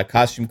made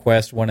Costume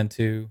Quest 1 and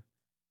 2,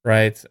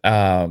 right?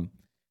 Then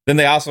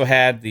they also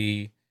had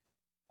the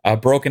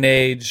Broken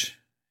Age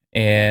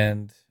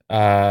and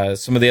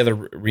some of the other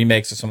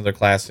remakes of some of their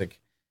classic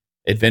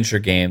adventure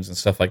games and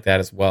stuff like that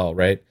as well,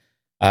 right?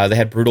 They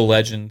had Brutal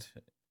Legend,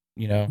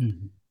 you know,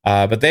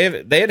 but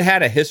they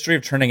had a history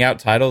of turning out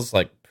titles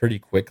like pretty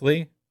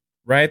quickly,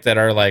 right? That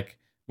are like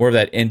more of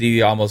that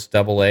indie, almost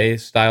AA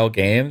style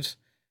games.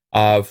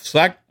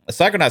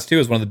 Psychonauts 2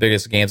 is one of the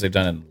biggest games they've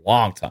done in a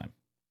long time,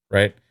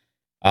 right?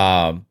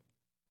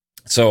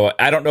 So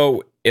I don't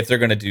know if they're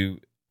going to do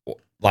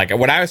like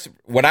what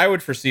I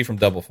would foresee from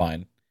Double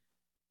Fine,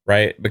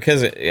 right?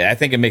 Because I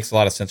think it makes a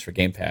lot of sense for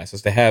Game Pass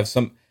is to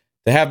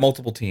have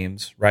multiple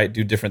teams, right?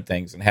 Do different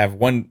things and have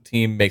one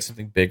team make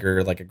something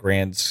bigger, like a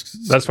grand.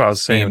 That's what I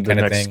was saying. The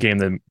next game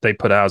that they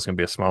put out is going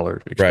to be a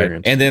smaller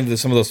experience, right? And then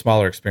some of those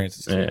smaller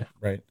experiences, too,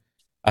 right?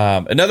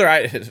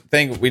 Another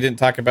thing we didn't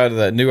talk about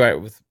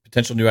with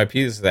potential new IPs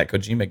is that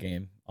Kojima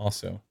game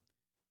also.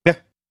 Yeah.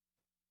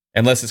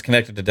 Unless it's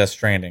connected to Death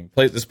Stranding.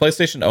 Does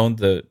PlayStation own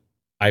the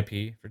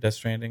IP for Death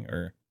Stranding,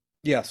 or?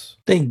 Yes,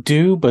 they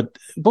do. But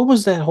what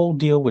was that whole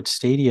deal with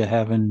Stadia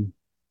having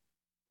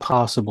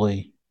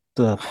possibly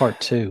the part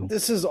 2?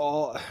 It's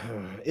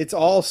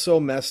all so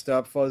messed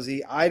up,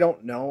 Fuzzy. I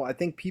don't know. I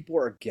think people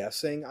are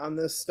guessing on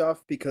this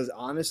stuff because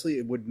honestly,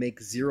 it would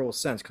make zero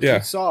sense.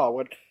 Because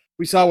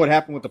we saw what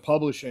happened with the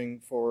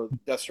publishing for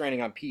Death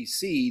Stranding on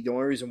PC. The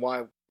only reason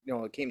why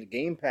it came to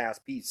Game Pass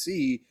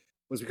PC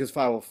was because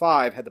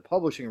 505 had the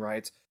publishing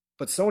rights,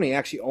 but Sony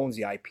actually owns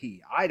the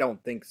IP. I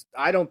don't think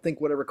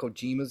whatever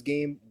Kojima's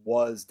game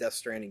was Death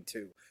Stranding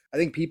 2. I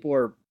think people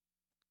are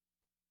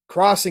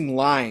crossing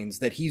lines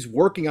that he's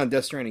working on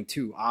Death Stranding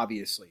 2,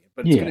 obviously,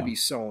 but it's going to be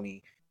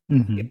Sony.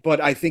 Mm-hmm.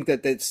 But I think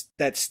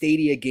that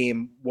Stadia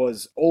game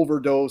was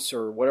Overdose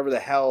or whatever the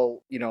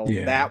hell,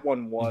 that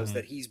one was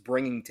that he's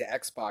bringing to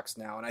Xbox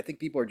now. And I think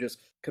people are just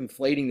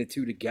conflating the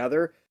two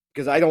together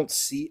because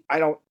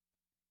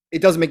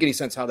it doesn't make any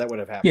sense how that would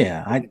have happened.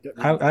 Yeah,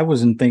 I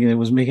wasn't thinking it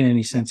was making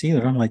any sense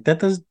either. I'm like,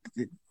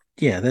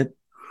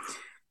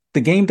 the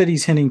game that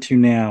he's hinting to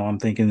now, I'm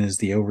thinking is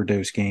the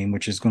Overdose game,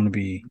 which is going to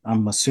be,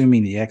 I'm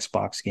assuming, the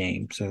Xbox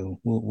game.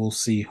 So we'll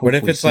see. What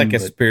if it's like a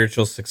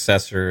spiritual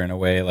successor in a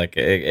way? Like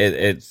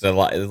it's a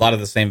lot of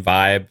the same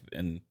vibe,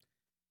 and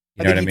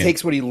I think he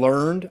takes what he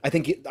learned. I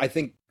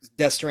think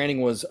Death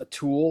Stranding was a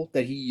tool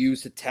that he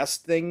used to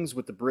test things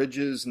with the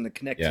bridges and the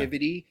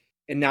connectivity.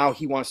 And now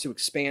he wants to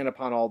expand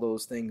upon all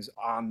those things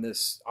on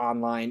this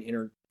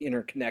online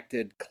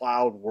interconnected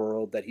cloud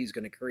world that he's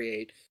going to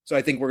create. So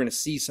I think we're going to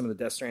see some of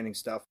the Death Stranding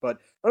stuff. But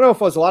I don't know,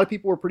 Fuzz, a lot of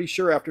people were pretty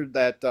sure after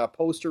that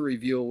poster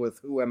reveal with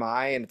Who Am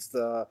I? And it's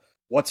the,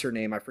 what's her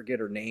name? I forget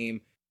her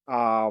name.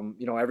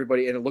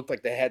 Everybody, and it looked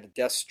like they had the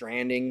Death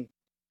Stranding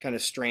kind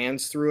of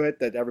strands through it,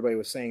 that everybody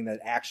was saying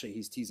that actually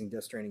he's teasing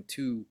Death Stranding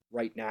 2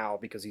 right now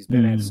because he's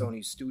been at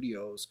Sony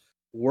Studios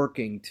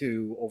working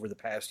over the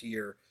past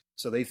year.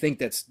 So they think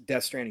that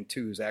Death Stranding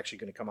 2 is actually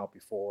going to come out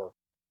before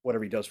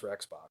whatever he does for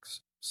Xbox.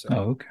 So,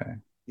 okay.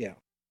 Yeah.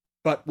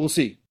 But we'll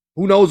see.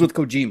 Who knows with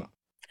Kojima?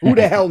 Who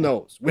the hell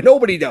knows?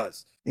 Nobody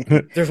does.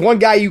 There's one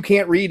guy you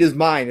can't read his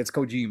mind. It's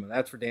Kojima.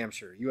 That's for damn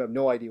sure. You have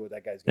no idea what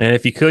that guy's going to do. And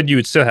if you could, you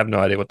would still have no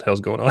idea what the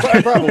hell's going on.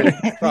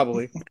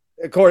 Probably.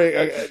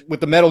 According with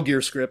the Metal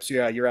Gear scripts,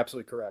 yeah, you're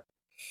absolutely correct.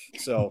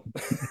 So,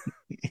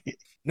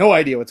 no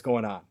idea what's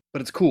going on.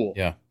 But it's cool.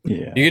 Yeah.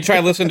 You can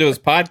try listening to his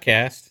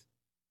podcast.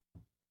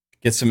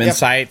 Get some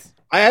insight.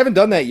 I haven't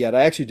done that yet.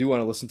 I actually do want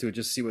to listen to it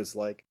just to see what it's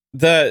like.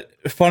 The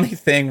funny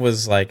thing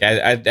was, like,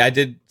 I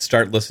did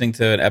start listening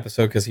to an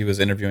episode because he was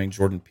interviewing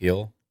Jordan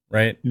Peele,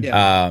 right?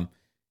 Yeah.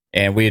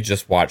 And we had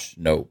just watched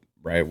Nope,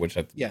 right? Which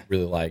I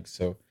really liked.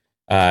 So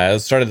I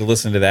started to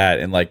listen to that,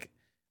 and like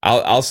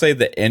I'll say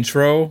the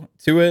intro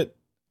to it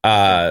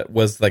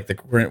was like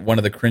one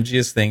of the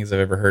cringiest things I've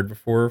ever heard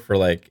before for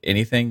like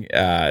anything.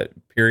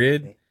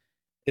 Period.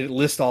 Did it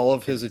list all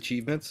of his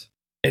achievements?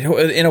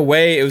 In a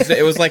way,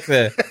 it was like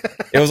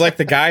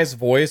the guy's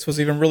voice was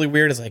even really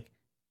weird. It's like,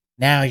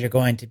 now you're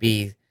going to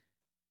be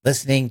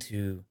listening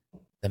to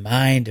the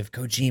mind of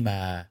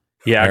Kojima.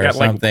 Yeah, I got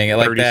something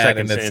like 30 like that,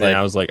 seconds and it's in, like, and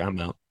I was like, I'm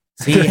out.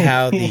 See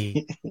how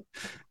the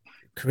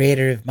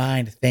creative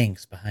mind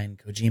thinks behind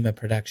Kojima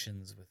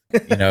Productions, with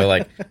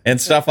like and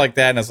stuff like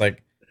that. And it's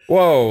like,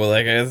 whoa,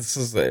 like this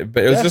is.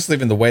 But it was just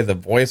even the way the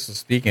voice was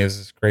speaking. It was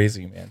just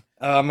crazy, man.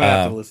 I'm gonna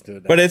have to listen to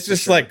it. But it's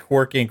just like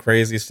quirky and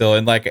crazy still,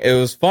 and like it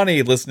was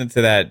funny listening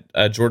to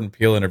that Jordan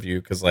Peele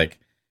interview because like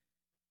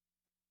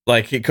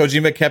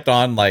Kojima kept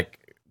on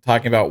like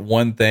talking about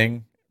one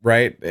thing,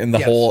 right? And the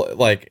whole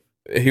like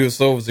he was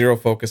so zero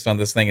focused on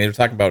this thing. And they were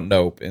talking about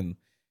Nope, and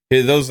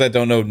those that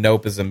don't know,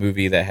 Nope is a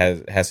movie that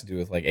has to do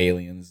with like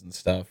aliens and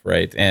stuff,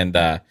 right? And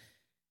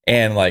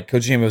like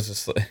Kojima was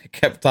just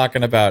kept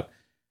talking about.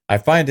 I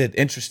find it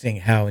interesting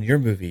how in your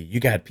movie you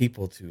got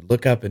people to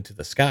look up into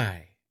the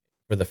sky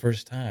for the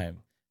first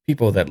time.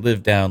 People that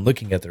live down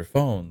looking at their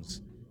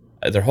phones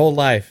their whole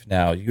life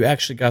now. You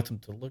actually got them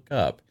to look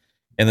up.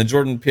 And then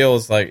Jordan Peele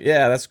was like,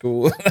 yeah, that's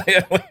cool. And he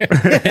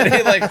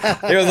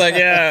was like,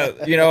 yeah,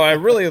 I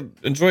really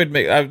enjoyed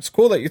it's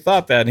cool that you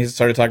thought that. And he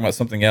started talking about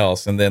something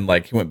else. And then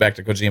like he went back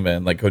to Kojima,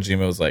 and like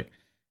Kojima was like,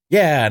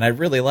 yeah, and I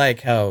really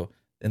like how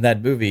in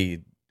that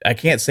movie, I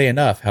can't say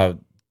enough how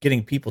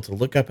getting people to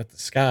look up at the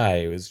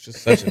sky was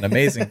just such an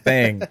amazing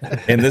thing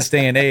in this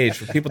day and age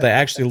for people to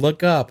actually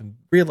look up and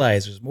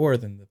realize there's more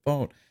than the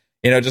phone.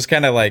 Just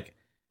kind of like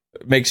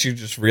makes you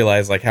just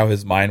realize like how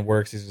his mind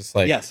works. He's just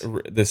like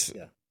this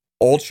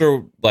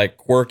ultra like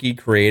quirky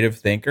creative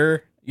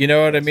thinker. You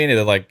know what I mean?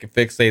 It like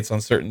fixates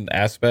on certain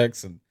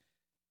aspects, and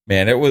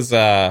man, it was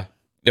a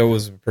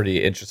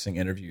pretty interesting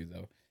interview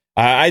though.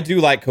 I do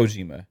like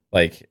Kojima.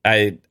 Like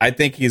I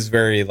think he's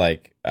very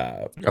like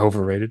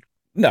overrated.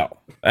 No,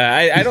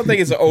 I don't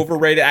think it's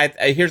overrated.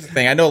 Here's the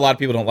thing. I know a lot of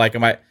people don't like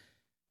him. I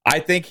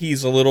think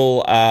he's a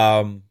little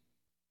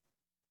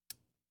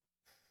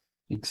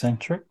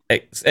eccentric,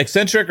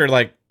 or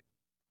like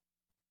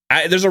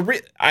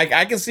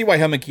I can see why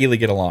him and Keeley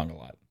get along a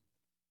lot,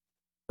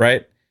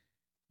 right?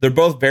 They're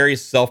both very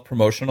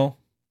self-promotional,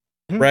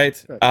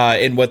 right?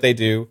 In what they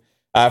do.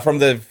 From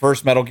the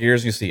first Metal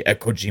Gears, you see a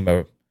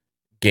Kojima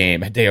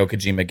game, Hideo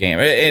Kojima game,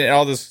 and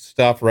all this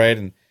stuff, right?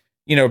 And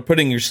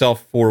putting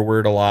yourself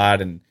forward a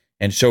lot and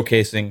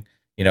showcasing,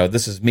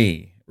 this is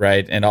me,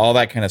 right? And all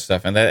that kind of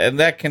stuff. And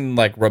that can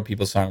like rub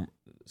people some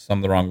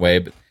the wrong way,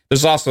 but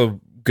there's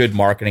also good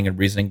marketing and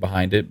reasoning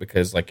behind it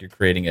because like you're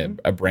creating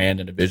a brand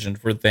and a vision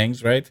for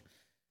things, right?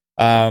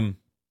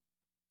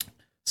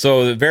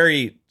 So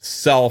very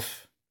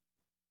self,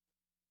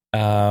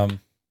 I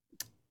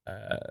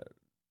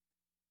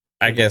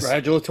guess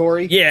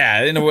congratulatory.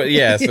 Yeah, in a way.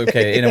 Yes,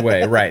 okay, in a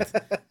way, right.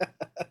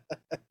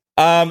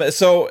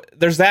 So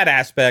there's that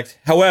aspect.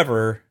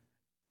 However,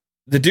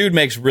 the dude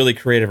makes really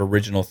creative,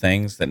 original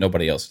things that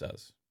nobody else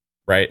does,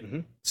 right?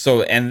 Mm-hmm.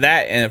 So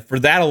and for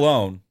that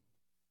alone,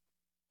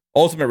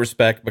 ultimate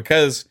respect,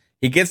 because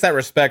he gets that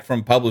respect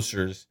from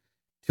publishers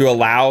to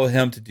allow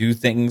him to do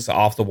things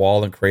off the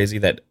wall and crazy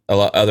that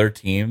other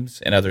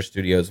teams and other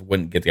studios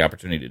wouldn't get the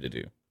opportunity to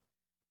do,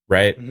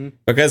 right? Mm-hmm.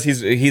 Because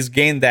he's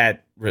gained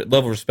that level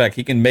of respect.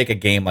 He can make a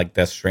game like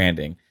Death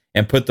Stranding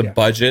and put the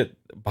budget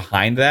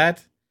behind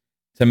that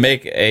to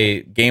make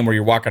a game where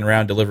you're walking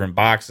around delivering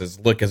boxes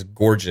look as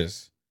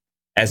gorgeous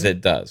as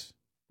it does,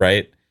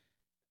 right?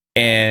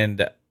 And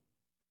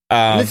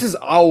this has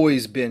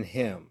always been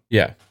him.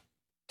 Yeah.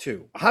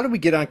 Too. How did we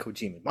get on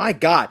Kojima? My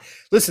God.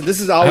 Listen, this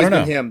has always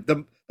been him.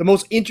 The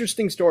most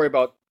interesting story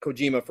about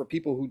Kojima, for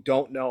people who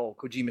don't know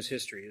Kojima's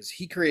history, is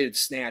he created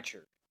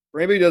Snatcher. For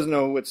anybody who doesn't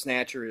know what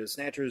Snatcher is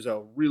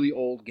a really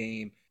old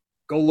game.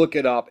 Go look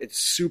it up. It's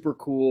super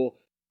cool.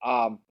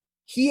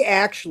 He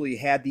actually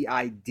had the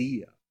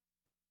idea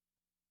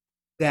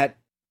that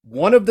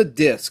one of the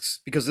discs,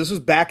 because this was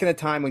back in a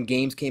time when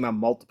games came on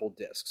multiple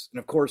discs, and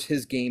of course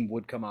his game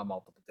would come on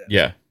multiple discs.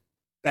 Yeah.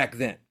 Back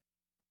then.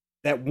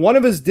 That one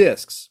of his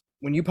discs,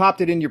 when you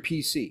popped it in your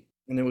PC,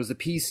 and it was the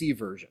PC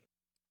version,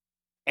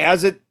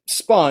 as it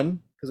spun,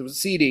 because it was a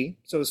CD,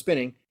 so it was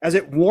spinning, as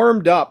it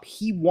warmed up,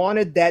 he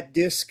wanted that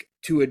disc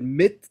to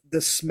emit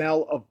the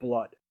smell of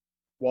blood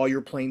while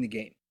you're playing the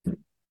game.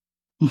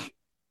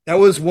 That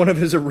was one of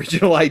his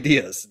original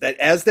ideas, that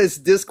as this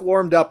disc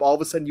warmed up, all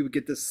of a sudden you would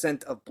get this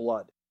scent of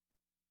blood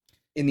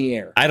in the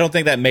air. I don't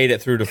think that made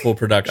it through to full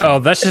production. Oh,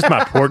 that's just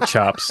my pork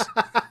chops.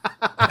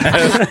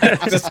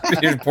 Just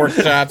your pork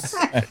chops.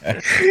 Right.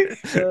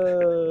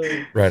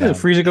 Did the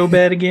freezer go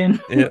bad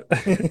again?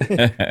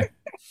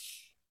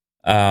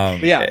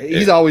 Yeah.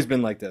 He's always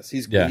been like this.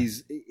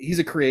 He's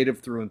a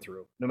creative through and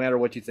through. No matter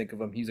what you think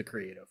of him, he's a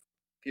creative.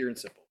 Pure and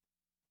simple.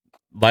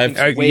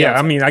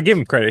 I mean, I give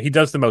him credit. He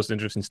does the most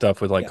interesting stuff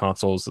with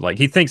consoles. Like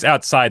he thinks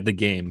outside the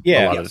game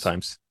a lot of the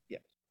times. Yeah,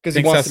 because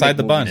he wants outside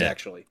the bunch.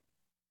 Actually,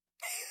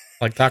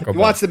 Like Taco Bell. He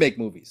wants to make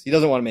movies. He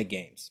doesn't want to make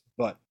games,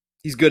 but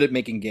he's good at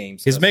making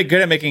games. He's good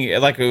at making,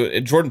 like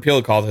Jordan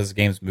Peele called his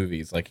games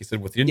movies. Like he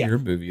said, within your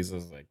movies, I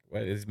was like,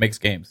 what? He makes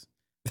games.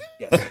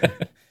 Yes.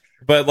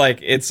 But like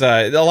it's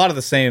a lot of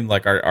the same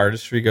like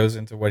artistry goes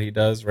into what he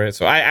does, right?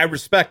 So I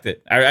respect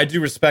it. I do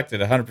respect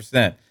it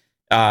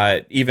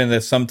 100%. Even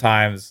if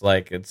sometimes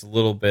like it's a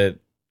little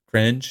bit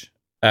cringe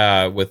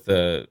with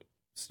the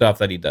stuff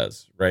that he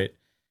does, right?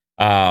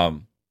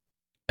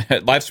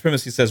 Life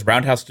Supremacy says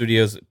Roundhouse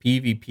Studios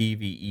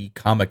PvPvE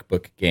comic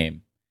book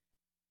game.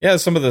 Yeah,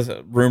 some of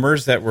the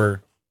rumors that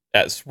were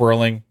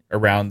swirling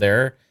around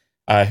there.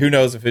 Who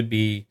knows if it'd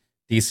be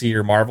DC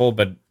or Marvel,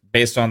 but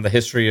based on the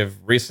history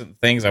of recent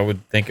things, I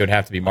would think it would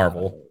have to be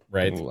Marvel,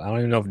 right? Well, I don't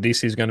even know if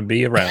DC is going to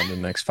be around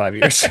in the next 5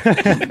 years.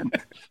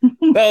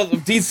 Well,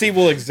 DC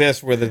will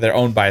exist whether they're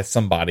owned by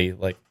somebody.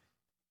 Like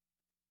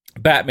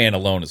Batman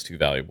alone is too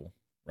valuable,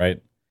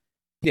 right?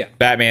 Yeah.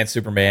 Batman,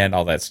 Superman,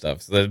 all that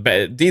stuff. So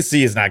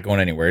DC is not going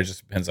anywhere. It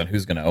just depends on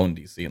who's going to own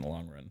DC in the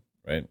long run,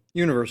 right?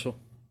 Universal.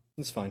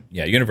 That's fine.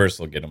 Yeah,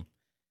 Universal will get them.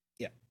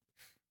 Yeah.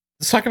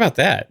 Let's talk about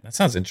that. That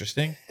sounds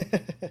interesting.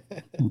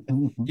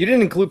 You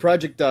didn't include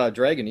Project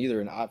Dragon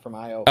either from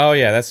IO. Oh,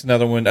 yeah, that's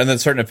another one. And then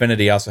Certain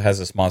Affinity also has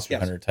this Monster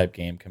Hunter type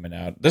game coming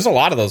out. There's a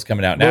lot of those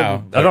coming out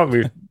now.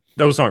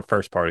 Those aren't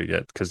first party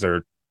yet because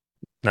they're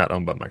not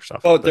owned by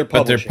Microsoft. Oh, they're publishing.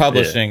 But they're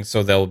publishing,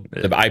 so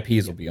the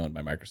IPs will be owned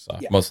by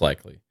Microsoft, most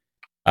likely.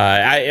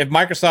 If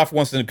Microsoft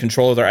wants to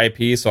control their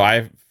IP, so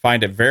I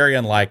find it very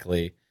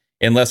unlikely,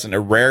 unless in a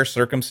rare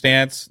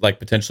circumstance, like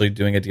potentially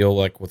doing a deal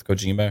like with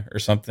Kojima or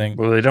something.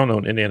 Well, they don't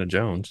own Indiana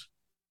Jones.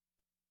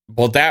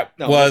 Well, that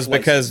was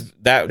because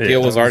that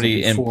deal was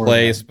already in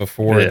place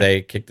before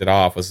they kicked it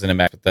off with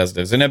ZeniMax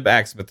Bethesda.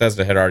 ZeniMax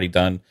Bethesda had already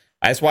done.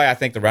 That's why I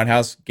think the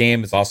Roundhouse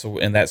game is also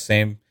in that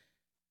same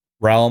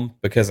realm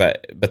because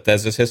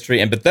Bethesda's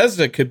history. And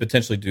Bethesda could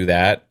potentially do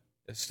that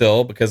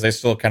still because they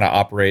still kind of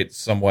operate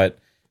somewhat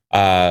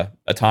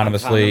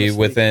autonomously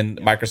within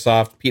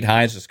Microsoft. Pete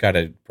Hines just got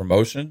a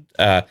promotion,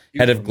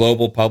 head of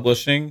global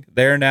publishing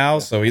there now,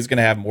 so he's going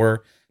to have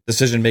more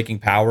decision-making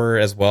power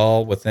as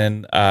well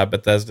within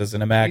Bethesda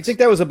ZeniMax. Do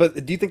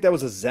you think that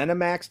was a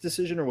ZeniMax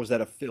decision or was that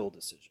a Phil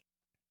decision?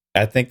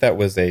 I think that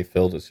was a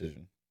Phil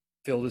decision.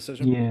 Phil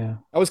decision? Yeah.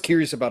 I was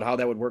curious about how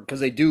that would work because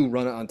they do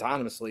run it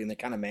autonomously and they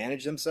kind of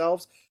manage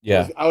themselves.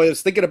 Yeah. I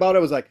was thinking about it.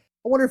 I was like,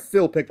 I wonder if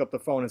Phil picked up the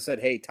phone and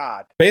said, "Hey,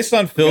 Todd." Based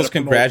on Phil's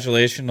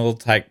congratulational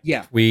type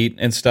tweet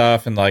and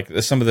stuff, and like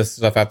some of this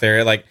stuff out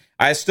there, like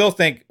I still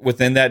think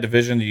within that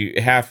division,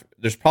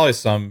 there's probably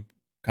some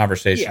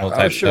conversational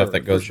type stuff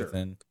that goes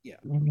within. Yeah.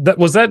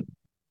 Was that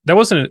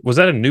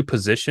a new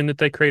position that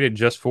they created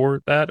just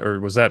for that, or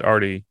was that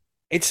already?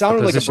 It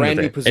sounded like a brand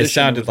new position. It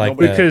sounded like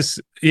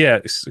because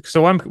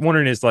so I'm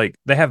wondering is like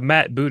they have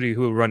Matt Booty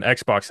who will run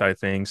Xbox side of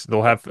things.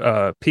 They'll have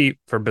Pete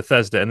for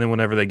Bethesda, and then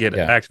whenever they get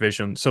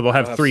Activision, so they'll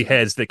have three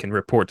heads that can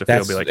report to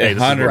Phil. Be like, hey,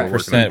 this is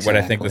 100% what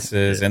I think this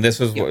is, and this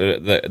was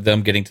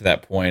them getting to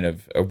that point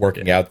of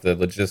working out the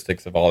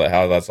logistics of all that,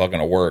 how that's all going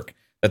to work.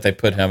 That they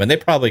put him, and they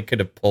probably could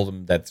have pulled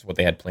him. That's what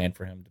they had planned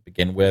for him to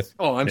begin with.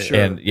 Oh, I'm sure.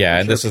 And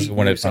and this is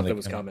when it finally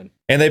was coming.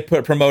 And they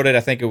promoted. I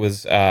think it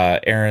was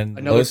Aaron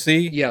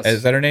Losey. Yes,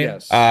 is that her name?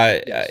 Yes.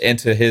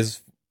 Into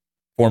his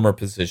former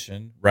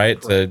position, right?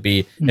 Correct. To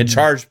be in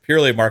charge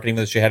purely of marketing.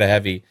 That she had a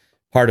heavy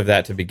part of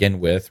that to begin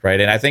with,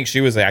 right? And I think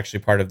she was actually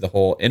part of the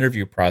whole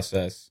interview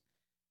process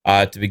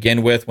to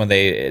begin with when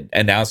they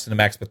announced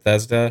ZeniMax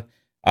Bethesda,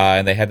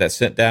 and they had that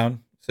sit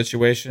down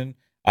situation.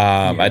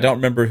 I don't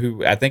remember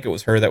who. I think it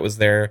was her that was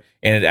there,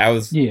 and I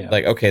was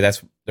like, okay,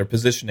 they're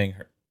positioning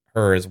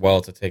her as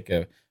well to take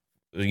a,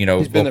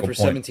 She's been there for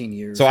 17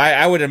 years. So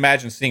I would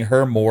imagine seeing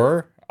her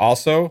more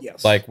also,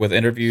 like with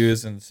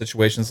interviews and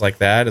situations like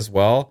that as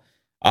well.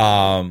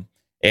 And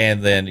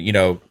then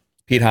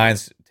Pete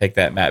Hines take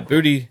that Matt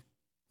Booty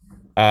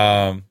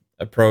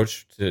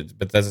approach to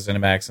Bethesda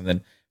ZeniMax, and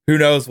then who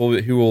knows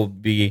who will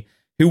be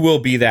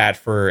that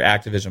for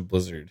Activision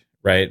Blizzard,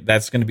 right?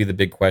 That's going to be the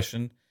big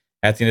question.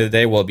 At the end of the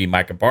day, will it be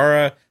Mike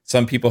Ibarra?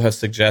 Some people have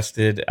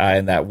suggested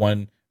in that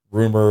one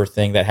rumor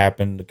thing that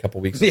happened a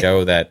couple weeks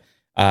ago that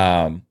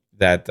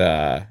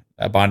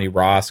Bonnie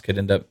Ross could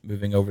end up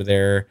moving over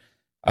there.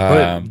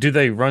 But do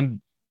they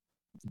run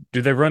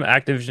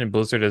Activision and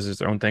Blizzard as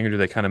its own thing, or do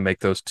they kind of make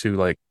those two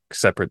like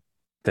separate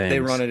things? They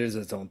run it as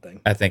its own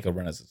thing. I think it'll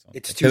run as its own.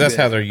 It's because that's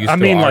how they're used to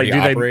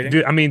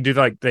operating.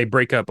 Do they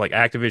break up like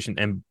Activision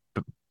and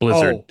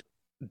Blizzard? Oh,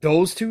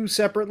 those two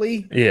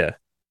separately? Yeah,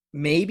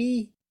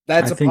 maybe.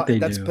 That's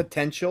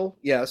potential.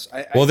 Yes.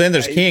 Then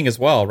there's King as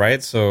well,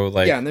 right? So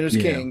like, and there's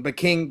King, but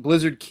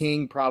Blizzard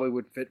King probably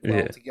would fit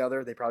well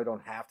together. They probably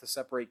don't have to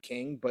separate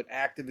King, but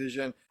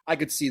Activision, I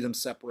could see them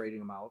separating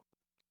them out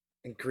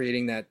and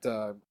creating that.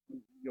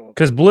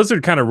 Because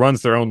Blizzard kind of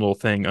runs their own little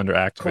thing under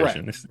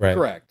Activision.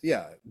 Correct.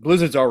 Yeah,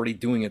 Blizzard's already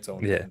doing its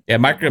own thing. Yeah.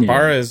 Mike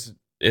Ibarra is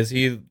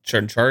he in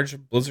charge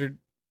of Blizzard?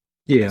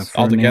 Yeah,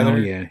 altogether.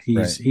 Now,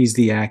 he's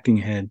the acting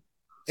head.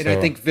 And I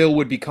think Phil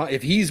would be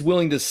if he's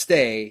willing to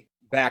stay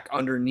back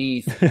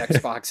underneath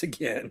Xbox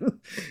again.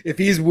 If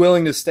he's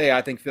willing to stay,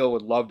 I think Phil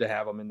would love to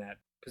have him in that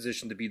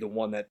position to be the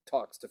one that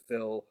talks to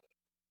Phil,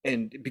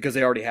 and because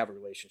they already have a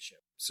relationship.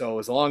 So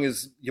as long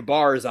as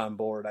Yabar is on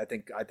board, I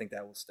think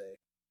that will stay.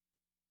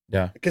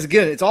 Yeah, because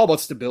again, it's all about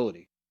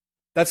stability.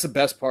 That's the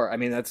best part. I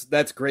mean,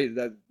 that's great.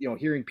 That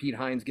hearing Pete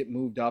Hines get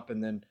moved up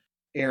and then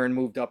Aaron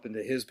moved up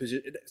into his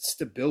position,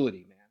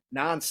 stability,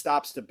 man,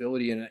 nonstop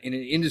stability in an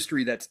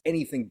industry that's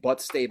anything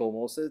but stable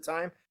most of the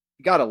time.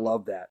 You gotta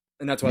love that,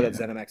 and that's why that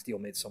ZeniMax deal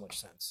made so much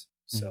sense.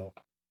 So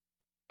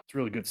it's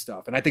really good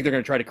stuff, and I think they're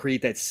going to try to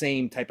create that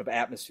same type of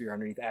atmosphere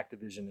underneath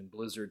Activision and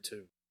Blizzard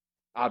to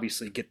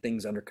obviously get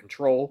things under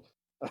control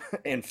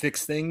and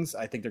fix things.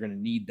 I think they're going to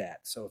need that.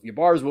 So if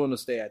Yabar is willing to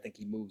stay, I think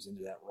he moves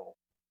into that role.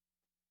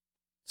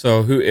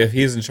 So if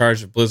he's in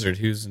charge of Blizzard,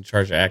 who's in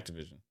charge of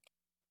Activision?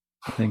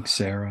 I think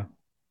Sarah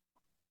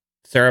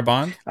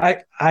Bond.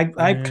 I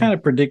kind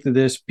of predicted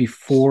this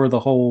before the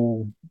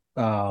whole.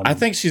 I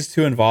think she's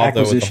too involved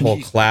though with the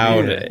whole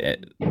cloud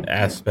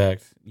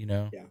aspect.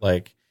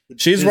 Like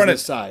she's running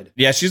side.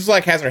 Yeah, she's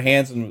like has her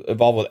hands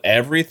involved with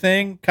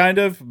everything, kind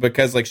of,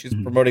 because like she's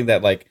promoting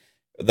that like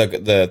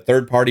the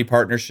third party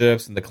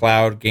partnerships and the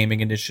cloud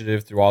gaming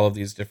initiative through all of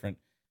these different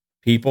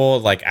people.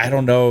 Like I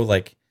don't know,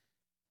 like.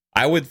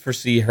 I would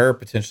foresee her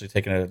potentially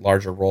taking a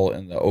larger role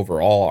in the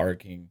overall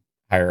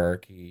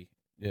hierarchy,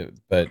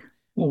 but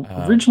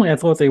originally I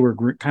thought they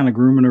were kind of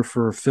grooming her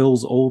for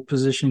Phil's old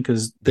position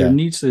because there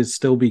needs to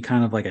still be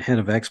kind of like a head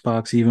of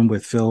Xbox, even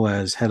with Phil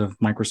as head of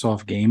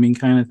Microsoft Gaming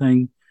kind of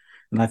thing.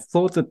 And I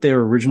thought that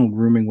their original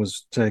grooming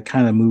was to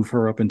kind of move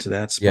her up into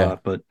that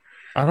spot, but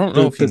I don't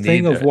know if the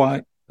thing of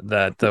why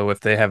that though,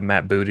 if they have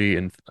Matt Booty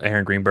and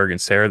Aaron Greenberg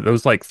and Sarah,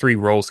 those like three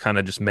roles kind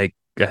of just make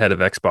ahead of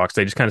Xbox.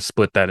 They just kind of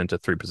split that into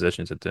three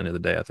positions at the end of the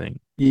day, I think.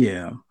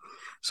 Yeah.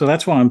 So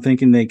that's why I'm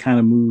thinking they kind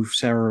of move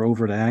Sarah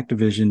over to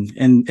Activision.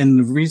 And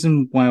the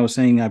reason why I was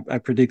saying I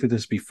predicted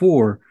this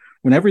before,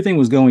 when everything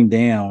was going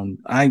down,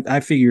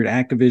 I figured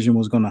Activision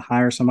was going to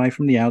hire somebody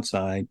from the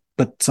outside,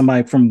 but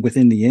somebody from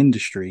within the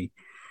industry.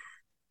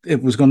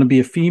 It was going to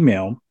be a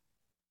female,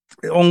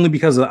 only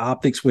because of the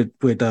optics with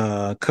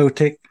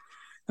Kotick.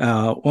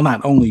 Well,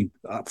 not only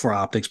for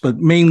optics, but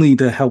mainly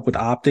to help with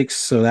optics.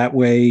 So that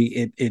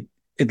way it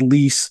at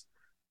least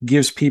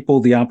gives people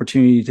the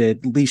opportunity to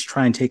at least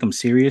try and take them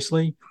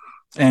seriously.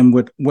 And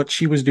with what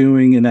she was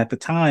doing, and at the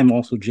time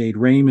also Jade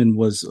Raymond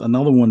was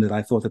another one that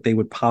I thought that they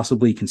would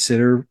possibly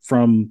consider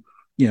from,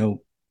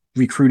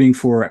 recruiting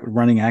for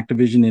running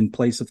Activision in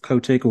place of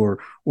Kotick or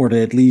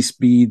to at least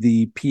be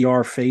the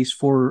PR face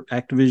for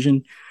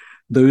Activision.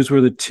 Those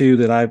were the two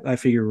that I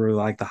figured were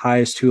like the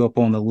highest two up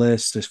on the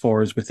list as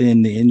far as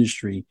within the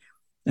industry.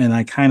 And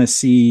I kind of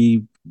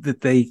see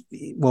that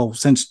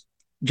since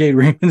Jade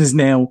Raymond is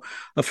now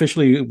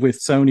officially with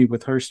Sony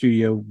with her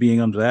studio being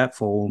under that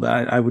fold,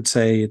 I would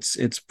say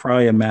it's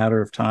probably a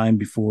matter of time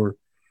before,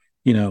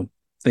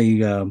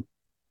 they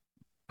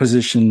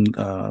position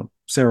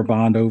Sarah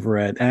Bond over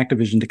at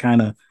Activision to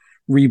kind of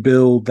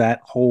rebuild that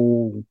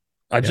whole.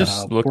 I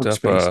just looked up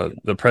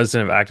the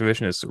president of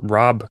Activision is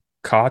Rob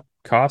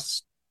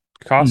Kostic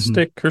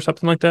or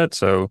something like that.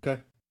 So okay.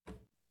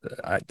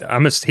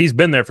 He's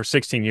been there for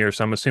 16 years,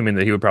 so I'm assuming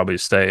that he would probably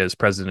stay as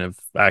president of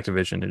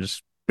Activision and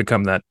just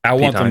become that. I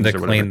want them to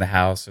clean the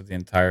house of the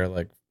entire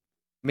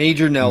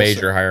Major Nelson.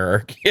 Major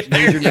hierarchy.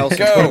 Major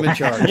Nelson put him in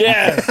charge.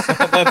 Yes,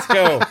 let's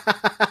go.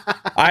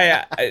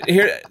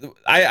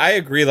 I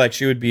agree. Like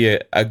she would be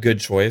a good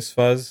choice,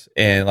 Fuzz,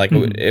 and like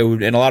it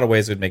would in a lot of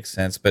ways it would make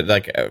sense. But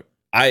like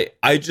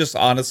I just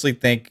honestly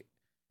think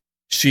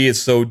she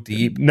is so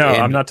deep. No,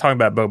 I'm not talking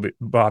about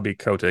Bobby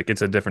Kotick.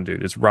 It's a different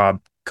dude. It's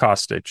Rob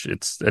Kostic.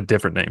 It's a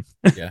different name.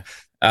 Yeah.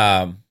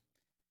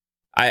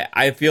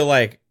 I feel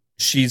like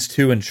she's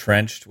too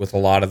entrenched with a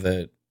lot of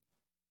the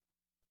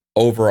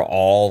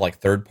overall like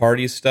third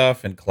party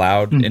stuff and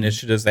cloud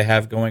initiatives they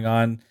have going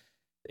on.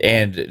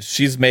 And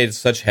she's made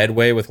such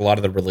headway with a lot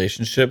of the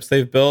relationships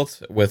they've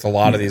built with a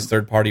lot of these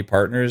third party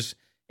partners.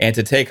 And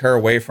to take her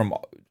away from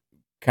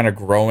kind of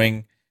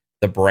growing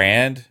the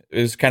brand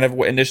is kind of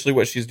initially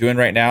what she's doing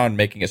right now and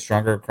making it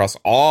stronger across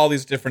all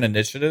these different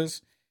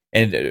initiatives,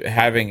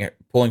 and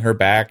pulling her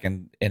back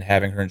and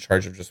having her in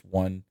charge of just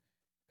one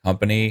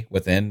company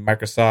within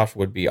Microsoft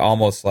would be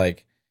almost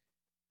like,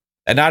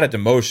 and not a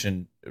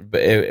demotion,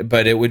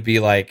 but it would be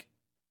like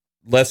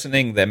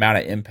lessening the amount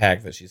of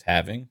impact that she's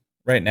having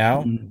right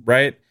now,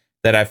 right?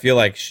 That I feel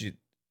like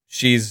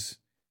she's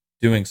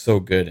doing so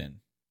good in,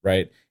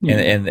 right?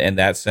 In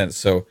that sense.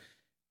 So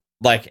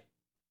like,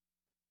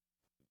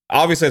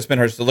 obviously it's been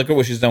her. So look at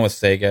what she's done with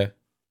Sega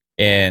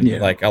and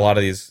like a lot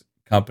of these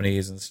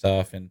companies and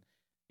stuff. And,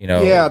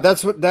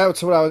 that's what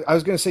I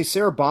was going to say.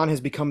 Sarah Bond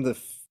has become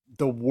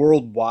the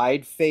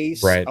worldwide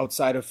face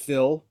outside of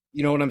Phil.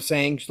 You know what I'm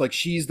saying? Like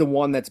she's the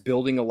one that's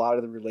building a lot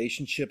of the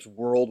relationships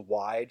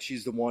worldwide.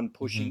 She's the one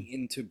pushing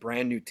into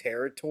brand new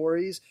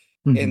territories.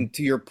 And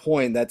to your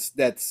point, that's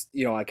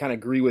I kind of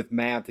agree with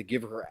Matt. To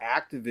give her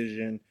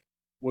Activision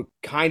would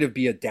kind of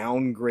be a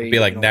downgrade. It'd be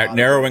like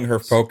narrowing her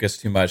focus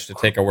too much to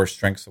take our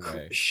strengths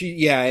away.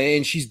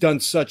 And she's done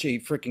such a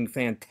freaking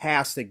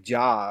fantastic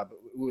job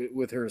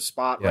with her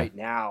spot right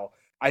now.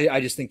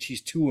 I just think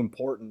she's too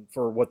important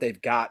for what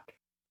they've got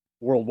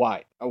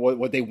worldwide,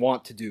 what they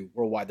want to do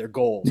worldwide, their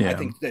goals. Yeah. I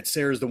think that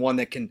Sarah's the one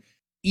that can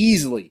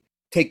easily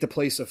take the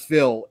place of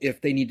Phil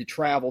if they need to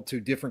travel to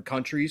different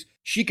countries.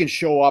 She can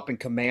show up and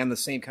command the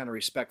same kind of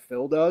respect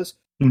Phil does,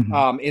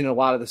 in a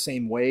lot of the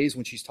same ways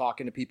when she's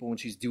talking to people, when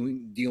she's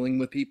dealing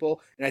with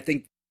people. And I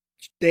think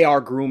they are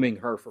grooming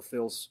her for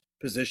Phil's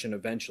position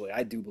eventually.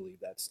 I do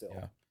believe that still.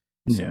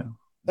 Yeah. So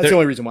that's the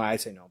only reason why I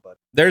say no. But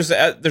there's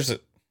a.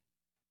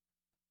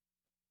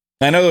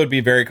 I know it would be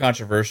very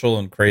controversial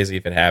and crazy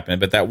if it happened,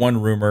 but that one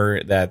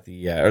rumor that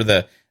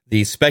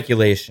the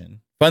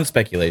speculation, fun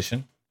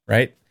speculation,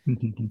 right?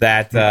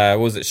 That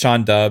was it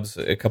Sean Dubbs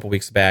a couple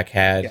weeks back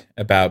had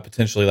about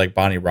potentially like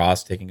Bonnie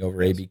Ross taking over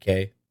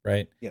ABK,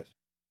 right? Yes.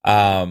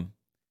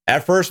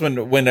 At first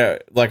when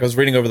like I was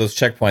reading over those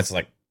checkpoints, I was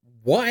like,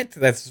 what?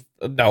 That's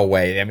no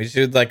way. I mean,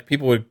 she would like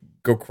people would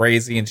go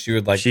crazy and she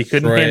would like she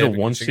couldn't handle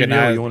one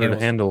studio. You wanted to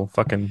handle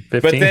fucking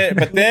 15.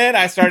 But then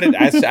I started.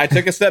 I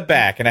took a step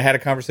back and I had a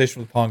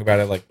conversation with Pong about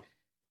it. Like,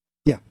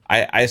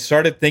 I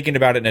started thinking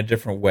about it in a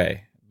different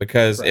way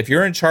because if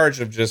you're in charge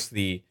of just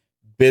the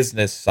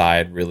business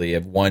side, really,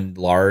 of one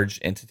large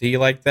entity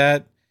like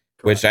that,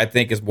 which I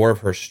think is more of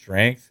her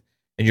strength,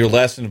 and you're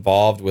less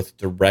involved with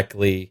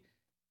directly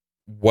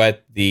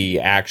what the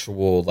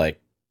actual like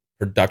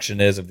production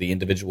is of the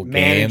individual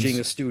managing games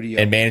the studio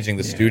and managing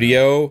the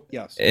studio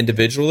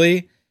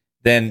individually,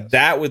 then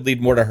that would lead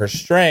more to her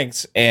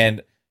strengths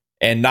and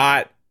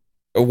not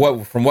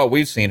from what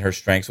we've seen her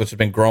strengths, which have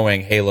been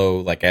growing Halo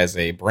like as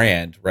a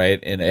brand, right?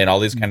 And all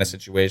these kind of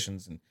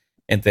situations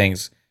and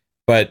things,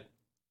 but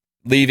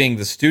leaving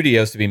the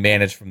studios to be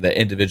managed from the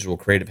individual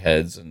creative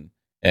heads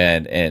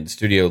and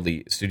studio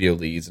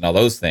leads and all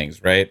those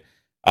things, right?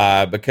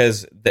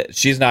 Because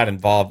she's not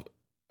involved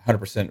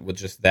 100% with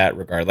just that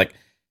regard. Like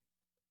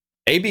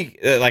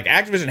like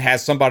Activision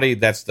has somebody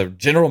that's the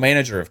general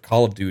manager of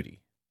Call of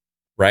Duty,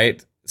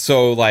 right?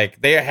 So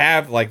like they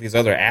have like these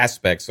other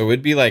aspects. So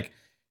it'd be like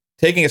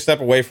taking a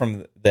step away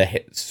from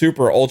the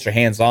super ultra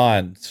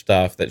hands-on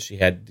stuff that she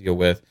had to deal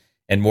with,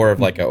 and more of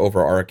like an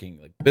overarching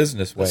like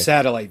business way,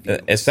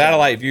 a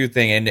satellite view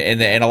thing. And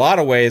in a lot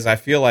of ways, I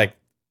feel like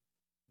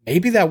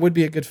maybe that would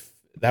be a good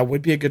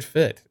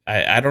fit.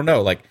 I don't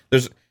know. Like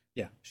there's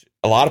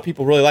a lot of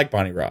people really like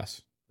Bonnie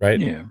Ross, right?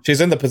 Yeah,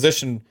 she's in the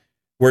position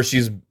where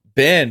she's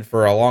been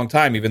for a long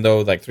time, even though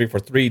like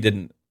 343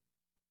 didn't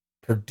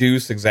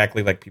produce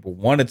exactly like people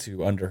wanted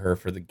to under her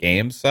for the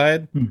game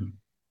side.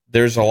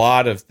 There's a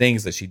lot of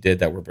things that she did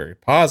that were very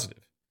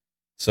positive.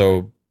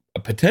 So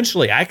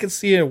potentially I could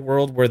see a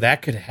world where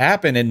that could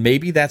happen, and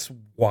maybe that's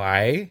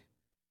why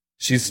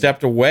she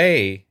stepped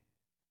away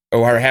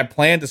or had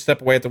planned to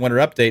step away at the winter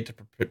update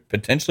to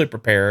potentially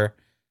prepare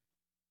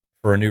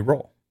for a new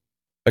role.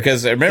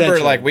 Because remember,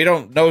 like, we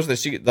don't know that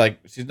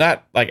she's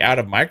not like out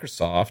of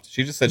Microsoft.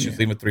 She just said she's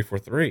leaving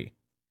 343.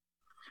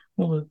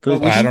 Well,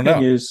 I don't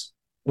know.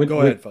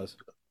 Go ahead, Fuzz.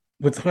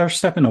 With her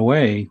stepping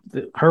away,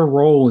 her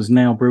role is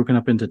now broken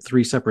up into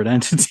 3 separate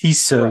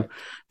entities. So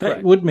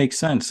that would make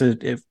sense.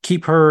 If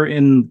keep her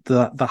in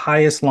the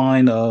highest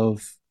line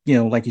of,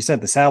 like you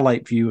said, the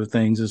satellite view of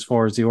things as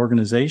far as the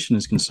organization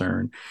is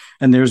concerned.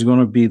 And there's going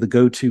to be the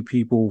go-to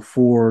people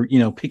for,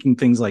 picking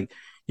things like,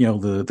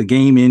 the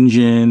game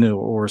engine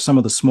or some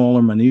of the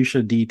smaller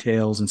minutia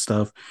details and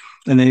stuff.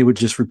 And they would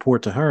just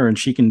report to her and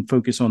she can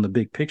focus on the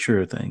big picture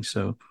of things.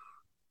 So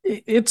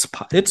it's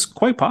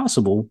quite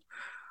possible.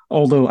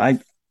 Although I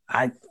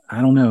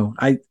don't know.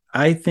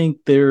 I think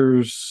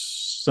there's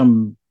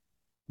some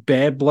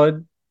bad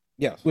blood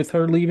with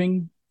her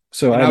leaving.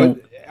 So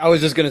I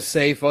was just going to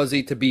say,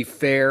 Fuzzy, to be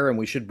fair, and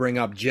we should bring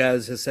up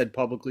Jez has said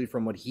publicly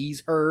from what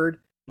he's heard,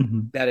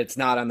 that it's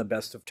not on the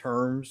best of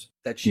terms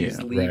that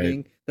she's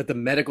leaving, that the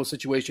medical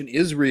situation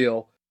is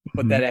real,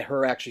 but that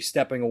her actually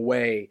stepping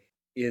away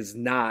is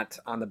not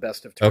on the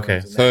best of terms. Okay,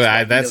 so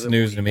that's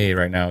news to me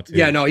right now, too.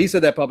 Yeah, no, he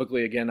said that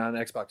publicly again on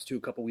Xbox 2 a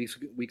couple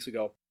weeks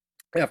ago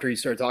after he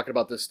started talking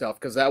about this stuff,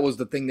 because that was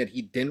the thing that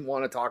he didn't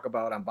want to talk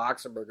about on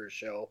Boxenberger's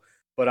show,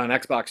 but on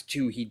Xbox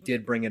 2 he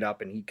did bring it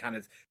up, and he kind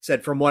of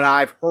said, from what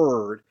I've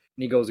heard,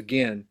 and he goes,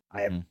 again,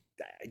 I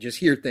just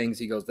hear things,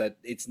 he goes, that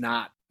it's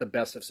not the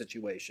best of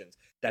situations.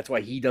 That's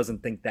why he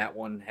doesn't think that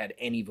one had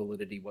any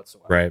validity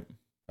whatsoever. Right.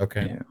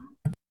 Okay. Yeah.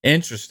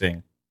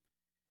 Interesting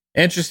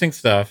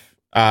stuff.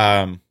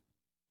 Yeah.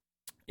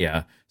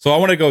 So I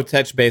want to go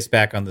touch base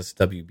back on this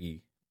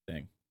WB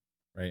thing,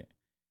 right?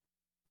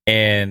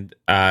 And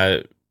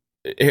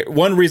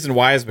one reason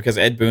why is because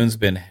Ed Boon's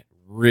been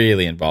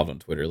really involved on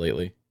Twitter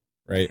lately,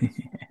 right?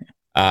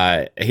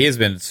 He has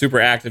been super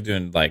active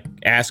doing like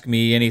Ask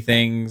Me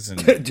Anythings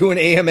and doing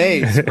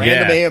AMAs,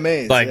 random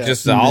AMAs, like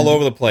just all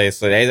over the place.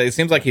 So it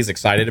seems like he's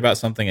excited about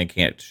something and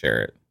can't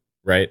share it,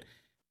 right?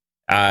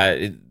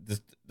 The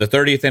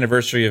 30th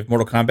anniversary of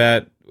Mortal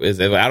Kombat I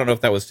don't know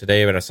if that was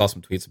today, but I saw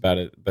some tweets about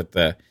it. But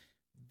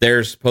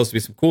there's supposed to be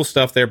some cool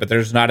stuff there, but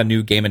there's not a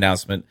new game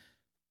announcement.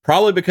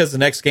 Probably because the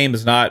next game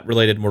is not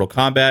related to Mortal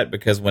Kombat.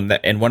 Because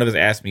and one of his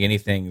Ask Me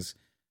Anythings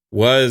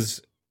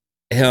was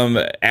him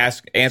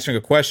answering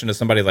a question to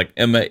somebody like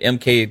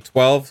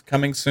MK12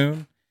 coming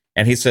soon,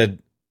 and he said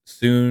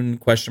soon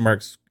question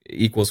marks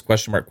equals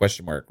question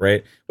mark,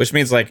 right? Which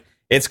means like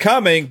it's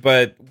coming,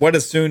 but what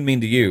does soon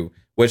mean to you?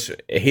 Which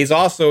he's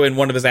also in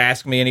one of his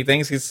Ask Me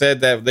Anythings, he said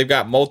that they've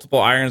got multiple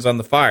irons on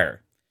the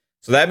fire.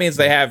 So that means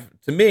they have,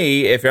 to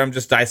me, if I'm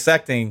just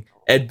dissecting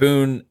Ed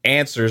Boon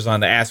answers on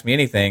the Ask Me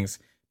Anythings,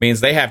 means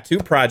they have 2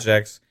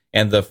 projects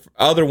and the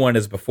other one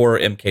is before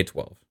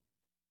MK12,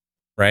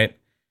 right?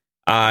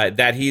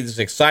 That he's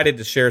excited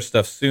to share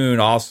stuff soon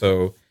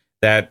also,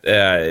 that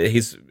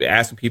he's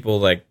asking people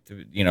like,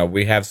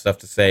 we have stuff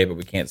to say, but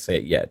we can't say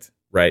it yet,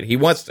 right? He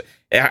wants to,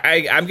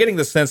 I'm getting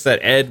the sense that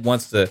Ed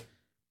wants to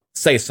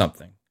say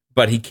something,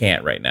 but he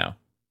can't right now,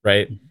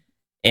 right?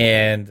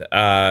 And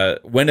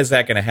when is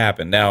that going to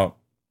happen? Now,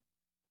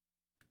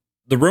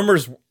 the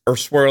rumors are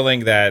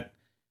swirling that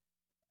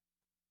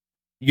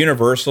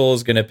Universal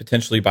is going to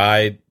potentially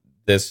buy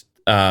this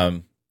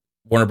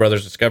Warner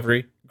Brothers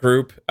Discovery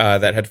group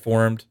that had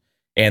formed,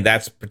 and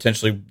that's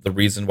potentially the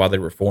reason why they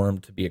were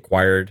formed, to be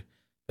acquired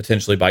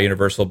potentially by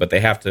Universal, but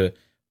they have to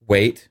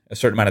wait a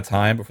certain amount of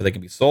time before they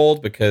can be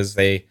sold because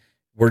they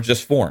were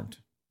just formed,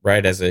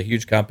 right, as a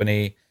huge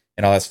company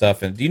and all that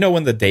stuff. And do you know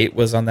when the date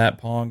was on that,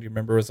 Pong? Do you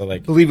remember? Was it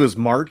like, I believe it was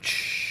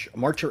March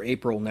or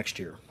April next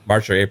year.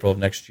 March or April of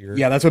next year?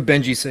 Yeah, that's what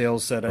Benji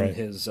Sales said on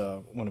his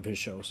one of his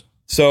shows.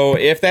 So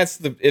if that's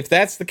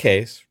the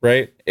case,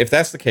 right? If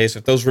that's the case,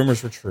 if those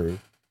rumors were true,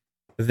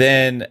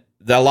 then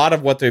a lot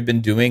of what they've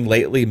been doing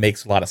lately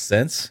makes a lot of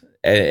sense,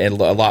 and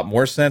a lot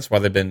more sense. Why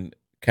they've been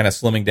kind of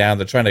slimming down.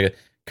 They're trying to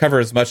cover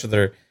as much of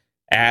their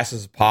ass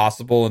as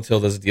possible until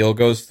this deal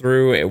goes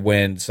through,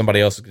 when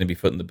somebody else is going to be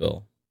footing the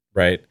bill,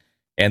 right?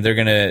 And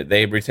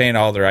they retain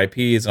all their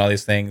IPs and all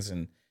these things,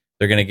 and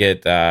they're going to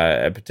get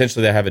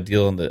potentially they have a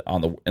deal in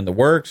the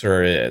works,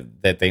 or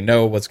that they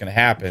know what's going to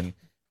happen,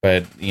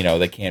 but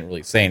they can't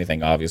really say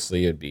anything.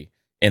 Obviously, it'd be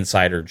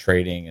insider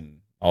trading and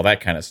all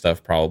that kind of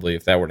stuff probably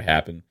if that were to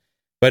happen.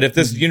 But if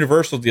this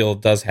Universal deal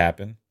does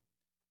happen,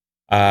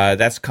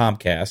 that's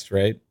Comcast,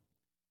 right?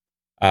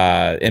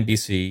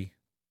 NBC,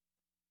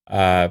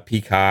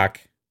 Peacock,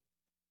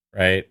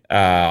 right?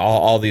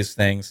 All these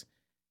things.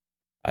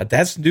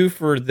 That's new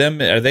for them.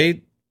 Are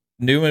they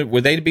new?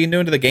 Would they be new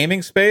into the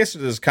gaming space? Or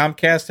does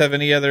Comcast have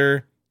any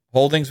other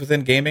holdings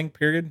within gaming,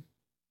 period?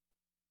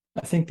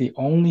 I think the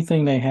only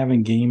thing they have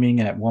in gaming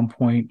at one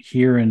point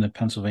here in the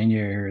Pennsylvania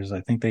area is I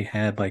think they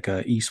had like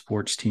a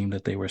esports team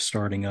that they were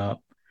starting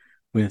up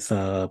with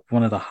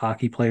one of the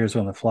hockey players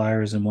on the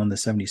Flyers and one of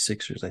the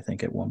 76ers, I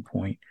think, at one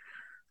point.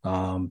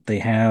 They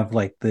have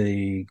like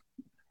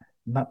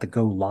not the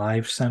Go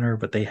Live Center,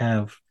 but they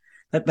have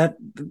that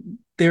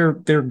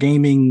their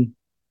gaming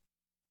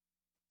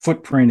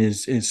footprint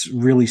is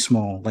really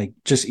small, like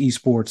just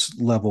esports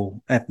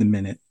level at the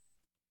minute.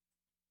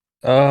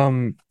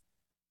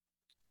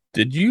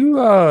 Did you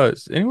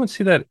anyone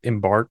see that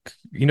Embark?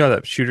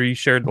 That shooter you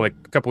shared like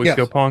a couple weeks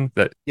ago, Pong?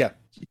 Yeah.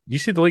 You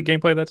see the leaked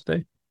gameplay of that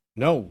today?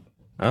 No.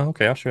 Oh,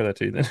 okay, I'll share that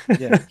to you then.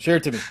 Yeah, share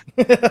it to me.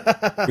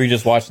 Were you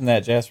just watching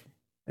that, Jasper?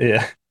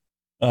 Yeah.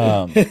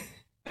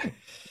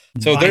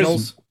 So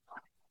there's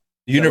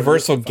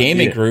Universal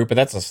Gaming Group, but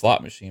that's a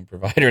slot machine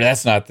provider.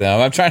 That's not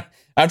them.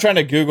 I'm trying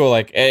to Google,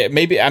 like,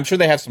 maybe I'm sure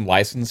they have some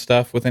licensed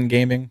stuff within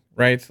gaming,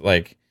 right?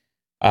 Like,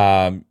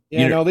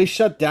 they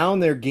shut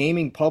down their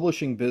gaming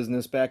publishing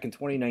business back in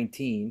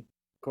 2019,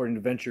 according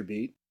to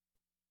VentureBeat.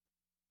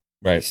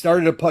 Right. They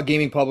started a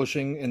gaming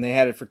publishing, and they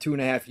had it for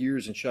 2.5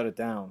 years and shut it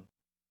down.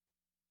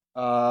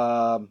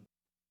 And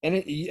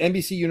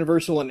NBC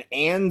Universal and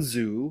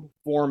Anzu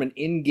form an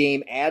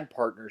in-game ad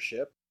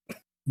partnership.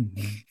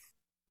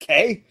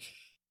 Okay.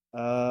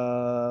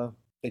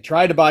 They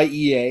tried to buy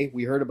EA.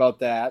 We heard about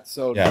that.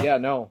 So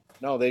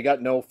no, they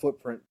got no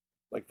footprint,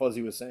 like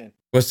Fuzzy was saying.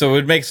 Well, so it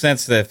would make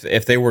sense that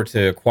if they were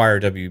to acquire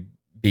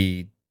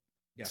WB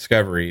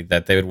Discovery,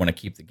 that they would want to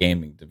keep the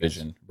gaming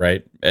division,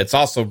 right? It's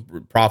also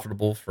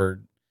profitable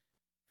for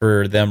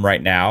them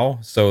right now,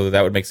 so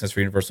that would make sense for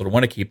Universal to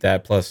want to keep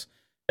that. Plus,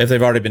 if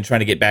they've already been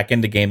trying to get back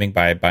into gaming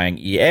by buying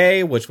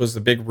EA, which was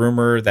the big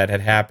rumor that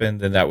had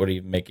happened, then that would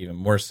even make even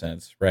more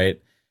sense,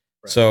 right?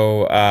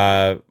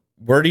 So,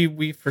 where do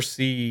we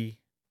foresee,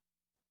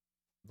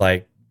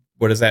 like,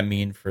 what does that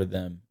mean for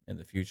them in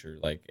the future?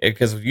 Like,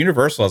 because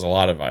Universal has a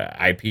lot of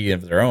IP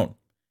of their own,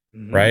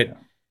 right? Yeah.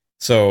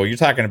 So you're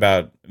talking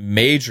about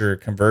major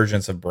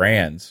convergence of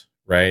brands,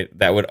 right?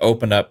 That would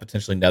open up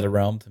potentially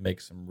NetherRealm to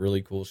make some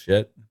really cool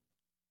shit.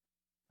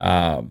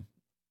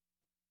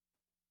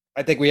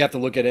 I think we have to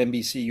look at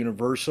NBC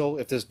Universal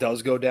if this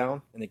does go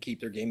down and they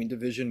keep their gaming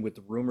division with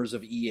the rumors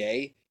of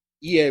EA.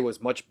 EA was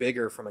much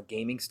bigger from a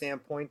gaming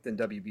standpoint than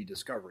WB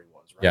Discovery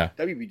was, right? Yeah.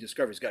 WB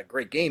Discovery's got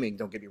great gaming,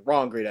 don't get me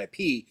wrong, great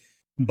IP,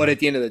 but at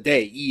the end of the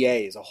day,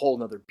 EA is a whole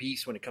nother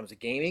beast when it comes to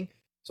gaming.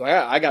 So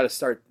I got to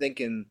start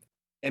thinking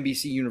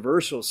NBC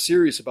Universal is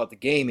serious about the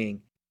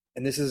gaming,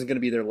 and this isn't going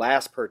to be their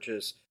last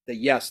purchase. that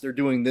yes, they're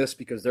doing this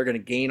because they're going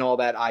to gain all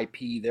that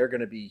IP. They're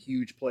going to be a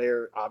huge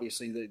player.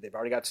 Obviously, they've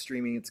already got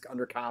streaming. It's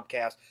under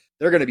Comcast.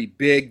 They're going to be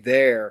big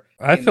there.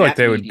 I feel like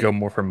they would go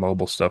more for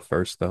mobile stuff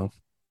first, though.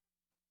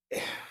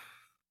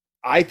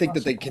 I think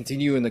that they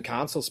continue in the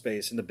console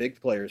space, in the big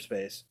player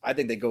space. I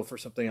think they go for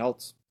something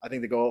else. I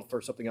think they go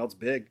for something else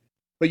big.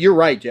 But you're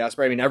right,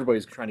 Jasper. I mean,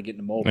 everybody's trying to get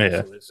into mobile.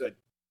 Yeah. So it's a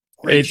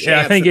great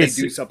chance I think that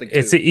they do something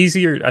it's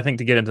easier, I think,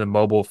 to get into the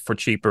mobile for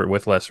cheaper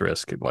with less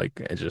risk. Like,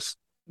 it just...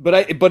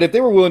 But if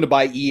they were willing to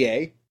buy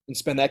EA and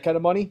spend that kind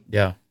of money,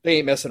 yeah, they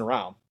ain't messing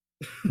around.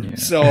 Yeah.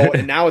 So,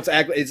 and now it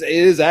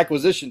is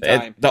acquisition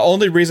time. The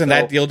only reason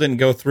that deal didn't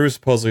go through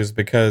supposedly is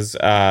because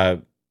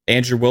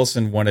Andrew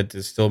Wilson wanted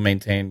to still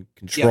maintain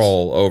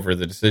control over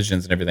the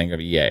decisions and everything of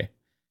EA.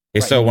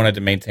 He still wanted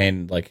to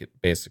maintain, like,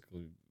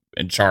 basically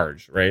in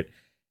charge, right?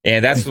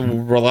 And that's a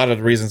lot of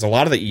the reasons a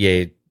lot of the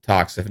EA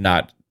talks have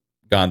not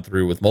gone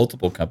through with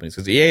multiple companies,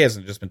 because EA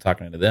hasn't just been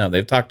talking to them.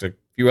 They've talked to a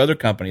few other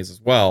companies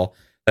as well.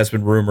 That's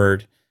been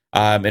rumored.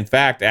 In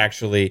fact,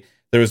 actually,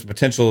 there was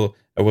potential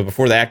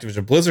before the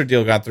Activision Blizzard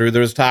deal got through.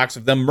 There was talks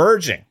of them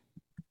merging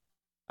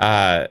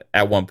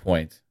at one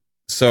point.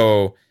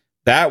 So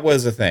that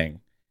was a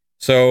thing.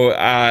 So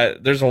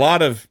there's a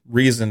lot of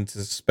reason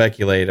to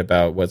speculate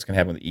about what's going to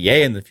happen with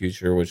EA in the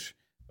future, which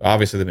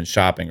obviously they've been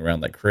shopping around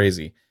like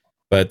crazy.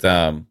 But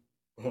can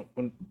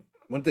you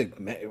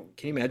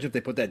imagine if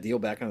they put that deal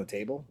back on the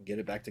table and get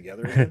it back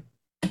together again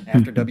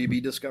after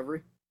WB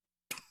Discovery?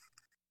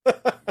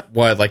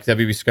 What, like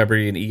WB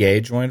Discovery and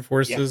EA join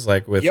forces,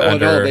 like with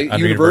under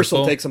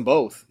Universal takes them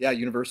both. Yeah,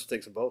 Universal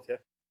takes them both.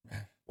 Yeah.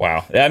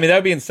 Wow. I mean, that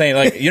would be insane.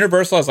 Like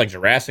Universal has like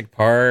Jurassic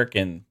Park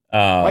and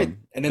right,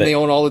 and then they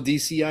own all the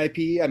DC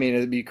IP. I mean,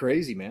 it'd be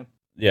crazy, man.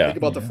 Yeah. Think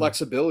about the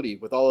flexibility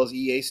with all those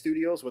EA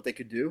studios, what they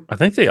could do. I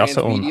think they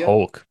also own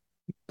Hulk.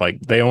 Like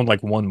they own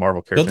like one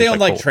Marvel character. Don't they own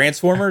like Hulk.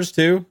 Transformers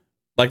too?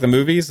 Like the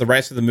movies, the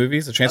rights to the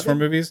movies, the Transformer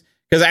movies?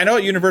 Because I know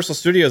at Universal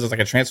Studios it's like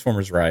a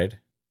Transformers ride.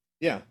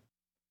 Yeah.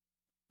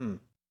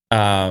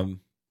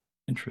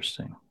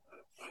 Interesting.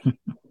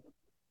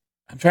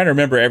 I'm trying to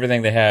remember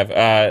everything they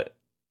have.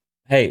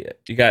 Hey,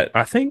 you got...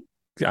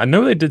 I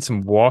know they did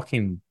some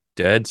Walking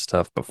Dead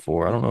stuff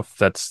before. I don't know if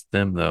that's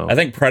them, though. I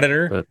think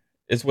Predator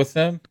is with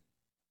them.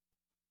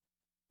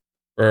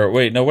 Or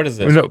wait, no, what is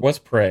this? No. What's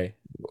Prey?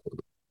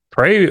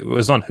 Prey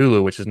was on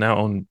Hulu, which is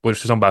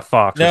owned by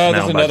Fox. No,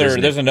 there's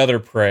another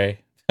Prey.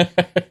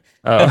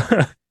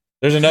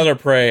 There's another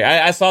Prey.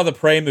 I saw the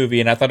Prey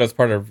movie and I thought it was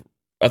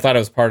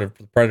part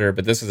of Predator,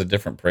 but this is a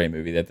different Prey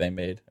movie that they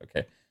made.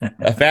 Okay.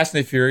 Fast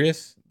and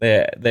Furious.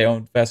 They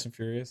own Fast and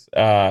Furious.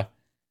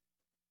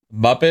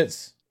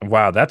 Muppets.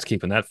 Wow, that's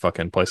keeping that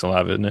fucking place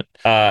alive, isn't it?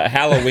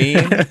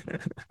 Halloween.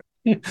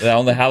 They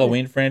own the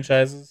Halloween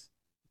franchises.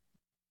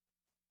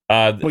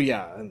 Well,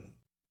 yeah.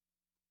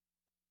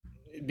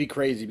 It'd be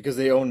crazy because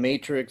they own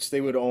Matrix. They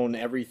would own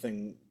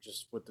everything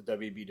just with the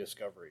WB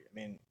Discovery. I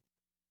mean,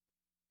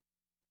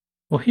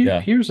 well,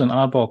 here's an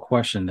oddball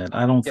question that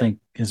I don't think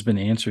has been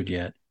answered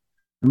yet.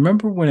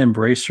 Remember when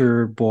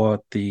Embracer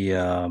bought the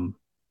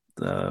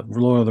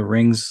Lord of the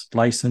Rings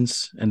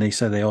license, and they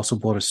said they also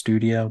bought a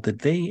studio? Did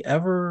they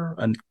ever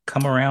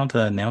come around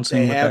to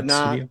announcing they have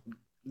not? Studio?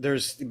 They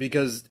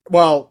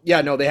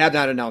have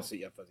not announced it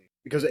yet, Fuzzy.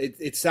 Because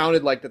it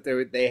sounded like that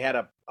they had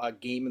a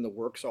game in the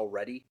works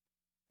already,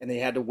 and they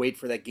had to wait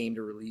for that game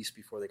to release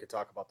before they could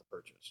talk about the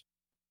purchase.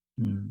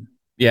 Hmm.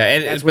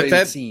 Yeah, but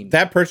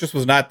that purchase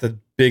was not the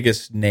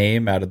biggest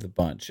name out of the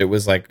bunch. It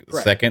was like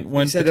the second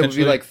one. He said it would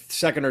be like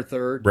second or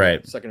third.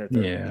 Right. Second or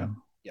third.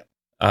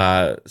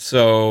 Yeah.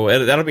 So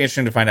that'll be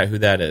interesting to find out who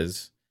that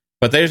is.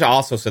 But they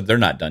also said they're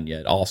not done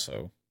yet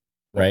also.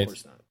 Right? Of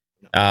course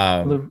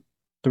not. No.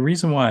 The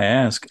reason why I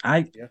ask,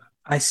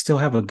 I still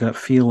have a gut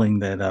feeling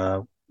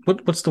that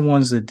what's the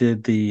ones that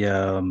did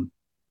the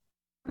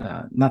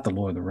not the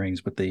Lord of the Rings,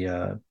 but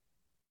the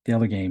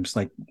other games,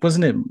 like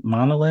wasn't it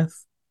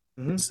Monolith?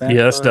 Mm-hmm.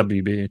 Yeah, that's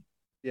WB.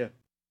 Yeah.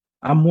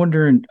 I'm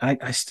wondering,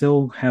 I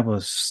still have a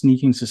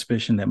sneaking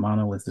suspicion that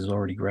Monolith is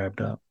already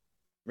grabbed up.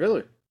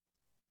 Really?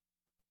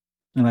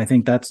 And I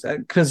think that's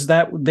because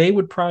they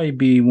would probably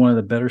be one of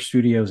the better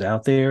studios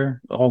out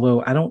there.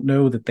 Although I don't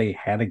know that they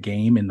had a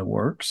game in the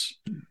works.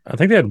 I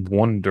think they had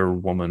Wonder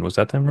Woman. Was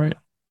that them, right?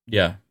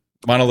 Yeah.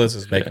 Monolith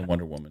is making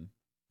Wonder Woman.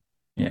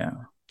 Yeah.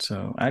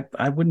 So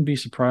I wouldn't be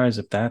surprised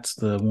if that's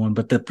the one.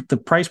 But the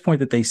price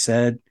point that they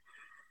said,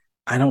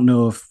 I don't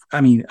know if,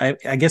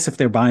 I guess if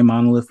they're buying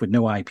Monolith with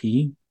no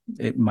IP,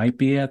 it might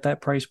be at that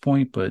price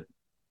point, but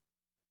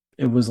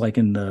it was like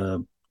in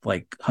the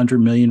 $100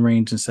 million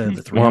range instead of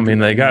the 300. Well, I mean,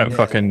 they got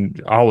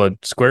fucking all the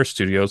Square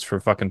Studios for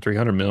fucking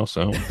 $300 million,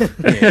 so.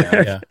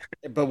 Yeah.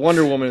 But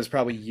Wonder Woman is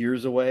probably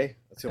years away.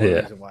 That's the only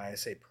reason why I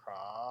say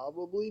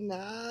probably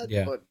not.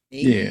 Yeah. But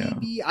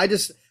maybe. I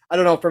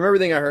don't know. From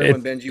everything I heard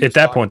when Benji was at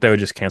that point, they would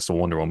just cancel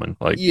Wonder Woman.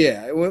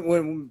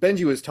 When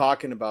Benji was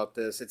talking about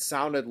this, it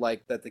sounded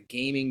like that the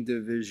gaming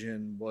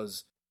division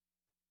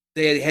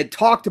they had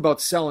talked about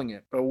selling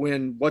it, but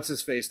when what's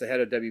his face, the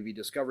head of WB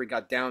Discovery,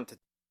 got down to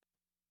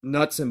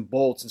nuts and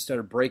bolts instead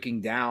of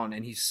breaking down,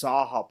 and he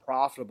saw how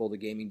profitable the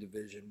gaming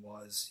division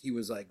was, he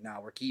was like, "Nah,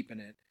 we're keeping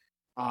it."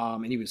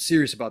 And he was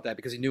serious about that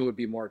because he knew it would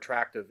be more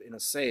attractive in a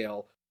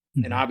sale.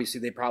 Mm-hmm. And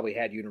obviously, they probably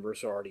had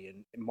Universal already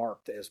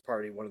marked as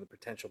part of one of the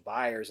potential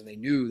buyers, and they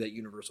knew that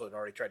Universal had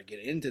already tried to get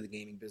into the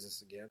gaming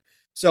business again.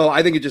 So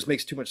I think it just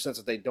makes too much sense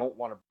that they don't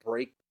want to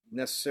break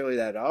necessarily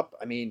that up.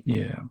 I mean,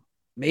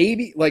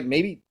 maybe.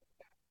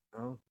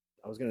 Oh,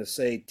 I was going to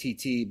say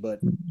TT, but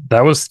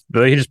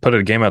he just put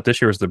a game out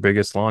this year. Was the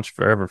biggest launch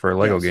forever for a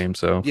Lego game.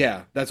 So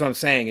yeah, that's what I'm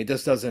saying. It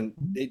just doesn't.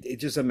 It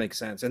just doesn't make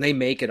sense, and they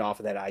make it off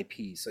of that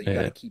IP, so you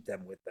got to keep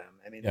them with them.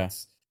 I mean,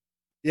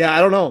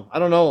 I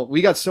don't know.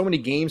 We got so many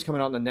games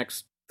coming out in the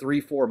next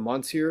 3-4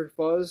 months here,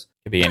 Fuzz.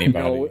 Could be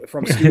anybody. You know,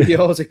 from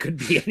studios. It could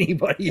be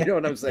anybody. You know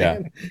what I'm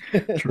saying?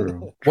 Yeah.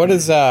 True. What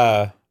is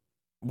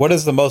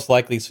the most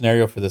likely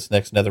scenario for this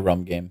next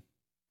NetherRealm game?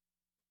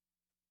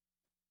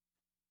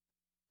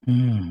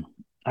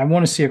 I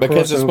want to see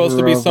because it's supposed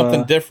to be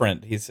something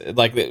different. He's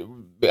like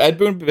Ed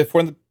Boon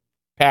before in the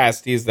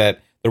past. He's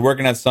that they're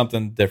working on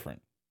something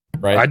different,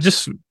 right?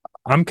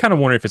 I'm kind of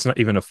wondering if it's not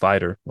even a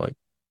fighter. Like,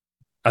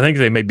 I think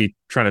they may be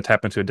trying to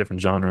tap into a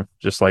different genre,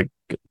 just like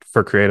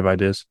for creative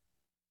ideas.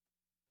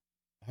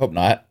 I hope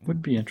not.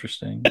 Would be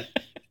interesting.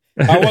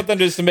 I want them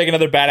just to make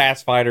another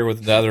badass fighter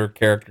with the other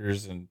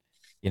characters, and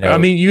I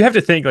mean, you have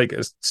to think like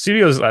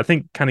studios. I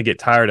think kind of get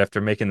tired after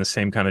making the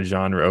same kind of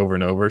genre over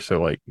and over.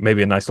 So like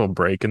maybe a nice little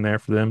break in there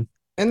for them.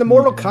 And the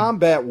Mortal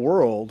Kombat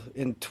world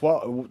in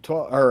 12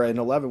 or in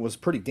 11 was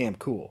pretty damn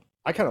cool.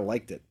 I kind of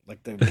liked it,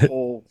 like the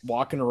whole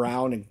walking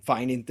around and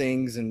finding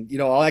things, and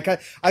I kind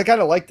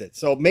of liked it.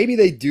 So maybe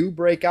they do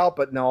break out,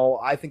 but no,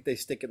 I think they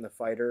stick in the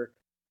fighter.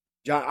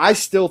 John, I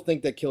still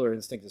think that Killer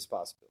Instinct is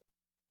possible.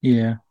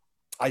 Yeah,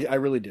 I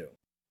really do.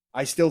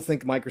 I still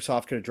think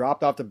Microsoft could have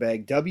dropped off the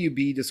bag.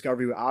 WB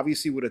Discovery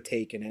obviously would have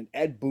taken it.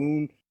 Ed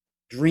Boon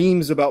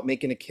dreams about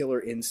making a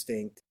Killer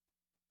Instinct.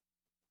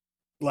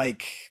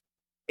 And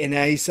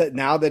he said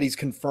now that he's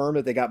confirmed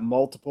that they got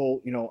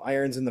multiple,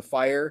 irons in the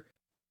fire,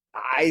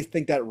 I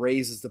think that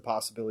raises the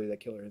possibility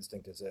that Killer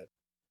Instinct is it.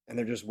 And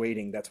they're just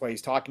waiting. That's why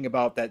he's talking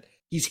about that.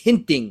 He's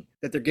hinting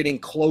that they're getting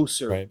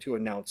closer to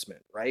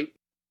announcement, right?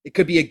 It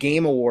could be a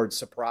Game Awards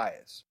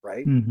surprise,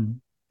 right? Mm-hmm.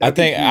 I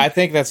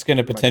think that's going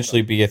to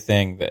potentially be a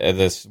thing.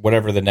 This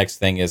whatever the next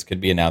thing is could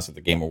be announced at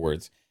the Game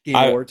Awards.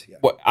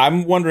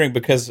 I'm wondering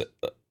because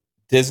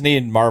Disney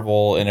and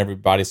Marvel and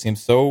everybody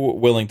seems so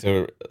willing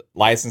to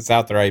license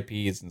out their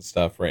IPs and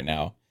stuff right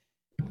now.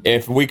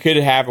 If we could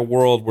have a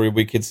world where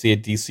we could see a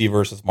DC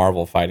versus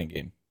Marvel fighting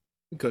game,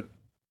 we could.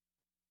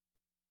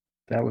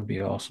 That would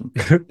be awesome.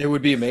 It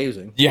would be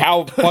amazing. Yeah,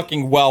 how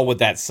fucking well would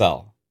that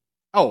sell?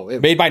 Oh,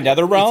 made by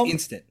NetherRealm? It's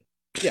instant.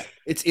 Yeah,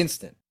 it's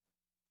instant.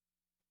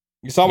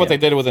 You saw what they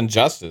did with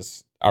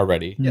Injustice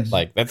already. Yes.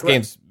 Like, that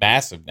game's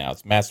massive now.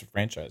 It's a massive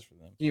franchise for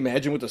them. Can you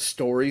imagine what the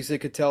stories they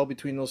could tell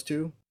between those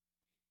two?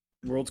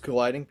 Worlds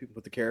colliding, people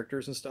with the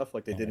characters and stuff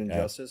like they did in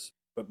Injustice,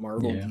 but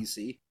Marvel and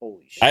DC.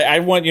 Holy shit. I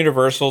want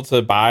Universal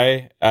to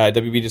buy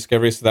WB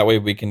Discovery so that way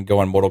we can go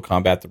on Mortal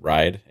Kombat The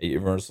Ride at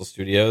Universal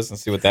Studios and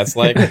see what that's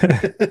like.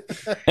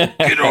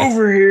 Get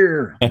over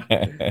here.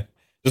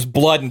 Just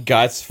blood and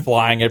guts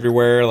flying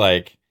everywhere.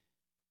 Like,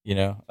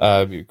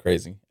 it'd be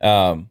crazy.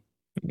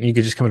 You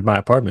could just come to my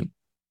apartment.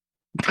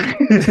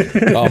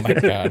 Oh my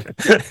god,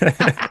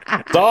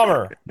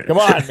 Dahmer, come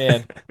on,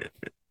 man.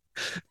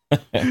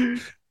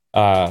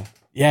 I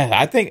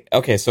think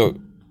okay. So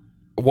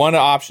one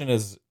option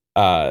is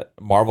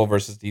Marvel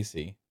versus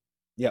DC.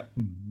 Yep.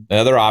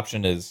 Another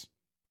option is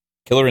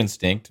Killer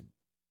Instinct.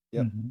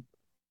 Yep.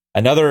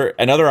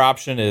 Another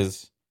option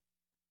is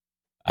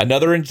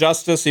another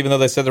Injustice, even though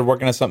they said they're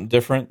working on something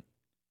different.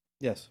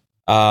 Yes.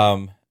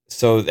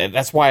 So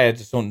that's why I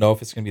just don't know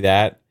if it's going to be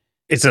that.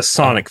 It's a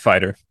Sonic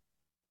fighter.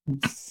 My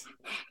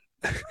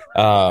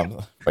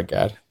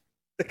God.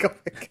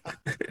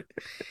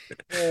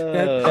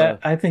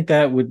 I think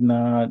that would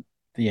not.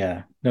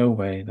 Yeah, no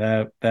way.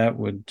 That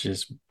would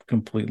just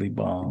completely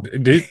bomb.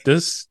 Dude,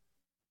 this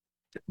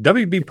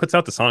WB puts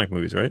out the Sonic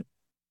movies, right?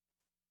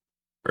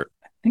 I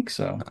think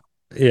so.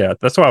 Yeah,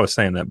 that's why I was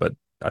saying that, but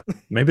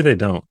maybe they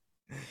don't.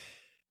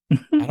 I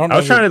don't know. I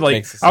was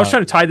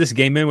trying to tie this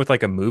game in with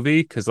like a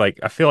movie because like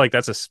I feel like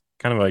that's a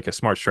kind of like a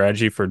smart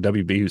strategy for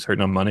WB who's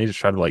hurting on money to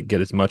try to like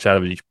get as much out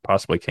of it as you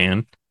possibly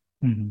can.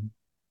 Mm-hmm.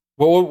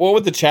 What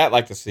would the chat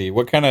like to see?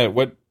 What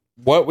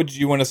would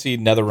you want to see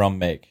NetherRealm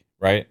make?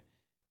 Right?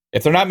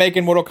 If they're not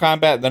making Mortal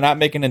Kombat, they're not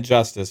making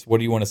Injustice. What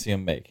do you want to see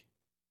them make?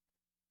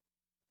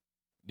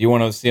 Do you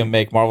want to see them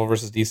make Marvel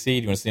versus DC? Do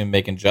you want to see them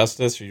make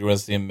Injustice, or do you want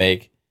to see them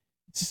make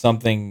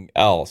something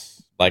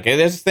else? Like,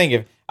 there's this thing.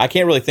 If I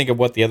can't really think of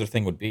what the other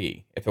thing would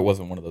be if it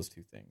wasn't one of those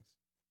two things.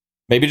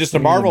 Maybe just a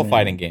Marvel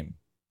fighting game.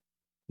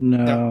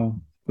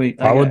 No. Wait.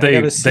 Why would they?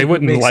 They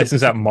wouldn't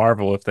license out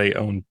Marvel if they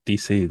own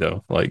DC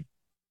though. Like,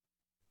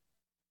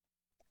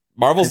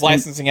 Marvel's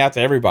licensing out to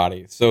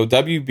everybody, so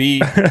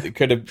WB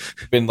could have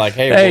been like,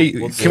 "Hey,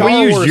 can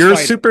we use your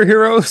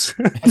superheroes?"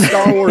 A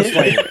Star Wars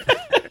fighter.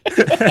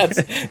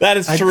 That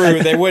is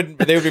true. They would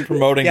be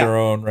promoting their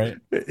own, right?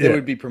 They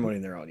would be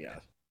promoting their own, yeah.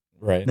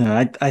 Right.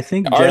 No, I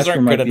think Ours Jasper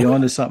aren't might good be enough.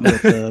 onto something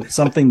with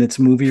something that's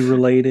movie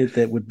related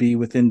that would be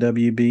within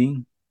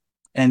WB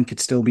and could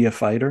still be a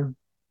fighter.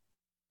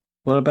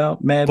 What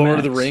about Mad Lord Max?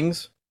 of the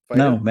Rings fighter?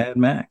 No, Mad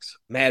Max.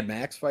 Mad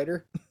Max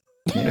fighter?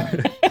 Yeah.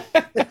 That'd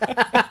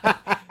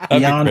be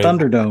Beyond crazy.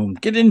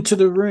 Thunderdome. Get into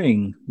the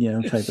ring,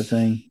 type of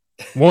thing.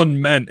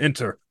 One man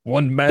enter,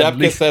 one man Dubka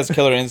leave. says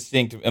Killer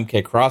Instinct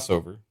MK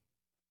crossover.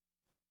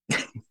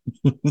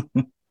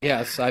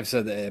 Yes, I've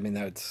said that. I mean,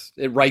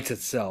 it writes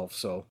itself,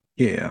 so.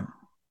 Yeah.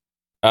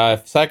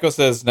 Psycho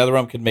says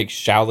NetherRealm could make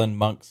Shaolin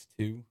monks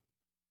too.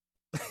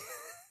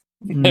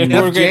 Mm. We're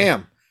Def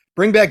Jam.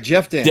 Bring back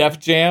Jeff Jam. Def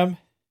Jam.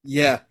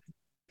 Yeah.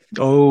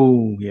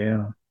 Oh,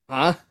 yeah.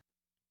 Huh?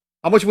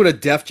 How much would a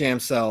Def Jam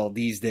sell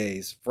these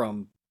days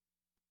from...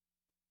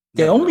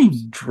 The only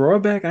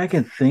drawback I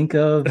can think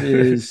of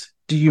is,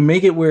 do you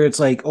make it where it's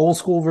like old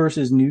school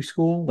versus new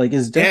school? Like,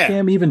 is Def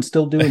Jam even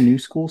still doing new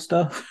school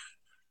stuff?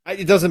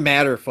 It doesn't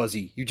matter,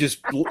 Fuzzy. You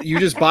just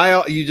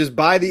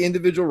buy the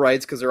individual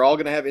rights because they're all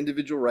going to have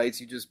individual rights.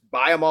 You just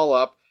buy them all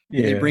up.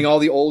 Yeah. And you bring all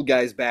the old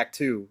guys back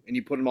too, and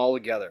you put them all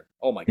together.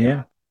 Oh my god,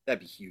 Yeah. that'd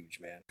be huge,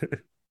 man.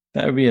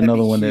 That would be That'd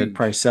another be one that would huge.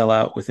 probably sell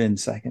out within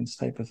seconds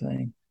type of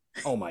thing.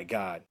 Oh my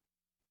god,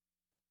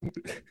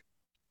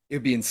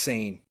 it'd be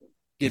insane.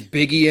 Get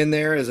Biggie in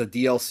there as a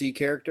DLC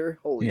character.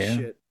 Holy Yeah.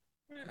 shit!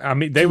 I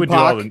mean, they would do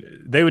all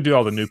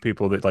the new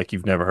people that like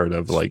you've never heard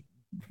of. Like,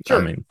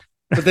 Sure. I mean,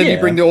 But then you Yeah.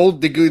 bring the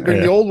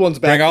old ones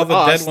back. Bring all for the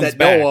us dead ones that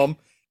back. know them,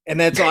 and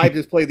that's how I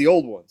just play the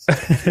old ones.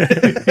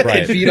 Right.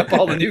 And beat up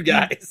all the new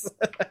guys.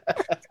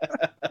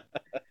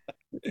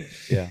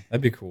 Yeah,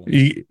 that'd be cool.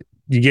 you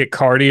get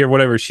Cardi or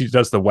whatever. She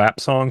does the WAP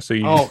song, so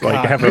you Oh just, like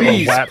god! have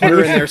Please a WAP. put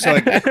her in there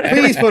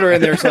please put her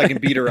in there so I can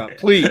beat her up.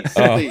 Please,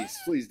 Oh.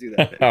 please do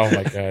that. Oh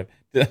my god!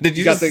 Did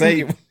you got just the-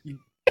 say?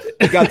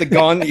 You got the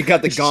gone. You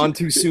got the Gone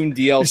Too Soon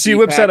DLC. She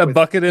whips pack out a with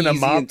bucket and a Easy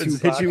mop and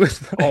Tupac. hits you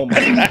with. Oh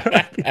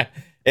my god!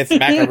 It's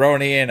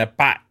macaroni in a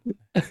pot.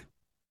 Oh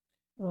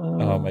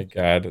Oh my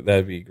god,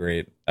 that'd be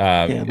great.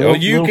 Yeah, You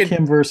Lil could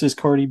Kim versus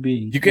Cardi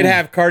B. you could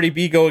have Cardi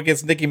B go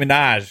against Nicki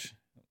Minaj.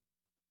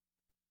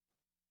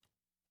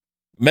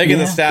 Megan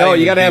Thee Yeah. Stallion. No,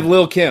 you got to would have be-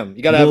 Lil Kim.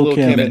 You got to have Lil Lil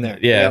Kim. Kim in there.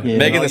 Yeah, Yeah.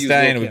 Megan I'll Thee use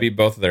Stallion Lil would be Kim.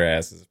 both of their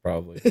asses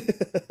probably.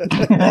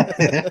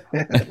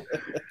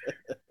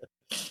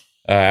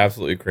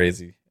 Absolutely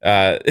crazy.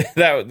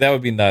 That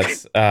would be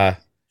nuts. Yeah,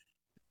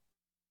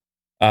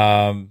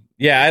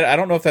 I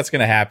don't know if that's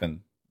gonna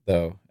happen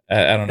though.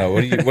 I don't know.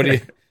 What do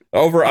you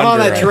over I'm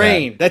under on that on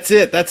train. That's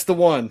it. That's the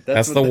one.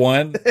 That's the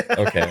one.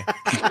 Okay.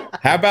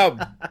 How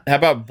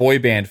about boy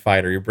band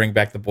fighter? You bring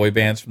back the boy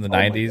bands from the Oh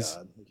my 90s.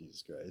 God.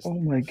 Jesus Christ. Oh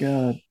my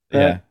god.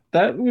 Yeah.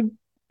 That would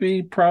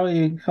be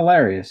probably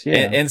hilarious.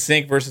 Yeah.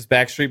 NSYNC versus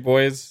Backstreet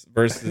Boys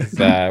versus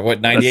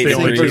what 98 That's the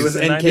only degrees. two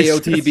Versus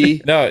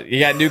NKOTB. No, you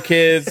got New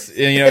Kids.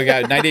 And, you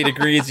got 98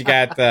 degrees. You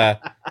got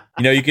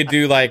you could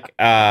do like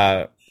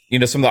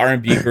some of the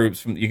R&B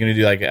groups from. You can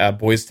do like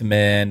Boys to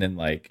Men and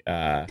like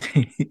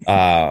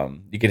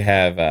you could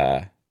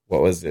have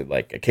what was it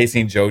like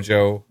Casey and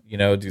JoJo.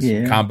 Do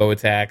some combo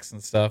attacks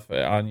and stuff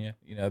on you.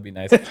 It'd be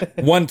nice.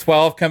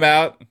 112 come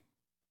out.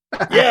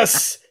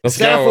 Yes. Let's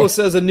Sappho go.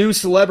 says a new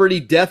celebrity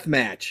death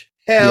match.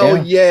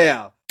 Hell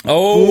yeah.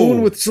 Oh,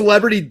 Moon with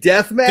celebrity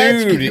death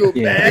match. dude, Can you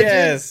yeah. imagine?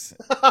 yes.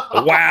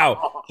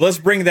 Wow. Let's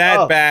bring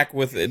that Oh. back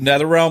with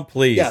NetherRealm,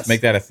 please. Yes.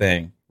 Make that a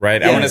thing,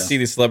 right? I want to Yes. see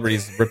these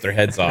celebrities rip their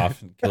heads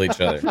off and kill each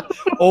other.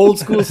 Old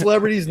school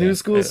celebrities, new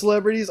school Yeah.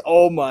 celebrities.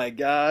 Oh my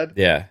God.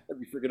 Yeah, That'd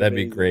be freaking that'd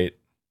be amazing. great.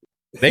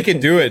 They could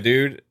do it,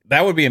 dude.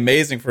 That would be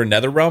amazing for a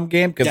NetherRealm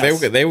game because Yes.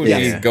 they would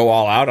Yes. go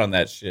all out on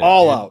that shit.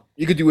 All dude. out.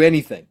 You could do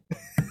anything.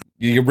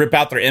 You could rip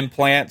out their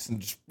implants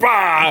and just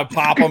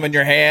pop them in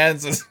your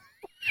hands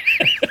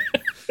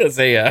as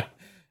a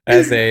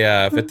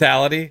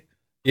fatality.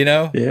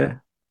 Yeah.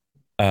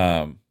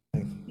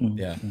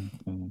 Yeah,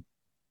 Mm.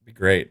 be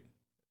great.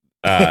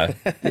 Yeah,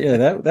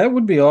 that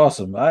would be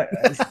awesome.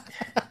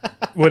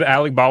 Would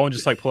Alec Baldwin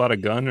just like pull out a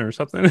gun or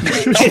something? Dude.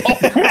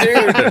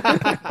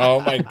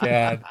 Oh my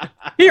god.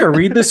 Here,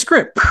 read the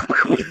script.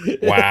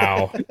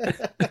 Wow.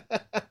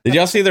 Did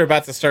y'all see they're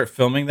about to start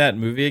filming that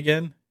movie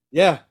again?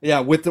 Yeah,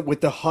 with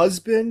the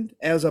husband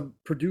as a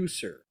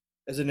producer,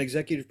 as an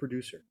executive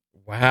producer.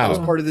 That was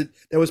Wow.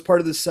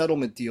 part of the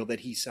settlement deal that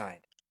he signed.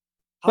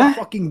 How What?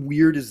 fucking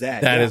weird is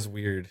that? That Yeah. is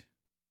weird.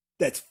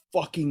 That's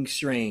fucking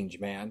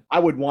strange, man. I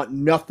would want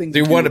nothing. Do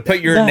you do want to with put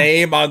that. your No.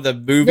 name on the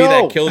movie No.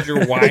 that killed your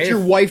that wife? your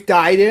wife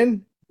died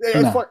in?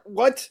 No.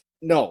 What?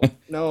 No. I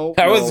no,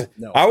 was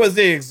no. I was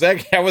the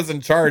exec. I was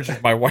in charge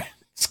of my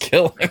wife's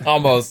killing.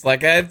 Almost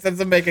like it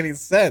doesn't make any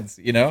sense.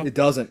 It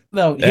doesn't.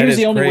 No, That here's is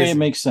the only way crazy. it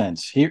makes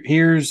sense.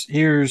 Here's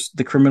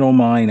the criminal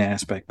mind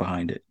aspect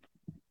behind it.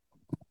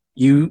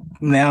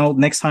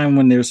 Next time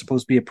when there's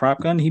supposed to be a prop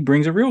gun, he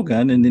brings a real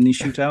gun and then he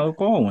shoots Alec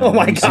Baldwin. Oh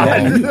my You see god!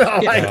 that movie.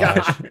 Oh my Yeah.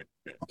 god!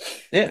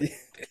 Yeah.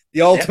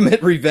 The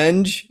ultimate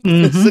revenge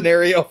Mhm.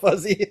 scenario,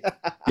 Fuzzy.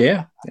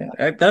 Yeah,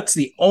 that's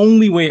the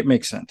only way it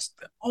makes sense.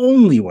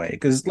 only way.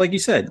 Because, like you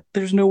said,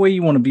 there's no way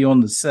you want to be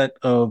on the set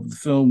of the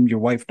film Your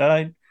Wife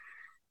Died.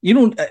 You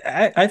don't.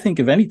 I think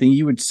if anything,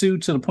 you would sue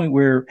to the point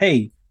where,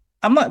 hey,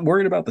 I'm not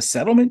worried about the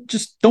settlement.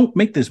 Just don't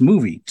make this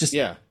movie. Just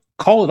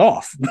call it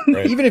off.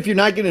 Right. Even if you're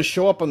not going to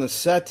show up on the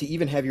set to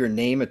even have your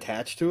name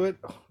attached to it,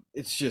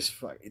 it's just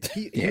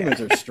humans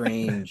are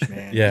strange,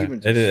 man. Yeah,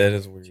 it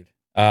is weird.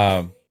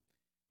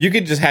 You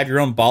could just have your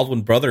own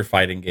Baldwin brother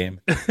fighting game.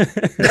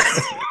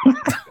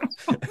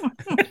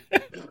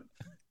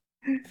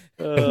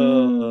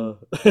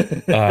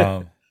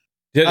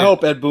 I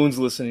hope Ed Boon's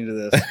listening to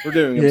this. We're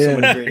giving him so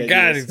many great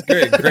ideas. God,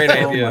 it's great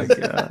ideas.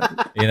 Oh my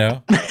God. You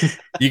know,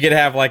 you could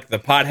have like the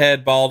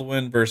pothead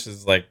Baldwin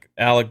versus like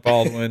Alec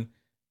Baldwin.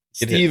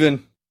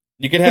 Steven.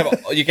 You could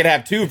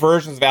have two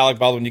versions of Alec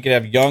Baldwin. You could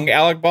have young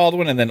Alec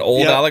Baldwin and then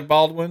old Alec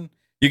Baldwin.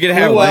 You could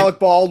have Alec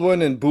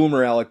Baldwin and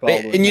Boomer Alec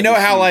Baldwin. And you know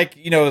how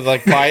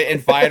in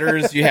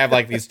fighters you have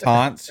like these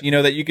taunts,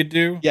 that you could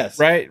do? Yes.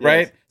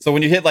 Right? So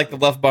when you hit like the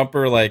left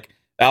bumper, like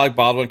Alec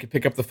Baldwin could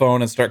pick up the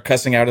phone and start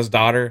cussing out his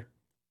daughter,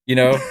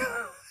 God.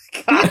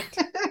 I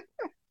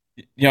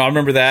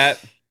remember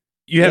that.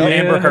 You have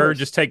Amber Heard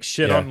just take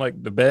shit on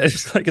like the bed.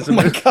 Like it's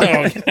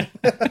God.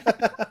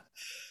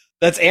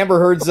 That's Amber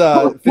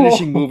Heard's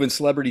finishing move in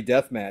Celebrity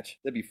Deathmatch.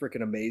 That'd be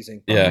freaking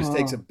amazing. Yeah. Just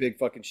takes a big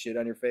fucking shit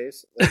on your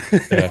face.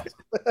 Yeah.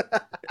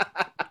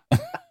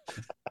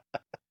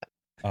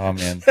 Oh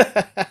man,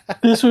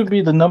 this would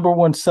be the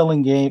 #1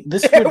 selling game.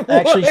 This would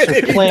actually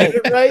supplant.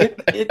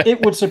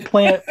 It would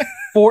supplant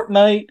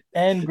Fortnite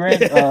and Grand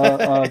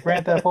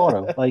Theft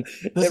Auto. Like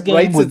this it game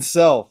writes would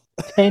itself.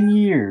 10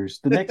 years,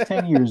 the next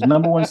 10 years,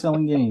 #1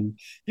 selling game.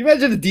 You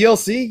imagine the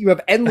DLC? You have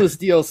endless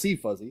DLC,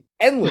 Fuzzy.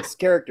 Endless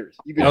characters.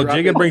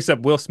 Jacob brings up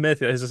Will Smith.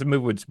 His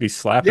move would be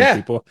slapping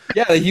people.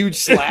 Yeah, the huge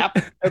slap.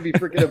 That'd be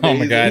freaking amazing. Oh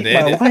my God.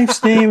 My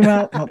wife's name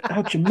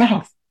out your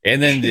mouth.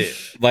 And then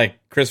like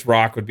Chris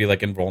Rock would be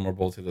like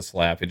invulnerable to the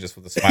slap, and just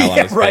with a smile on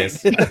his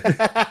face.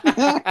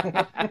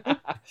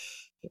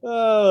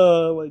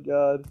 Oh my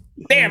God.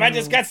 Damn, I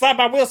just got slapped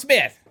by Will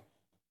Smith.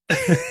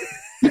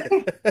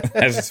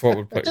 That's just what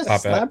would pop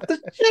out. Slap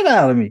the shit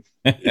out of me.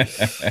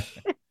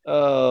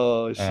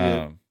 Oh shit!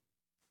 $1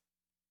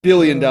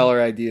 billion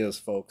ideas,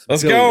 folks.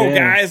 Let's go,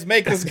 guys!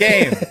 Make this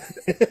game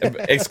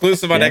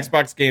exclusive on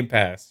Xbox Game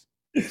Pass.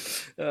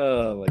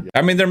 Oh my God!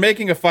 I mean, they're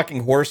making a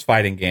fucking horse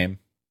fighting game.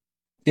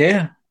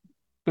 Yeah,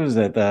 what is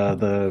that?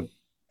 The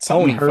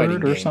pony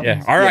herd or something?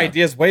 Yeah, our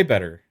idea is way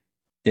better.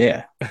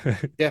 Yeah,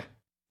 yeah.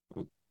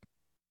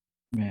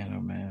 Man,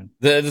 oh man!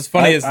 It's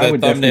funny is the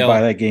would thumbnail.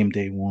 Buy that game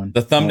day one.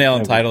 The thumbnail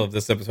and title of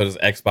this episode is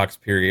Xbox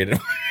period.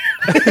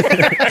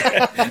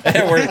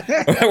 And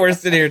we're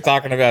sitting here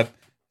talking about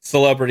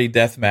Celebrity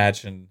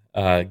Deathmatch and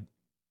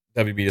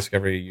WB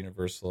Discovery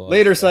Universal.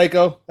 Later,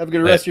 Psycho. Have a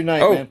good rest of your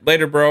night, man.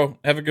 Later, bro.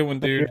 Have a good one,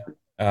 dude.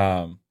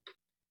 I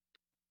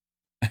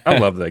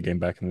loved that game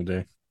back in the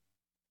day.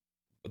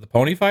 The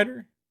Pony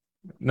Fighter?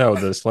 No,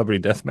 the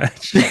Celebrity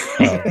Deathmatch.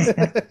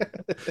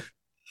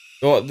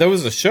 Well, there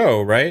was a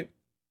show, right?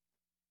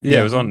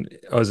 Yeah, it was on.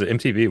 Oh, was it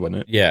MTV? Wasn't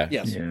it? Yeah.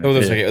 Yes. Yeah.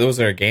 Was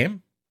there a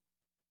game?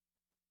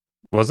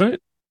 Wasn't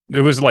it?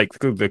 It was like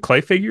the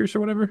clay figures or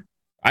whatever.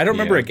 I don't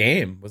remember a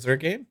game. Was there a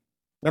game?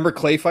 Remember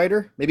Clay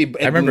Fighter? Maybe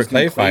I remember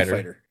Clay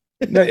Fighter.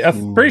 No,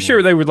 I'm pretty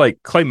sure they were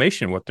like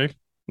claymation, weren't they?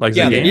 Like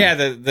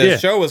the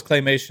show was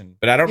claymation,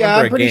 but I don't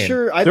remember I'm pretty a game.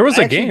 sure there was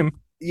a game.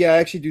 Yeah, I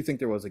actually do think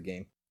there was a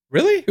game.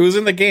 Really? Who was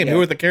in the game? Who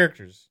were the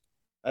characters?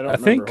 I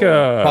think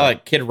probably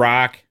like Kid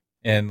Rock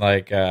and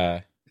like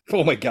oh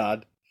my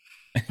God.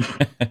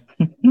 I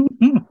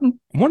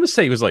want to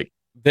say it was like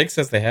Vic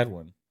says they had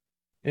one.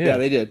 Yeah,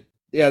 they did.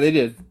 Yeah, they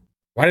did.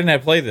 Why didn't I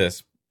play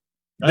this?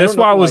 That's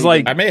why I was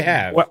like, I may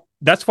have.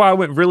 That's why I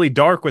went really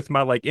dark with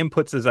my like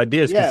inputs as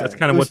ideas, because that's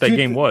kind of what that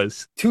game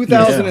was.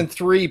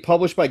 2003,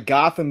 published by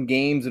Gotham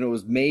Games, and it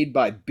was made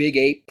by Big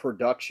Ape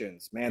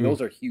Productions. Man,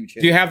 those are huge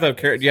hits. Do you have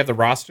the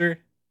roster?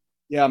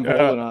 Yeah, I'm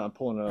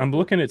pulling it up. I'm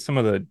looking at some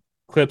of the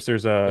clips.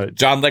 There's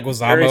John Leguizamo,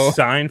 Jerry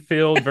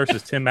Seinfeld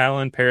versus Tim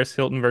Allen, Paris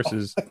Hilton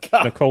versus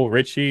Nicole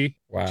Richie,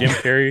 Jim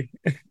Carrey.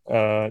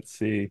 Let's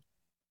see.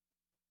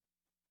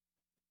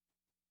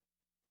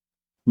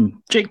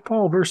 Jake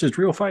Paul versus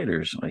Real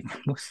Fighters. Like,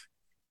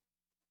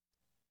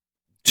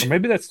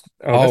 maybe that's.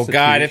 Oh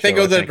God! If they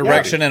go that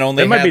direction and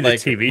only had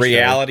like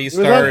reality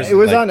stars, it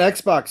was on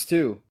Xbox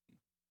too.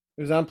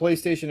 It was on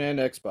PlayStation and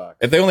Xbox.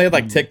 If they only had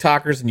like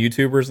TikTokers and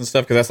YouTubers and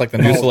stuff, because that's like the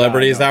new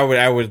celebrities, God, no.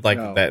 I would like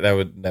that. That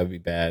would be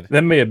bad.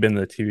 That may have been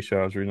the TV show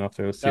I was reading off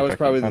there. That was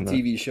probably the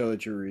TV show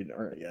that you're reading.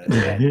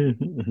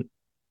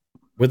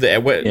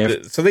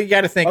 So they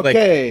got to think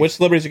like which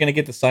celebrities are going to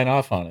get to sign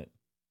off on it.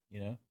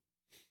 You know.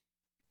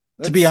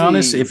 To be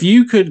honest, if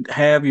you could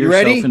have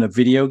yourself in a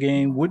video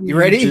game, wouldn't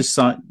you just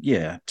sign?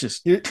 Yeah,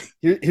 just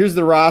here's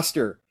the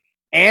roster: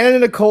 Anna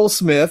Nicole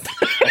Smith.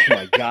 Oh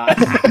my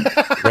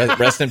God!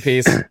 Rest in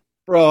peace,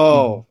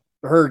 bro.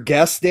 Her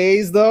guest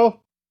days,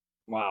 though.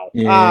 Wow.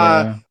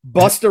 Yeah.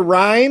 Busta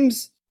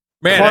Rhymes.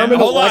 Man, Carmen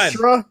hold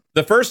Electra. on.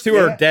 The first two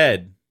are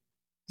dead.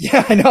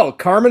 Yeah, I know.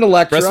 Carmen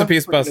Electra. Rest in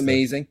peace, Busta.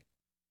 Amazing.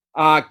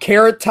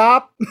 Carrot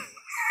Top.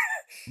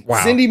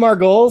 Wow. Cindy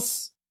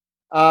Margolis,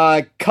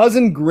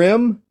 Cousin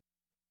Grimm,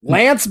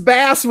 Lance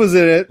Bass was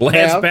in it.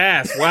 Lance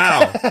Bass.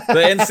 Wow.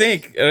 The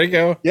NSYNC. There you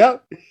go.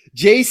 Yep.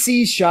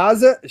 JC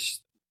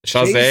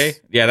Chazé.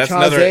 Yeah, that's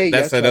another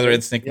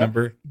NSYNC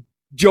member.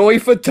 Joey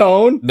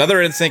Fatone. Another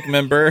NSYNC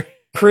member.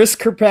 Chris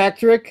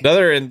Kirkpatrick.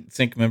 Another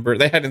NSYNC member.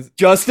 They had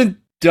Justin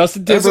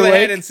Timberlake. So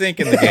they had NSYNC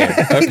in the game.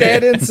 Okay. They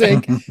had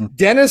NSYNC.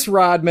 Dennis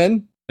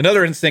Rodman.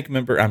 Another NSYNC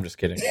member. I'm just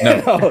kidding.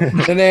 No.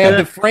 Then they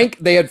had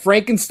They had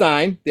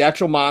Frankenstein, the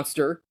actual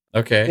monster.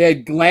 Okay. They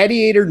had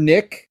Gladiator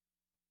Nick.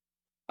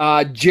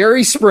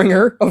 Jerry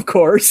Springer, of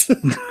course.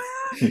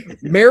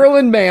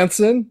 Marilyn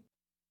Manson.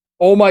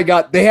 Oh my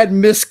God. They had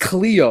Miss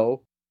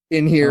Cleo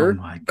in here.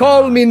 Oh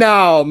Call me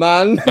now,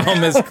 man. Oh,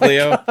 Miss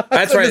Cleo.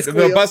 That's right. Miss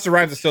Cleo. Busta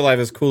Rhymes is still alive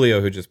as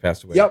Coolio, who just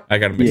passed away. Yep. I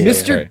got to mix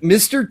it up.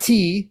 Mr.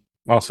 T.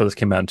 Also, this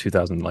came out in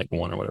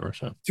 2001 or whatever.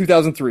 So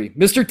 2003.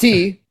 Mr.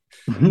 T.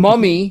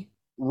 Mummy.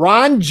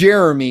 Ron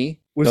Jeremy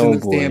was in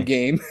this damn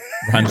game.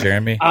 Ron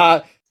Jeremy.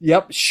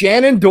 Yep.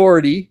 Shannon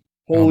Doherty.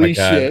 Holy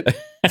God. shit.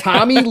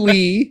 Tommy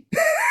Lee.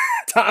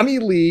 Tommy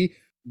Lee.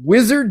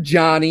 Wizard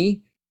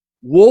Johnny.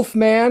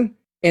 Wolfman.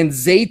 And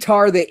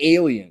Zaytar the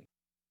Alien.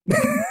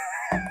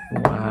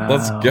 Wow.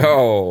 Let's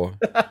go.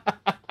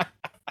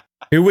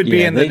 Who would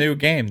be in the they- new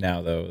game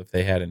now, though, if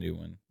they had a new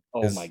one?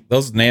 Oh 'Cause my!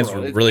 those names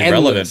bro, were it's really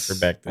endless. relevant for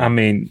back then. I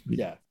mean,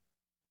 Yeah.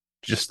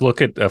 just look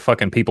at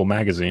fucking People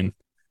magazine.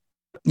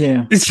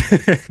 Yeah.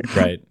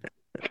 Right.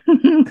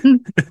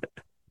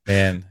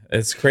 Man,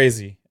 it's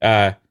crazy.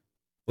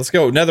 Let's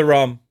go. Another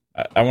rum.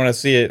 I want to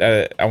see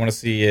it. I want to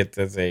see it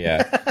as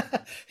a.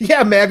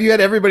 Yeah, Mav, you had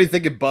everybody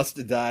thinking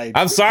Busta died.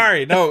 I'm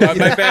sorry. No, my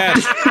bad.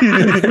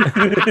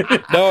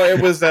 No,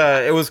 it was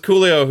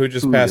Coolio who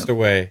just passed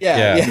away.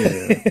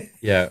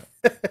 Yeah.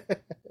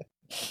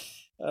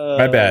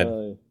 My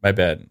bad. My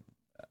bad.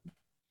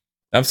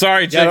 I'm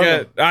sorry,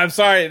 Jigga. I'm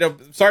sorry. No,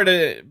 sorry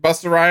to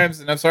Busta Rhymes,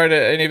 and I'm sorry to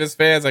any of his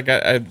fans. I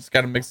just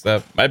got him mixed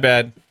up. My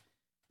bad.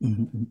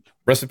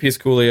 Rest in peace,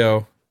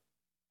 Coolio.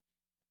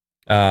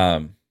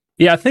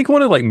 Yeah, I think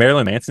one of like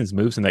Marilyn Manson's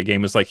moves in that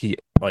game was like he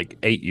like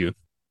ate you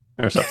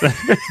or something.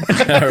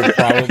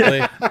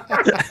 Probably.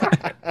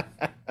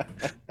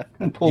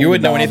 You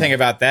wouldn't know anything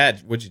about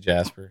that, would you,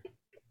 Jasper?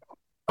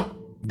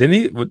 Didn't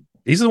he?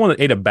 He's the one that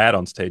ate a bat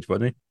on stage,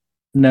 wasn't he?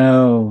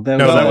 No, that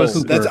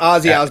was- that's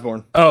Ozzy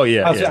Osbourne. Oh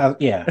yeah, Ozzy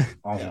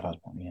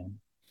Osbourne, yeah.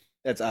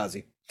 That's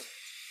Ozzy.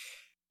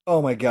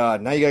 Oh my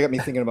God! Now you got me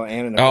thinking about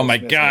Anna. Oh my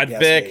God,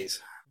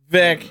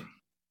 Vic.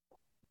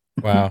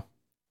 Wow.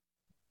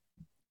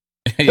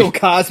 Bill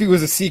Cosby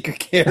was a secret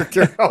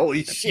character.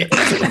 Holy shit!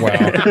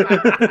 Wow.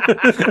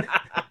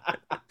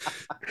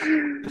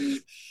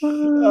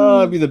 Oh,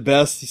 it'd be the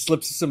best. He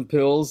slips you some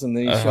pills and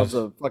then he shoves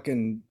a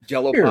fucking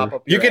Jello Here. pop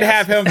up. You your could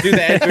ass. have him do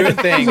the Ed Boon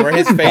thing where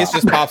his face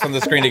just pops on the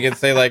screen. He can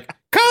say like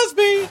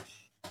Cosby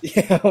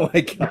Yeah. Oh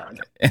my God.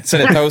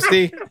 instead of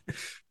Toasty.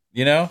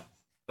 You know?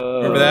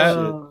 Remember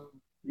that?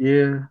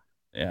 Yeah.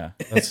 Yeah.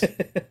 That's,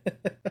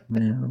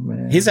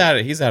 Man. he's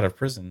out of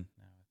prison.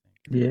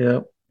 Yeah.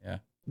 Yeah.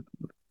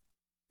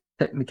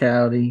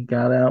 Technicality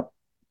got out.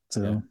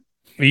 So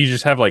You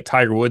just have like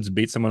Tiger Woods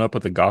beat someone up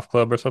with a golf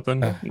club or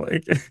something.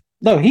 Like,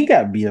 no, he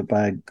got beat up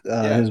by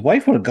his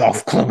wife with a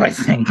golf club, I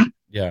think.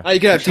 Yeah. You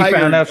could have She Tiger.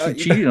 found out she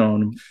cheated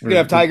on him. You could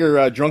have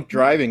Tiger drunk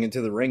driving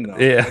into the ring though.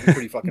 Yeah. That'd be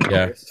pretty fucking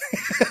hilarious.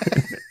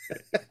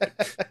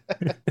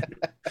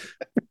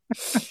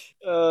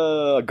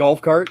 A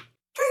golf cart.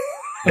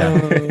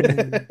 Oh,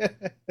 man.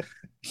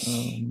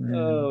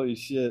 Holy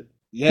shit!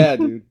 Yeah,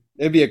 dude,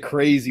 it'd be a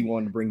crazy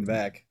one to bring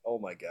back. Oh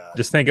my God!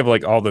 just think of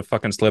like all the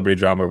fucking celebrity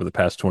drama over the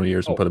past 20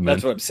 years and put them in.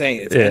 That's what I'm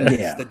saying. It's Yeah. endless.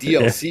 Yeah. The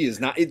DLC is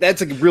not.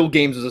 That's like real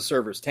games as a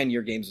service.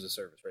 10-year games as a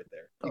service, right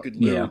there. You could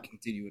literally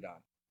continue it on.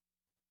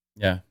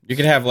 Yeah. You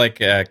could have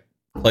like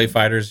clay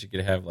fighters. You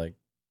could have like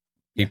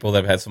people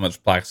that have had so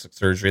much plastic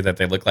surgery that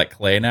they look like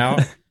clay now.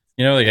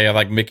 You know, like I have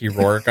like Mickey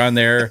Rourke on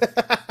there.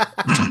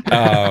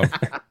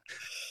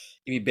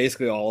 You mean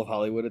basically all of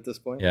Hollywood at this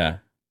point? Yeah.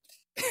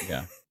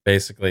 Yeah.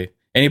 Basically.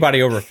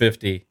 Anybody over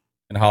 50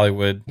 in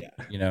Hollywood,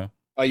 you know.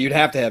 Oh, you'd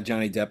have to have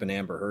Johnny Depp and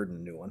Amber Heard in a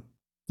new one.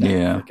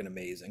 Yeah. Freaking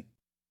amazing.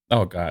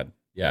 Oh God.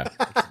 Yeah.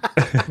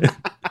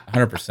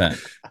 100%.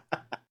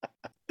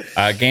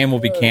 Game will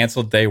be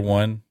canceled day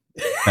one.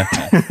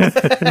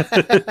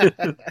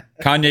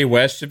 Kanye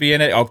West should be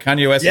in it. Oh,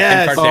 Kanye West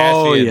Yes. and Kim Kardashian.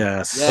 Oh,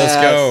 yes. Let's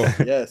go.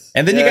 Yes.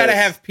 And then you got to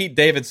Yes. have Pete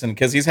Davidson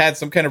because he's had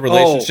some kind of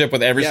relationship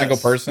with every yes. single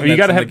person. Well, you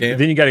that's gotta in have the game.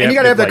 then you gotta And have, you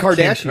gotta have the like,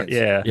 Kim Kardashians.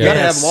 yeah. You gotta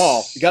have Yes. them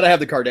all. You gotta have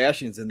the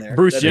Kardashians in there.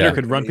 Bruce That'd Jenner be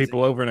could run amazing.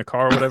 people over in a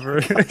car or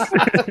whatever.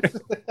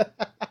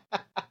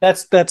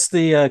 That's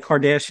the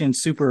Kardashian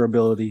super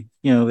ability.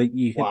 You know that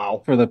you hit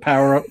Wow. for the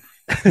power up.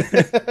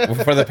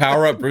 For the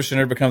power up, Bruce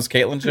Jenner becomes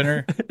Caitlyn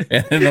Jenner,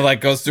 and then it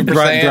like goes Super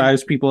Saiyan.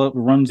 Drives people up,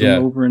 runs Yeah.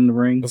 them over in the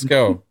ring. Let's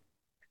go.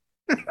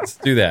 Let's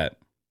do that.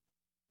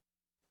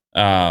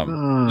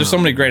 There's so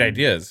many great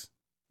ideas,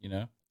 you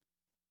know.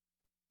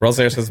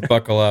 Rosaire says,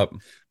 "Buckle up."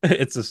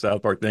 It's a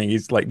South Park thing.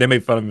 He's like, they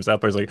made fun of him in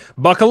South Park. He's like,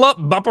 buckle up,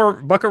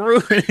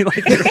 buckaroo. And he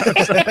like,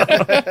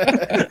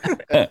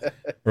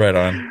 Right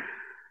on.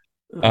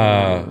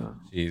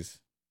 Jeez.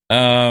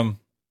 Yeah.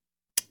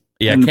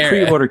 And the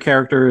pre-order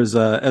character is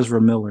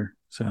Ezra Miller.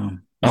 So.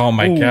 Oh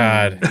my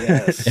God.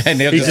 Yes. And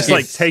he just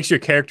like takes your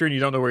character and you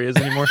don't know where he is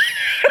anymore.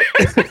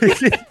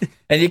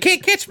 And you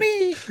can't catch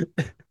me.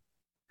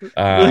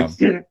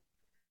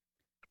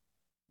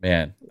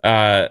 Man.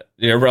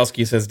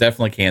 Relski says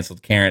definitely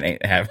canceled. Karen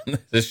ain't having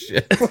this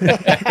shit.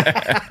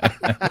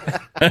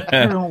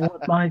 I don't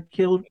want my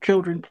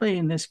children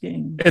playing this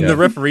game. And the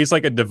referee's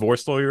like a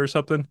divorce lawyer or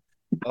something.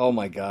 Oh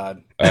my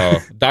God. Oh,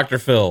 Dr.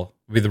 Phil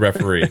will be the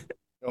referee.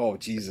 Oh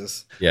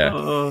Jesus.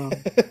 Yeah.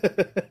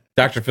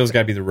 Dr. Phil's got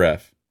to be the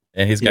ref,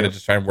 and he's got to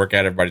just try and work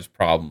out everybody's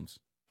problems.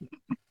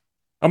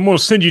 I'm going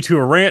to send you to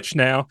a ranch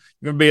now.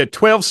 You're going to be a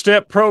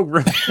 12-step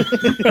program.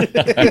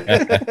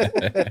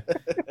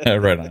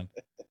 Right on.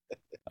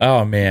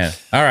 Oh, man.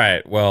 All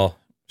right. Well,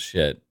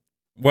 shit.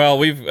 Well,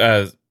 we've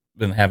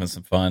been having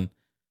some fun.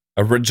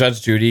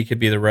 Judge Judy could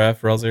be the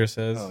ref, Relzer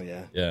says. Oh,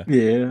 yeah. Yeah.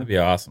 That'd be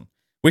awesome.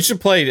 We should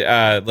play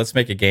Let's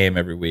Make a Game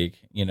every week.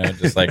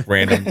 Just like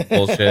random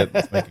bullshit.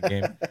 Let's make a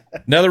game.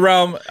 Another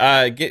Realm,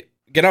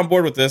 get on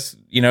board with this.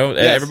 Yes.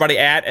 Everybody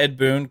at Ed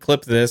Boon,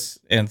 clip this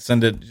and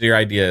send it to your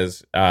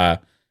ideas.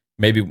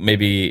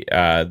 Maybe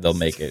they'll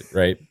make it,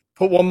 right?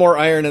 Put one more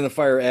iron in the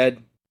fire,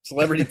 Ed.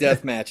 Celebrity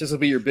death match. This will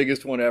be your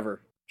biggest one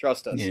ever.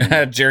 Trust us.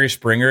 Yeah. Jerry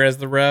Springer as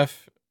the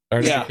ref.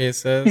 RCK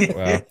says.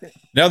 Wow.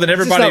 No, that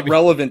everybody not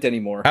relevant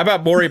anymore. How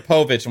about Maury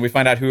Povich and we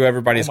find out who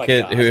everybody's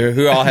kid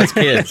who all has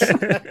kids.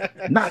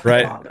 Not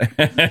right.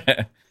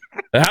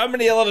 How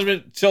many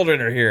illegitimate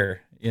children are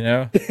here?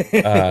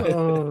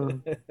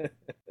 It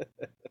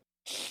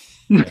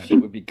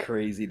would be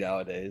crazy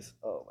nowadays.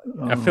 Oh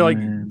my God. I feel like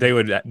they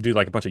would do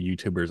like a bunch of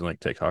YouTubers and like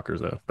TikTokers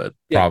though, but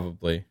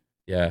probably.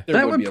 Yeah.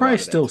 That would probably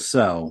still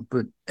sell,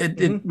 but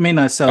it may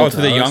not sell to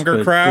the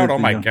younger crowd. Oh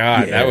my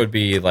God. That would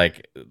be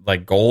like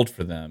gold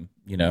for them.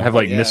 Have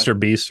like Mr.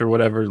 Beast or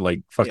whatever,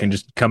 like fucking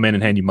just come in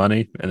and hand you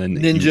money, and then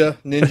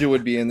Ninja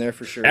would be in there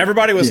for sure.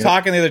 Everybody was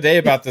talking the other day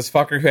about this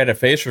fucker who had a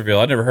face reveal.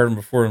 I'd never heard him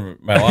before in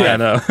my life. Yeah,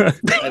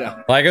 I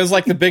know. Like it was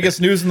like the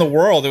biggest news in the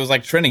world. It was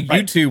like trending.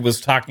 Right. YouTube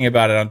was talking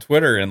about it on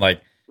Twitter, and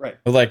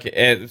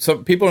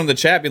some people in the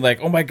chat be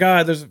like, "Oh my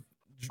God,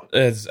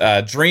 there's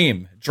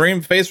Dream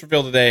face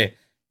reveal today."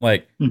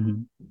 Like,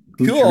 cool.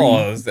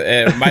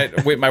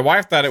 My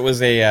wife thought it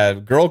was a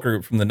girl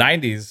group from the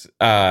 '90s.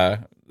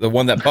 The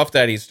one that Puff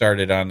Daddy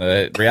started on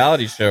the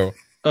reality show.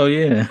 Oh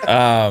yeah.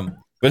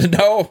 But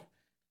no,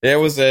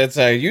 it's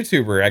a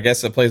YouTuber, I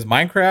guess, that plays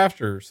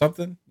Minecraft or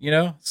something,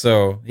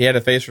 So he had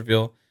a face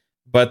reveal,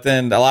 but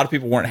then a lot of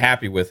people weren't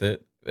happy with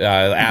it.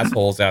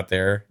 Assholes out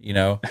there,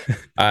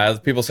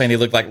 people saying he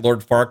looked like Lord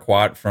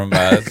Farquaad from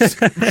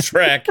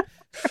Shrek.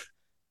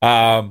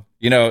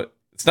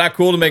 It's not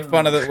cool to make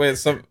fun of the way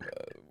some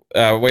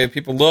way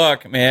people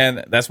look,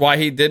 man. That's why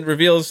he didn't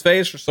reveal his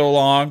face for so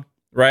long,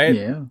 right?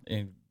 Yeah.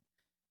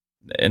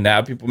 And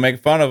now people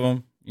make fun of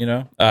him,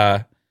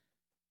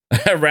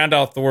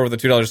 Randolph Thor with a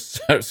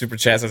 $2 super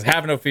chat says,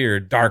 "Have no fear,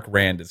 Dark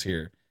Rand is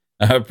here."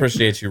 I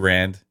appreciate you,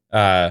 Rand.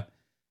 Yeah,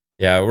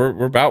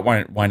 we're about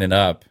winding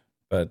up,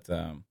 but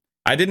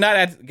I did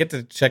not get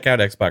to check out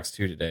Xbox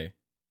 2 today.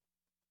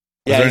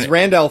 Yeah, he's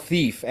Randall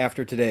Thief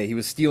after today. He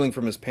was stealing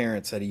from his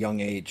parents at a young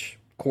age.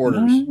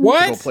 Quarters.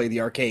 What? To go play the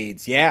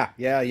arcades. Yeah.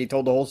 He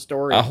told the whole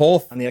story. On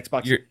the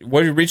Xbox.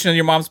 What are you reaching in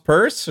your mom's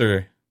purse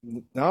or?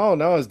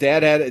 No. His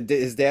dad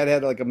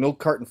had like a milk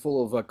carton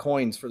full of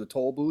coins for the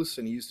toll booths,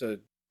 and he used to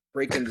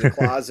break into the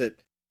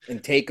closet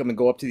and take them and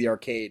go up to the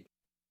arcade,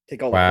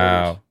 take all the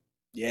quarters.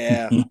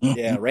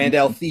 Yeah.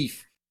 Randall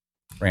Thief.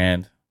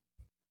 Rand.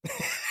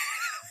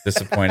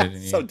 Disappointed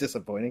in you. So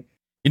disappointing.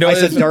 I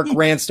said Dark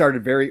Rand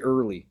started very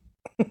early.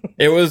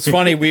 It was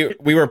funny. We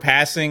were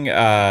passing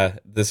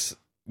this.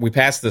 We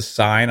passed this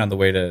sign on the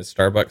way to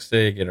Starbucks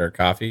today to get our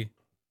coffee.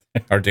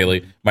 Our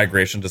daily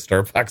migration to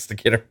Starbucks to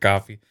get our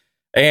coffee.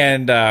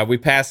 And we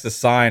passed the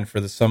sign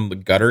for some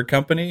gutter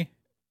company.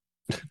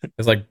 It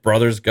was like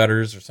Brothers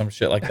Gutters or some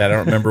shit like that. I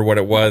don't remember what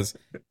it was.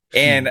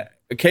 And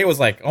Kate was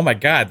like, "Oh my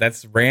God,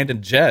 that's Rand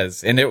and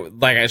Jez." And it,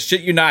 like, I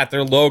shit you not,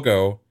 their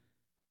logo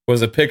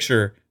was a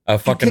picture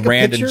of fucking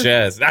Rand and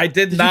Jez. I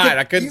did not.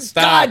 I couldn't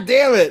stop. God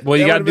damn it. Well,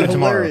 you got to do it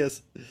tomorrow.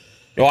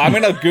 Well, I'm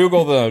going to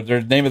Google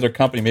the name of their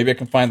company. Maybe I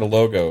can find the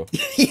logo.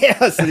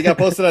 Yeah, so they got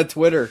posted on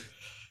Twitter.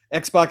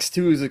 Xbox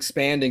 2 is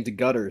expanding to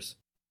gutters.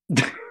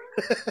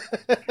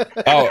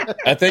 Oh,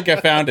 I think I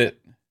found it.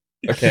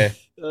 Okay.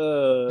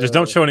 Just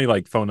don't show any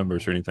like phone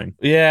numbers or anything.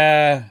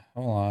 Yeah.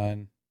 Hold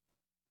on.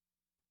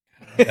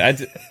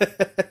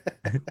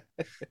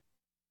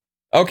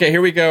 Okay,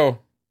 here we go.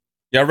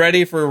 Y'all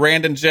ready for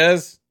Rand and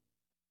Jez?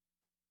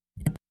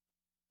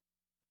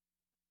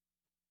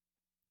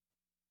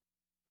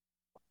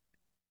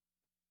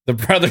 The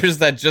brothers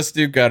that just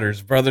do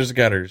gutters. Brothers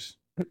Gutters.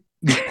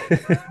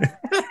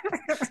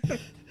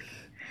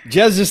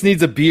 Jez just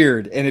needs a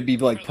beard and it'd be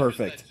like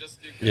perfect.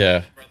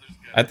 Yeah,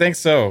 I think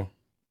so.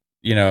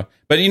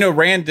 But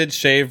Rand did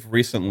shave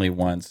recently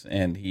once,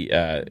 and he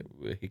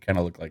kind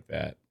of looked like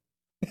that.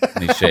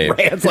 And he shaved.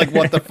 Rand's like,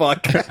 what the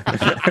fuck?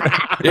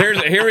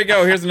 Here we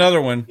go. Here's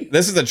another one.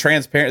 This is a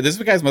transparent. This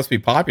guys must be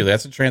popular.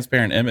 That's a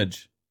transparent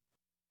image.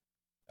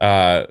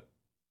 Look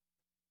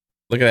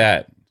at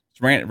that.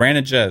 It's Rand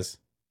and Jez.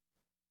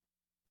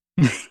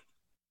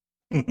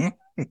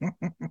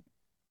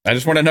 I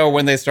just want to know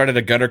when they started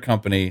a gutter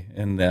company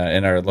in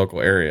our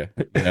local area.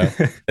 You know,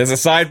 as a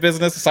side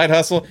business, a side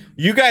hustle.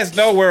 You guys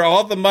know where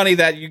all the money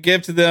that you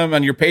give to them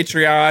on your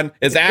Patreon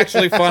is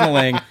actually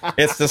funneling.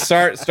 It's to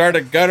start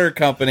a gutter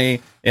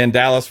company in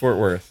Dallas, Fort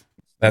Worth.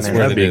 That's where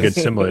that'd be a good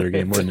simulator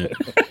game, wouldn't it?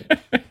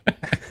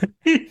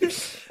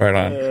 Right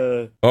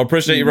on. Well,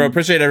 appreciate you, bro.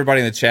 Appreciate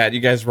everybody in the chat. You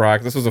guys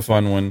rock. This was a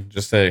fun one.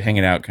 Just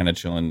hanging out, kind of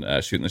chilling,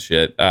 shooting the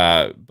shit.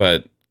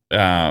 But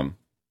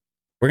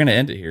we're going to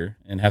end it here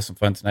and have some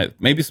fun tonight.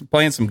 Maybe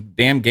playing some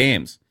damn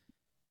games.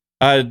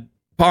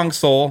 Pong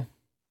Soul.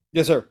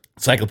 Yes, sir.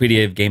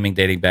 Encyclopedia of Gaming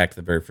dating back to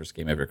the very first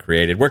game ever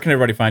created. Where can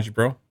everybody find you,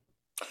 bro?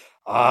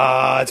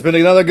 It's been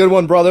another good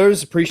one,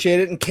 brothers. Appreciate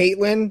it. And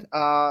Caitlin,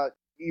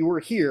 you were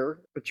here,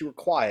 but you were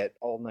quiet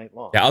all night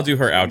long. Yeah, I'll do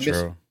her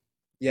outro.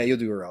 Yeah, you'll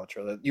do her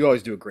outro. You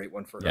always do a great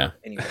one for her.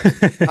 Anyway.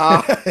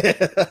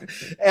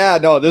 Yeah,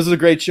 no, this is a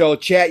great show.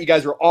 Chat, you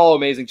guys were all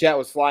amazing. Chat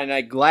was flying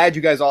tonight. Glad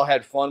you guys all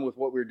had fun with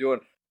what we were doing.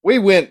 We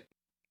went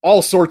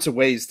all sorts of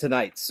ways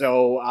tonight.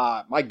 So,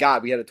 my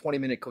God, we had a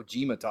 20-minute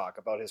Kojima talk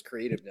about his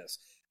creativeness.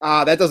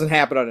 That doesn't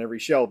happen on every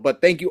show.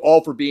 But thank you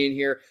all for being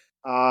here.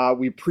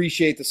 We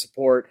appreciate the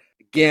support.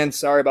 Again,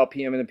 sorry about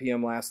PM and the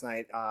PM last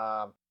night.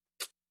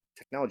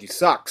 Technology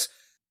sucks.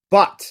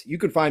 But you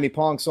can find me,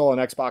 Pong Soul, on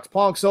Xbox.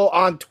 Pong Soul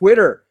on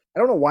Twitter. I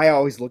don't know why I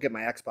always look at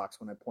my Xbox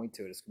when I point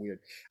to it. It's weird.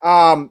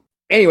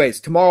 Anyways,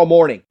 tomorrow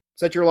morning,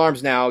 set your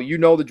alarms now. You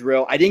know the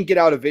drill. I didn't get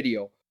out a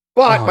video.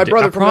 But my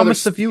brother from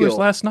promised the viewers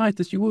last night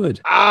that you would.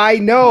 I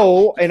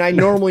know, and I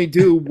normally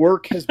do.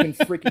 Work has been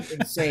freaking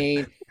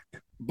insane.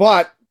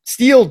 But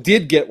Steel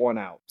did get one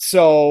out.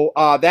 So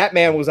that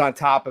man was on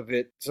top of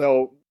it.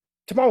 So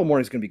tomorrow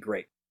morning is going to be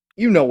great.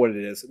 You know what it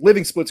is.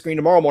 Living Split Screen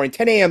tomorrow morning,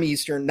 10 a.m.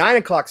 Eastern, 9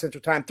 o'clock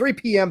Central Time, 3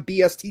 p.m.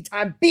 BST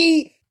time.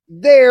 Be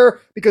there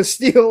because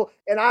Steel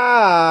and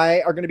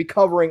I are going to be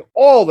covering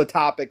all the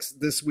topics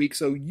this week.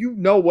 So you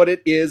know what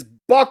it is.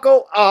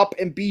 Buckle up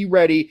and be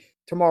ready.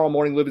 Tomorrow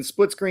morning, Living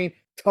Split Screen.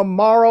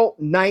 Tomorrow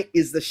night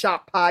is the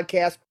Shop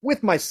Podcast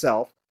with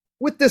myself,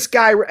 with this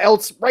guy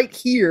else right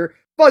here,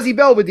 Fuzzy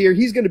Belvedere.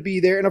 He's going to be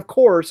there. And of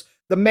course,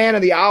 the man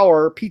of the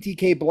hour,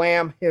 PTK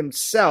Blam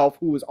himself,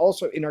 who is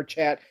also in our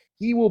chat.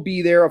 He will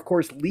be there, of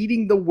course,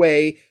 leading the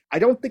way. I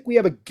don't think we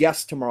have a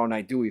guest tomorrow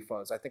night, do we,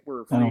 Fuzz? I think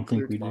we're free and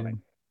clear tomorrow night.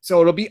 So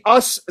it'll be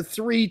us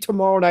three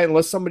tomorrow night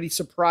unless somebody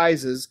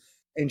surprises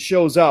and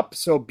shows up.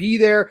 So be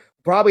there.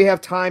 Probably have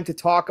time to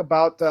talk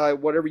about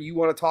whatever you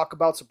want to talk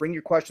about. So bring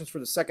your questions for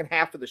the second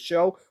half of the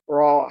show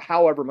or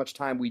however much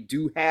time we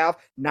do have.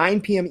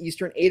 9 p.m.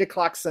 Eastern, 8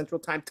 o'clock Central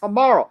Time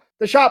tomorrow.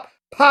 The Shop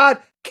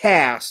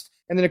Podcast.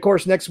 And then, of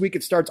course, next week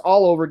it starts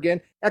all over again.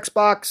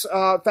 Xbox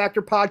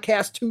Factor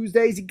Podcast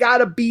Tuesdays. You got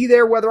to be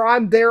there whether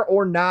I'm there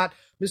or not.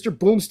 Mr.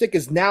 Boomstick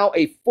is now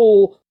a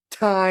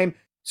full-time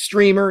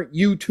streamer,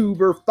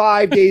 YouTuber,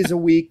 5 days a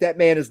week. That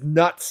man is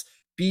nuts.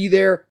 Be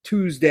there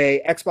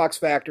Tuesday, Xbox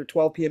Factor,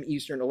 12 p.m.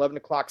 Eastern, 11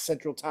 o'clock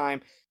Central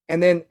Time.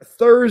 And then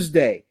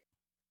Thursday,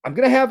 I'm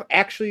going to have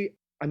actually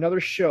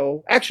another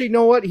show. Actually, you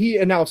know what? He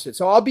announced it.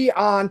 So I'll be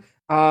on,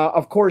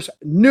 of course,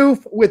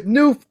 Noof with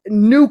Noof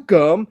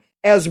Nukem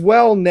as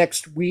well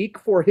next week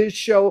for his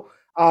show,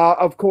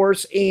 of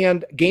course,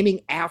 and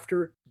Gaming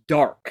After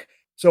Dark.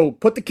 So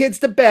put the kids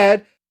to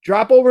bed,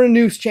 drop over to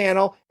News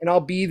Channel, and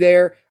I'll be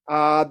there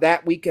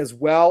that week as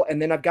well.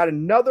 And then I've got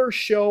another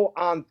show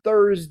on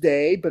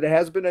Thursday, but it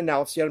hasn't been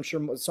announced yet. I'm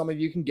sure some of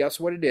you can guess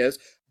what it is,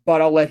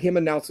 but I'll let him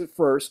announce it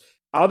first.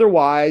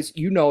 Otherwise,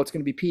 you know it's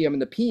going to be PM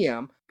in the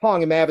PM.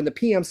 Pong and Mav in the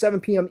PM,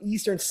 7 p.m.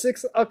 Eastern,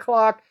 6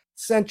 o'clock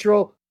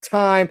Central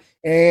Time.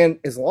 And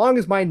as long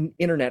as my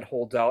internet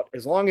holds out,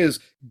 as long as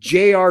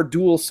JR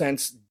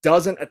DualSense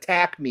doesn't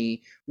attack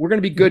me, we're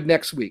going to be good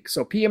next week.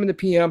 So PM in the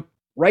PM,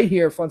 right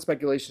here, Fun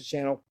Speculations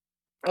channel.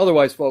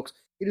 Otherwise, folks,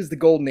 it is the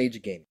golden age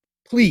of gaming.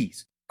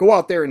 Please go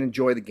out there and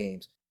enjoy the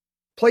games.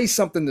 Play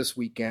something this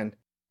weekend.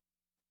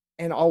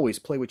 And always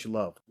play what you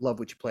love. Love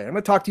what you play. I'm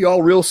going to talk to you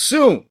all real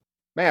soon.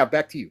 Mav,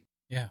 back to you.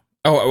 Yeah.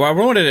 Oh, I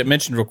wanted to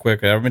mention real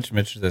quick. I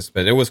mentioned this,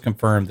 but it was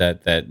confirmed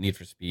that Need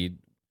for Speed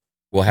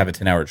will have a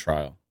 10-hour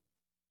trial.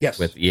 Yes.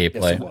 With EA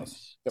Play.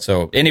 Yes, yep.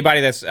 So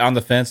anybody that's on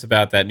the fence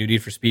about that new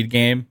Need for Speed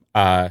game,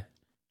 check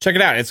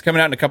it out. It's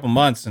coming out in a couple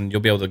months, and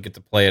you'll be able to get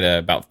to play it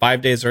about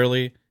 5 days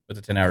early with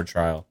a 10-hour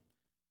trial.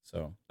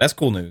 So that's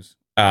cool news.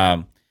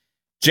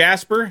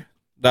 Jasper,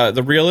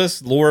 the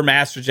realist, lore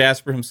master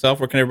Jasper himself,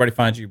 where can everybody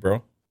find you,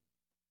 bro?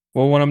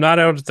 Well, when I'm not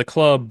out at the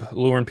club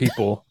luring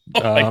people,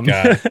 my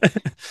God.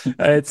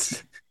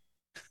 It's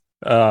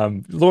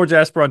Lore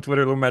Jasper on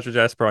Twitter, Lore Master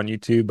Jasper on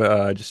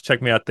YouTube. Just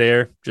check me out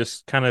there.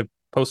 Just kind of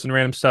posting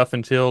random stuff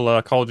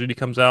until Call of Duty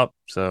comes out.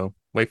 So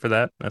wait for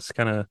that. That's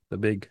kind of the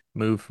big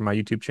move for my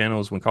YouTube channel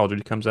is when Call of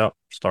Duty comes out,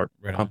 start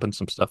pumping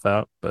some stuff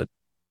out. But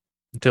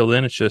until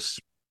then, it's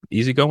just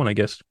easy going, I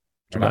guess.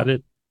 That's about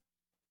it.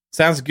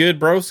 Sounds good,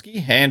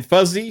 broski. And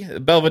Fuzzy,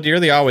 Belvedere,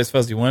 the always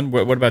fuzzy one.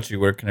 What about you?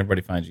 Where can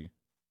everybody find you?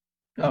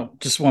 Oh,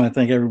 just want to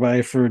thank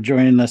everybody for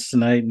joining us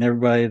tonight and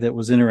everybody that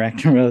was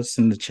interacting with us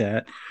in the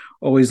chat.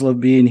 Always love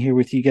being here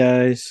with you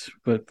guys.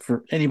 But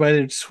for anybody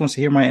that just wants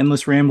to hear my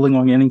endless rambling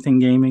on anything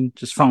gaming,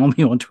 just follow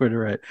me on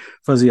Twitter at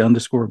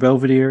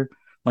fuzzy_Belvedere.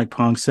 Like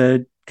Pong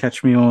said,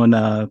 catch me on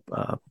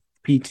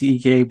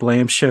PTK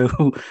Blam Show,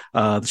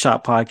 the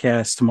Shop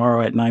Podcast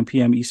tomorrow at 9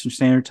 p.m. Eastern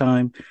Standard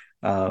Time.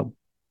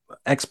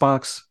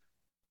 Xbox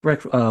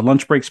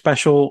lunch break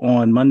special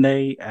on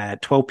Monday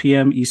at 12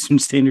 p.m. Eastern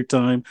Standard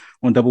Time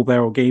on Double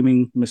Barrel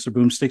Gaming, Mr.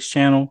 Boomstick's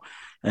channel.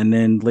 And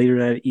then later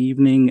that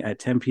evening at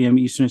 10 p.m.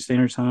 Eastern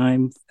Standard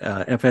Time,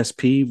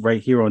 FSP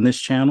right here on this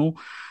channel.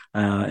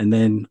 And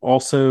then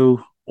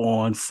also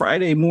on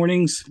Friday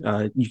mornings,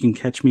 you can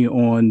catch me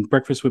on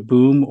Breakfast with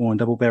Boom on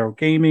Double Barrel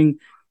Gaming.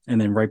 And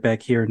then right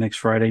back here next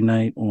Friday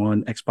night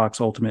on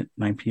Xbox Ultimate,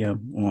 9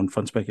 p.m. on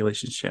Fun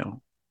Speculations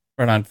channel.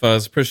 Right on,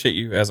 Fuzz. Appreciate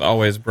you as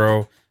always,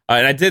 bro.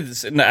 And I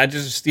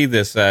just see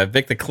this.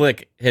 Vic the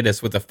Click hit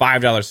us with a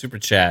 $5 super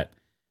chat.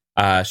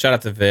 Shout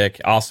out to Vic.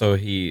 Also,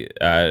 he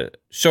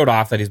showed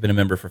off that he's been a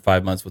member for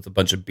 5 months with a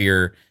bunch of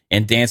beer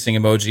and dancing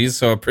emojis.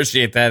 So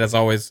appreciate that as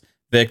always,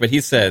 Vic. But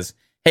he says,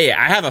 "Hey,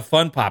 I have a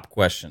fun pop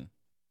question."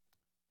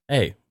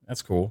 Hey,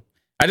 that's cool.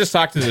 I just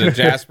talked to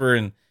Jasper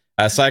and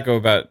Psycho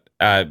about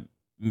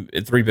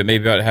 3-bit,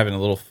 maybe about having a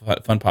little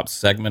fun pop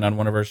segment on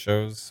one of our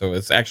shows. So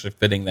it's actually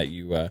fitting that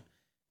you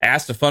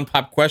asked a fun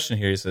pop question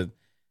here. He said,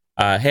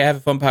 "Hey, I have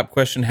a fun pop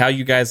question. How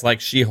you guys like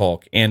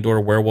She-Hulk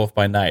and/or Werewolf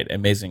by Night?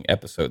 Amazing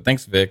episode."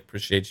 Thanks, Vic.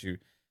 Appreciate you.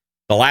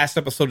 The last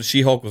episode of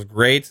She-Hulk was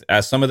great.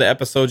 Some of the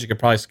episodes you could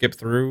probably skip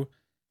through.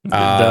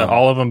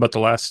 All of them, but the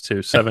last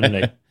two, 7 and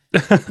 8.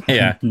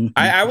 Yeah,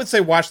 I would say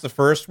watch the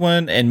first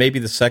one and maybe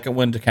the second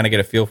one to kind of get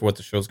a feel for what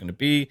the show's going to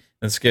be.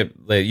 Then skip.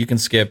 You can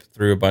skip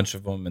through a bunch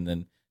of them, and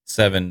then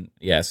 7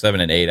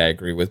 and 8 I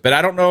agree with. But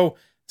I don't know.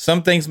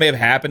 Some things may have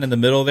happened in the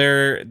middle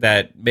there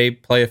that may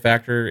play a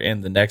factor in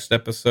the next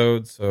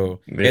episode. So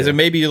it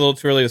may be a little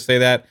too early to say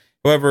that.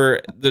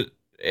 However,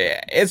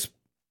 it's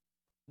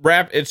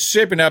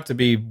shaping up to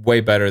be way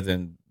better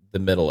than the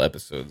middle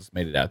episodes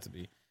made it out to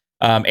be.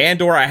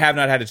 Andor, I have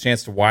not had a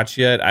chance to watch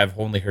yet. I've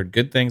only heard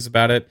good things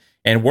about it.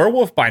 And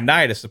Werewolf by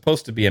Night is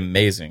supposed to be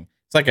amazing.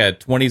 It's like a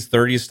 20s,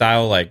 30s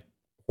style like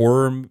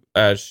horror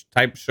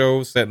type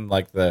show set in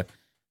like the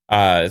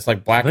it's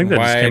like black and white.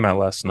 I think that just came out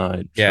last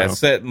night. Yeah, it's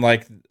set in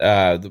like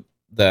the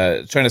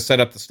trying to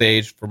set up the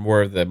stage for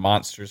more of the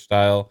monster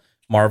style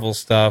Marvel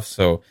stuff.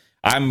 So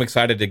I'm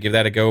excited to give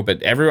that a go.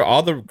 But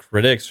all the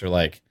critics are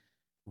like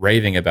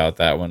raving about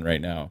that one right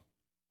now.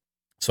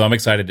 So I'm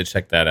excited to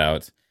check that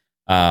out.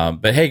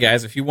 But hey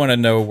guys, if you want to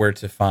know where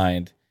to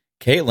find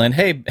Caitlin,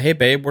 hey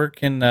babe, where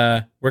can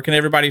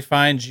everybody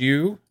find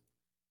you?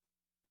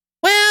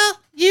 Well,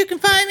 you can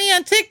find me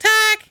on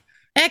TikTok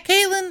at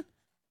Caitlin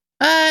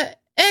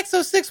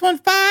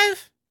XO615.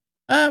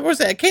 Where's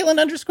that?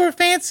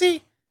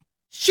 Caitlin_fancy.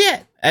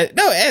 Shit.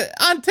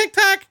 On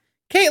TikTok,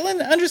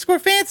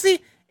 Caitlin_fancy,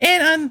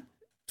 and on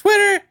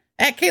Twitter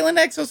at Caitlin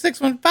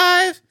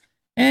XO615.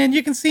 And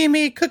you can see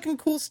me cooking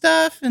cool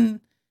stuff and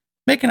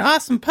making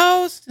awesome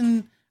posts,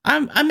 and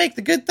I make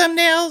the good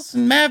thumbnails,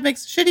 and Mav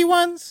makes the shitty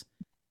ones.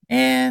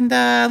 And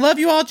I love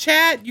you all,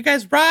 chat. You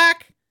guys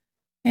rock.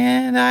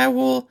 And I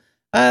will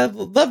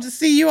love to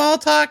see you all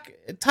talk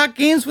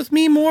games with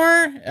me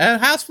more.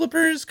 House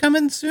Flippers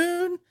coming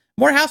soon.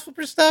 More House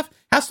Flipper stuff.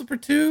 House Flipper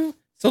 2.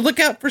 So look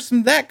out for some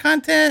of that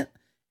content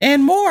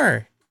and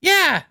more.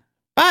 Yeah.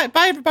 Bye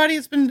everybody.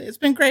 It's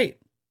been great.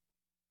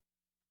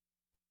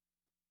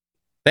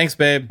 Thanks,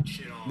 babe.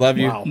 Love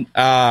you.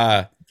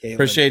 Wow.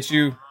 Appreciate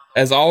you.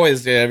 As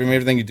always,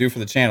 everything you do for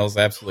the channel is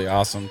absolutely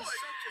awesome.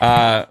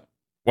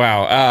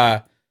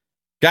 Wow.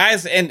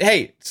 Guys, and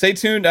hey, stay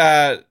tuned.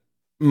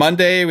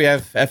 Monday, we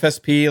have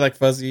FSP, like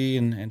Fuzzy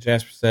and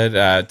Jasper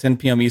said, 10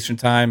 p.m. Eastern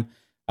Time.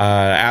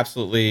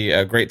 Absolutely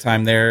a great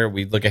time there.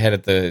 We look ahead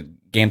at the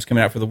games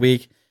coming out for the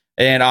week.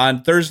 And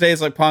on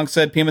Thursdays, like Pong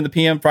said, PM in the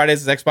PM.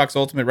 Fridays is Xbox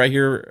Ultimate right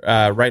here,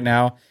 right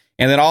now.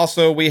 And then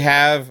also we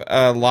have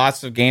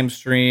lots of game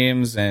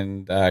streams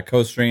and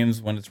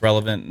co-streams when it's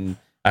relevant, and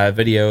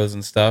videos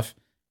and stuff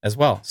as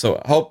well.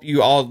 So hope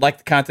you all like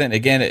the content.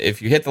 Again,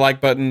 if you hit the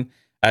like button,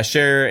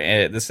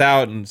 share this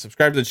out and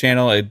subscribe to the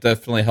channel. It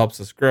definitely helps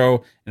us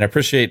grow. And I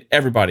appreciate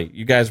everybody.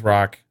 You guys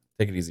rock.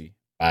 Take it easy.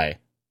 Bye.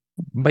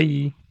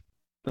 Bye.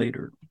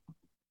 Later.